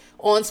like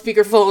on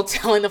speakerphone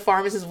telling the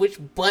pharmacist which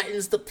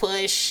buttons to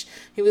push.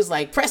 He was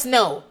like, press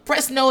no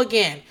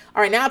again.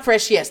 All right, now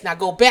press yes. Now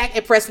go back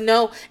and press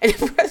no. And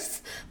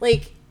press,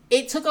 like,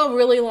 it took a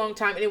really long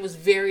time, and it was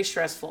very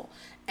stressful.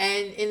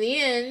 And in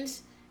the end,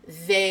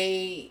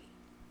 they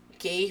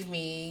gave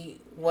me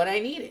what I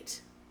needed.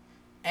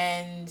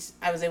 And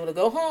I was able to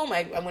go home.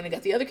 I went and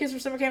got the other kids from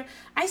summer camp.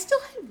 I still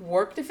had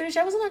work to finish.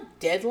 I was on a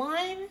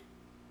deadline.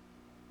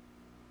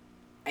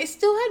 I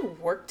still had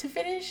work to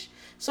finish.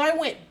 So I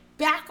went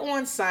back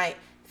on site,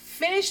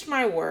 finished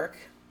my work,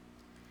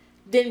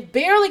 then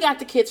barely got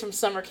the kids from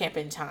summer camp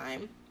in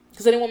time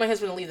because I didn't want my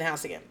husband to leave the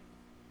house again.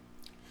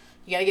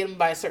 You got to get him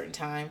by a certain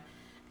time.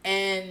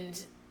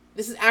 And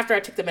this is after I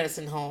took the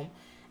medicine home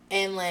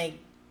and like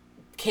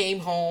came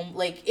home.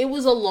 Like, it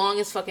was the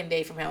longest fucking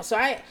day from hell.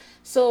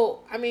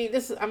 So I mean,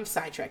 I'm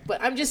sidetracked,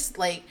 but I'm just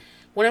like,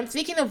 when I'm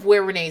thinking of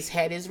where Renee's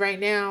head is right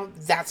now,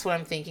 that's what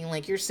I'm thinking.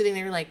 Like, you're sitting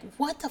there like,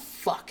 what the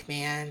fuck,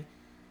 man?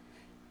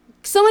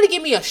 Somebody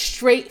give me a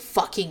straight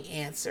fucking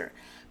answer.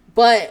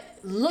 But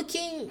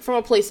looking from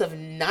a place of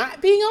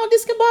not being all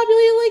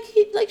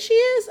discombobulated like she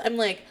is, I'm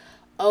like,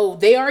 oh,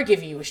 they are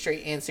giving you a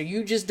straight answer.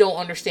 You just don't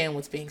understand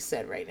what's being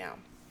said right now.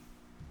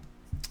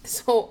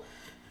 So,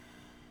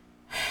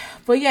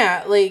 but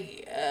yeah,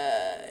 like,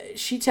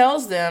 she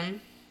tells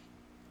them,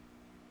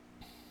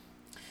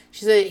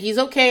 she said, he's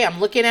okay. I'm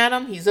looking at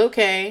him. He's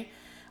okay.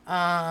 But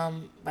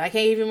I can't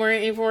give you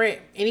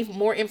any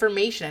more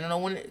information. I don't know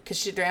when,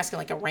 because they're asking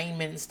like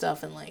arraignment and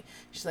stuff. And like,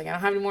 she's like, I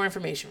don't have any more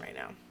information right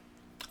now.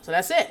 So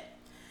that's it.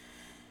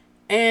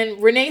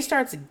 And Renee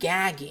starts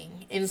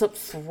gagging, ends up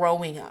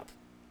throwing up.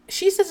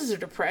 She says it's a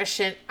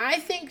depression. I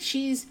think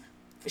she's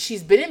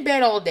been in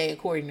bed all day,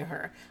 according to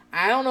her.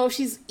 I don't know if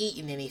she's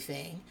eaten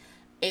anything.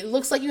 It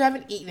looks like you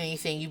haven't eaten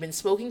anything. You've been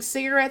smoking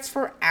cigarettes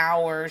for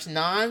hours,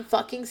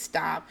 non-fucking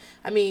stop.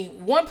 I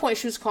mean, one point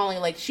she was calling,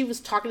 like, she was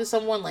talking to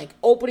someone, like,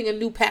 opening a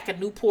new pack of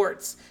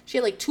Newports. She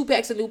had, like, 2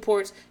 packs of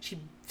Newports.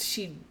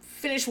 She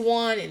finished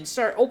one and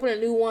started opening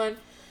a new one.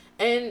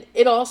 And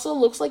it also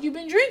looks like you've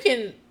been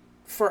drinking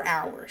for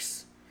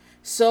hours.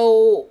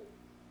 So,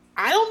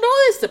 I don't know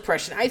this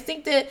depression. I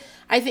think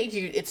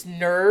it's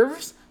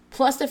nerves.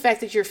 Plus the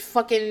fact that you're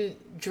fucking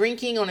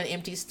drinking on an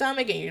empty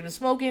stomach and you've been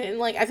smoking. And,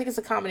 like, I think it's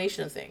a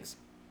combination of things.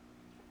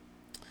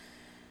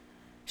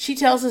 She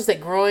tells us that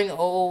growing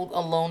old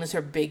alone is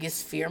her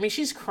biggest fear. I mean,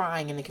 she's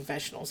crying in the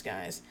confessionals,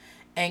 guys.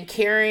 And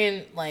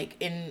Karen,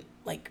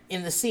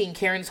 in the scene,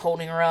 Karen's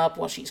holding her up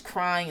while she's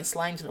crying and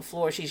sliding to the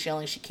floor. She's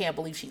yelling she can't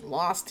believe she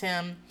lost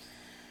him.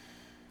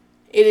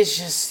 It is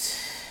just...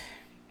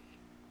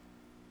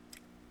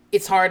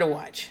 It's hard to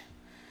watch.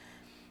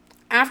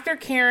 After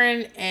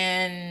Karen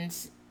and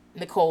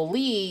Nicole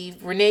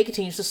leave, Renee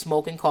continues to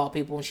smoke and call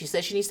people, and she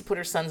says she needs to put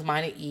her son's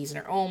mind at ease and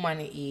her own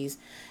mind at ease.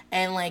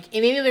 And, like,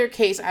 in any other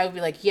case, I would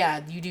be like,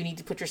 yeah, you do need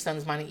to put your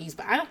son's mind at ease,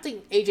 but I don't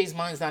think AJ's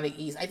mind's not at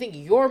ease. I think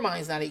your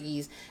mind's not at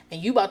ease,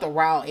 and you about to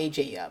rile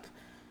AJ up.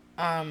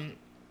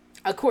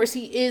 Of course,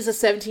 he is a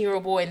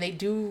 17-year-old boy, and they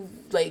do,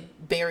 like,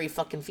 bury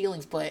fucking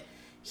feelings, but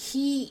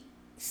he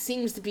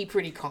seems to be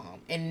pretty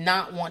calm and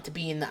not want to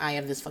be in the eye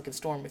of this fucking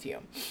storm with you.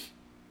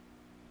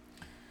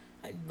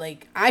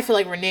 Like, I feel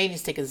like Renee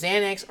needs to take a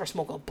Xanax or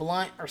smoke a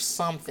blunt or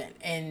something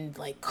and,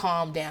 like,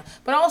 calm down.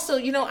 But also,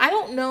 I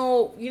don't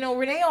know,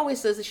 Renee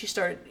always says that she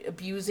started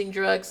abusing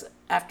drugs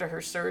after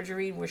her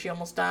surgery where she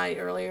almost died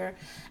earlier.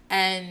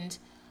 And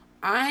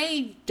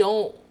I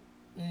don't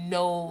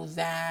know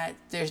that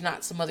there's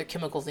not some other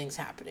chemical things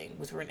happening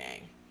with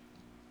Renee.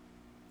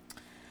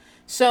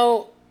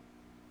 So,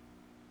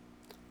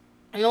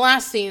 in the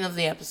last scene of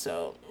the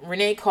episode,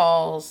 Renee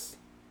calls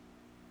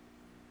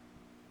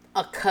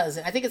a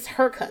cousin. I think it's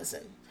her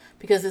cousin,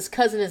 because this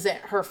cousin is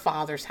at her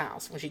father's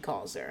house when she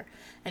calls her.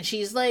 And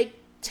she's, like,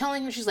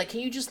 telling her, she's like,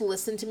 can you just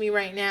listen to me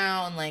right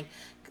now? And, like,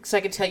 so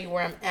I can tell you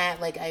where I'm at.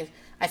 Like, I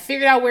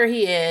figured out where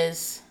he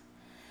is.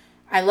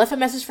 I left a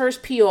message for his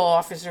PO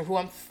officer, who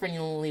I'm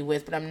friendly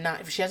with, but I'm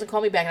not, if she hasn't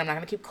called me back, I'm not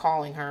going to keep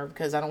calling her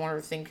because I don't want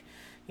her to think,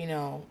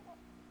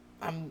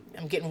 I'm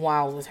getting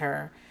wild with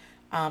her.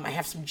 I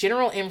have some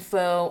general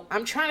info.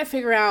 I'm trying to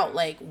figure out,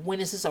 like, when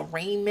is this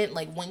arraignment?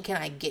 Like, when can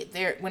I get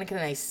there? When can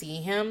I see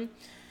him?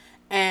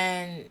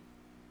 And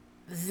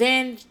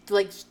then,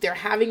 like, they're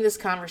having this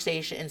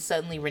conversation, and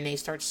suddenly Renee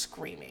starts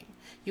screaming.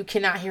 You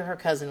cannot hear her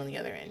cousin on the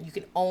other end. You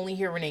can only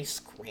hear Renee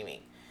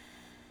screaming.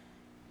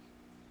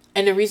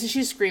 And the reason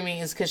she's screaming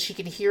is because she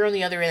can hear on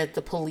the other end that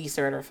the police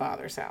are at her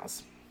father's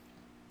house.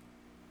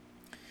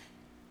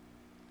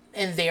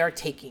 And they are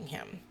taking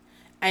him.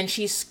 And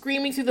she's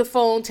screaming through the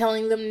phone,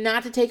 telling them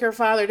not to take her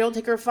father. Don't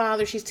take her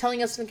father. She's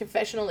telling us in the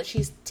confessional that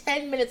she's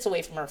 10 minutes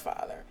away from her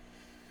father.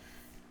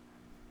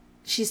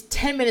 She's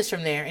 10 minutes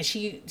from there, and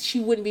she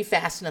wouldn't be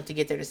fast enough to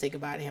get there to say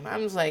goodbye to him. I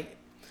was like,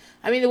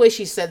 the way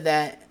she said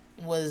that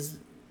was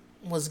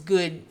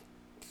good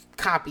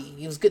copy.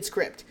 It was good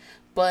script.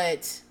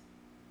 But,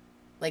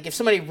 like, if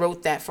somebody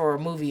wrote that for a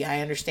movie,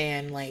 I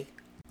understand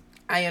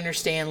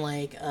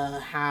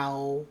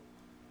how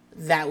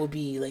that would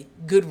be, like,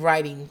 good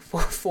writing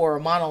for a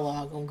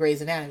monologue on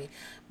Grey's Anatomy.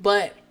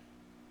 But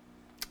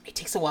it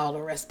takes a while to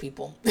arrest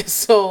people.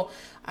 So,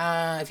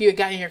 if you had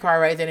gotten in your car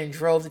right then and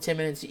drove the 10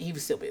 minutes, he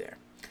would still be there.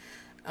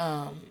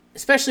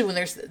 Especially when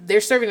they're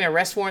serving an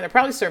arrest warrant. They're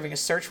probably serving a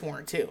search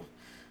warrant, too.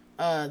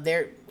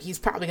 He's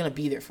probably going to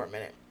be there for a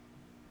minute.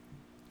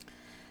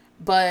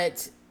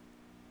 But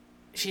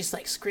she's,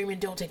 like, screaming,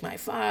 don't take my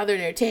father.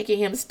 They're taking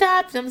him.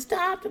 Stop them,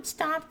 stop them,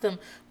 stop them.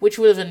 Which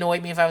would have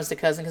annoyed me if I was the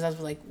cousin, because I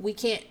was like, we're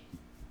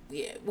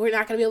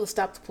not going to be able to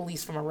stop the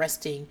police from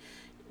arresting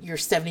your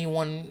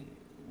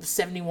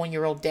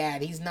 71-year-old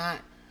dad. He's not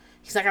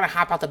going to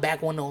hop out the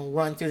back window and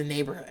run through the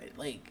neighborhood.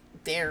 Like,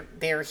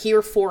 they're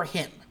here for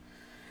him.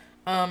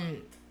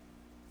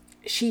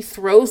 She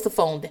throws the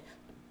phone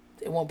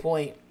at one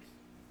point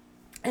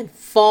and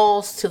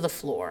falls to the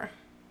floor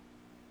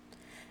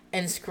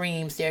and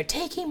screams, they're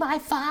taking my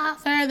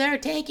father, they're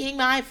taking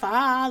my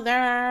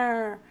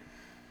father.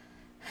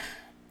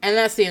 And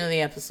that's the end of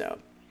the episode.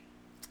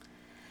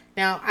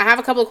 Now, I have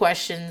a couple of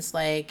questions.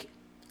 Like,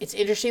 it's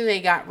interesting they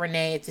got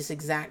Renee at this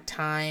exact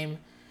time.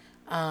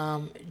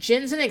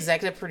 Jen's an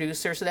executive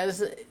producer,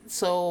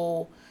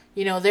 so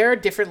there are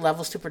different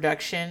levels to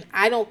production.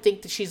 I don't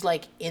think that she's,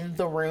 like, in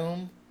the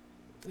room,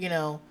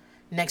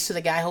 next to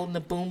the guy holding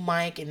the boom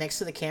mic and next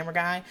to the camera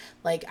guy.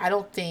 Like, I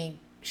don't think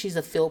she's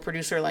a fill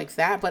producer like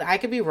that, but I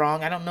could be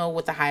wrong. I don't know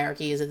what the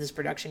hierarchy is at this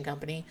production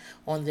company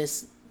on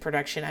this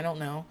production. I don't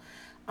know.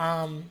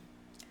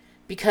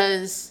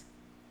 Because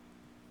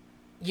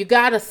you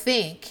gotta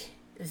think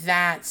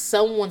that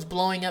someone's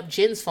blowing up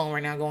Jen's phone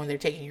right now going, they're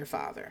taking your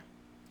father.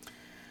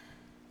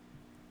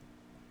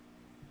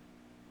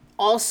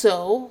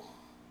 Also,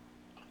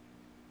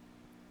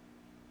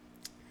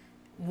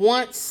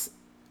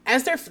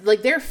 as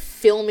they're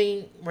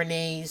filming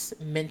Renee's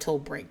mental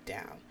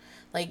breakdown.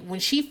 Like, when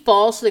she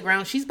falls to the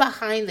ground, she's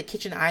behind the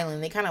kitchen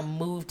island. They kind of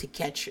move to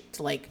catch her,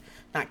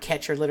 not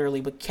catch her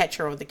literally, but catch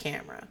her on the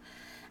camera.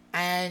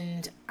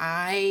 And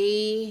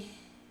I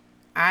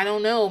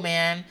don't know,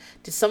 man.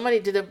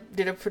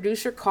 Did a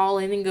producer call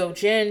in and go,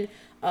 Jen,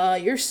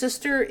 your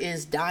sister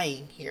is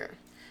dying here.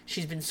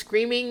 She's been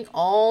screaming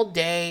all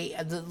day.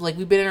 Like,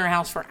 we've been in her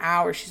house for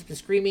hours. She's been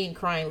screaming and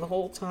crying the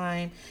whole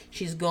time.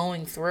 She's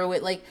going through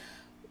it. Like,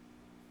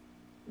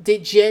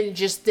 did Jen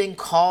just then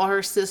call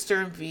her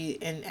sister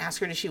and ask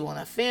her, does she want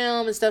to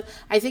film and stuff?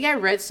 I think I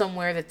read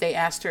somewhere that they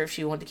asked her if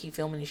she wanted to keep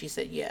filming, and she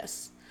said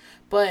yes.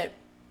 But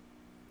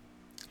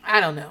I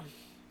don't know.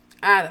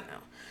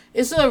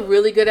 It's a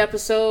really good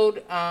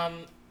episode. I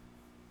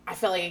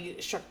felt like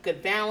it struck a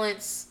good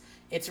balance.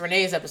 It's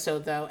Renee's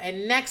episode, though.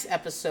 And next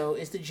episode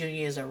is the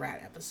Junior is a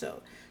Rat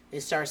episode.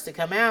 It starts to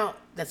come out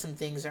that some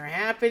things are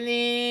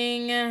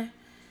happening.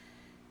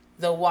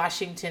 The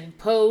Washington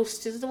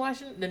Post,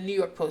 the New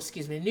York Post,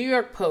 New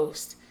York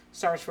Post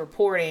starts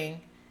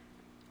reporting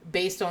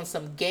based on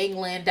some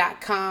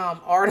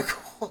Gangland.com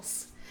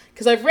articles.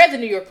 Because I've read the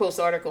New York Post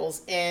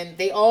articles, and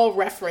they all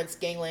reference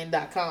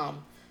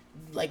Gangland.com,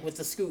 like with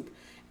the scoop.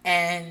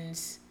 And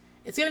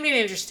it's going to be an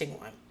interesting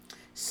one.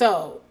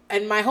 So,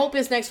 and my hope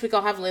is next week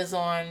I'll have Liz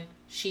on.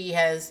 She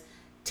has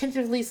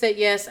tentatively said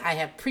yes. I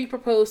have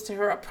pre-proposed to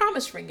her, a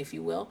promise ring, if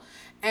you will.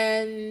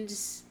 And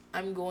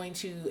I'm going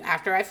to,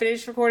 after I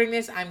finish recording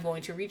this, I'm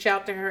going to reach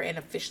out to her and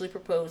officially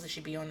propose that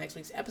she be on next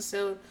week's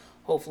episode.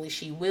 Hopefully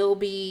she will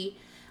be.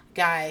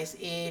 Guys,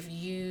 if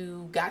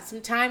you got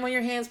some time on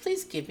your hands,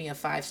 please give me a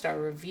 5-star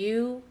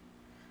review.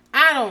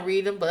 I don't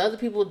read them, but other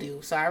people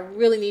do. So I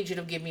really need you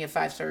to give me a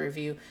 5-star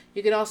review.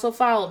 You can also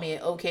follow me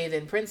at OK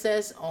Then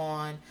Princess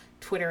on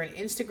Twitter and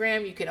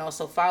Instagram. You can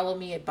also follow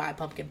me at Buy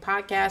Pumpkin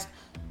Podcast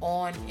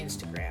on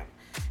Instagram.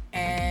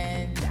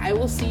 And I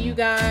will see you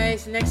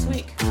guys next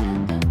week.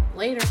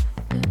 Later.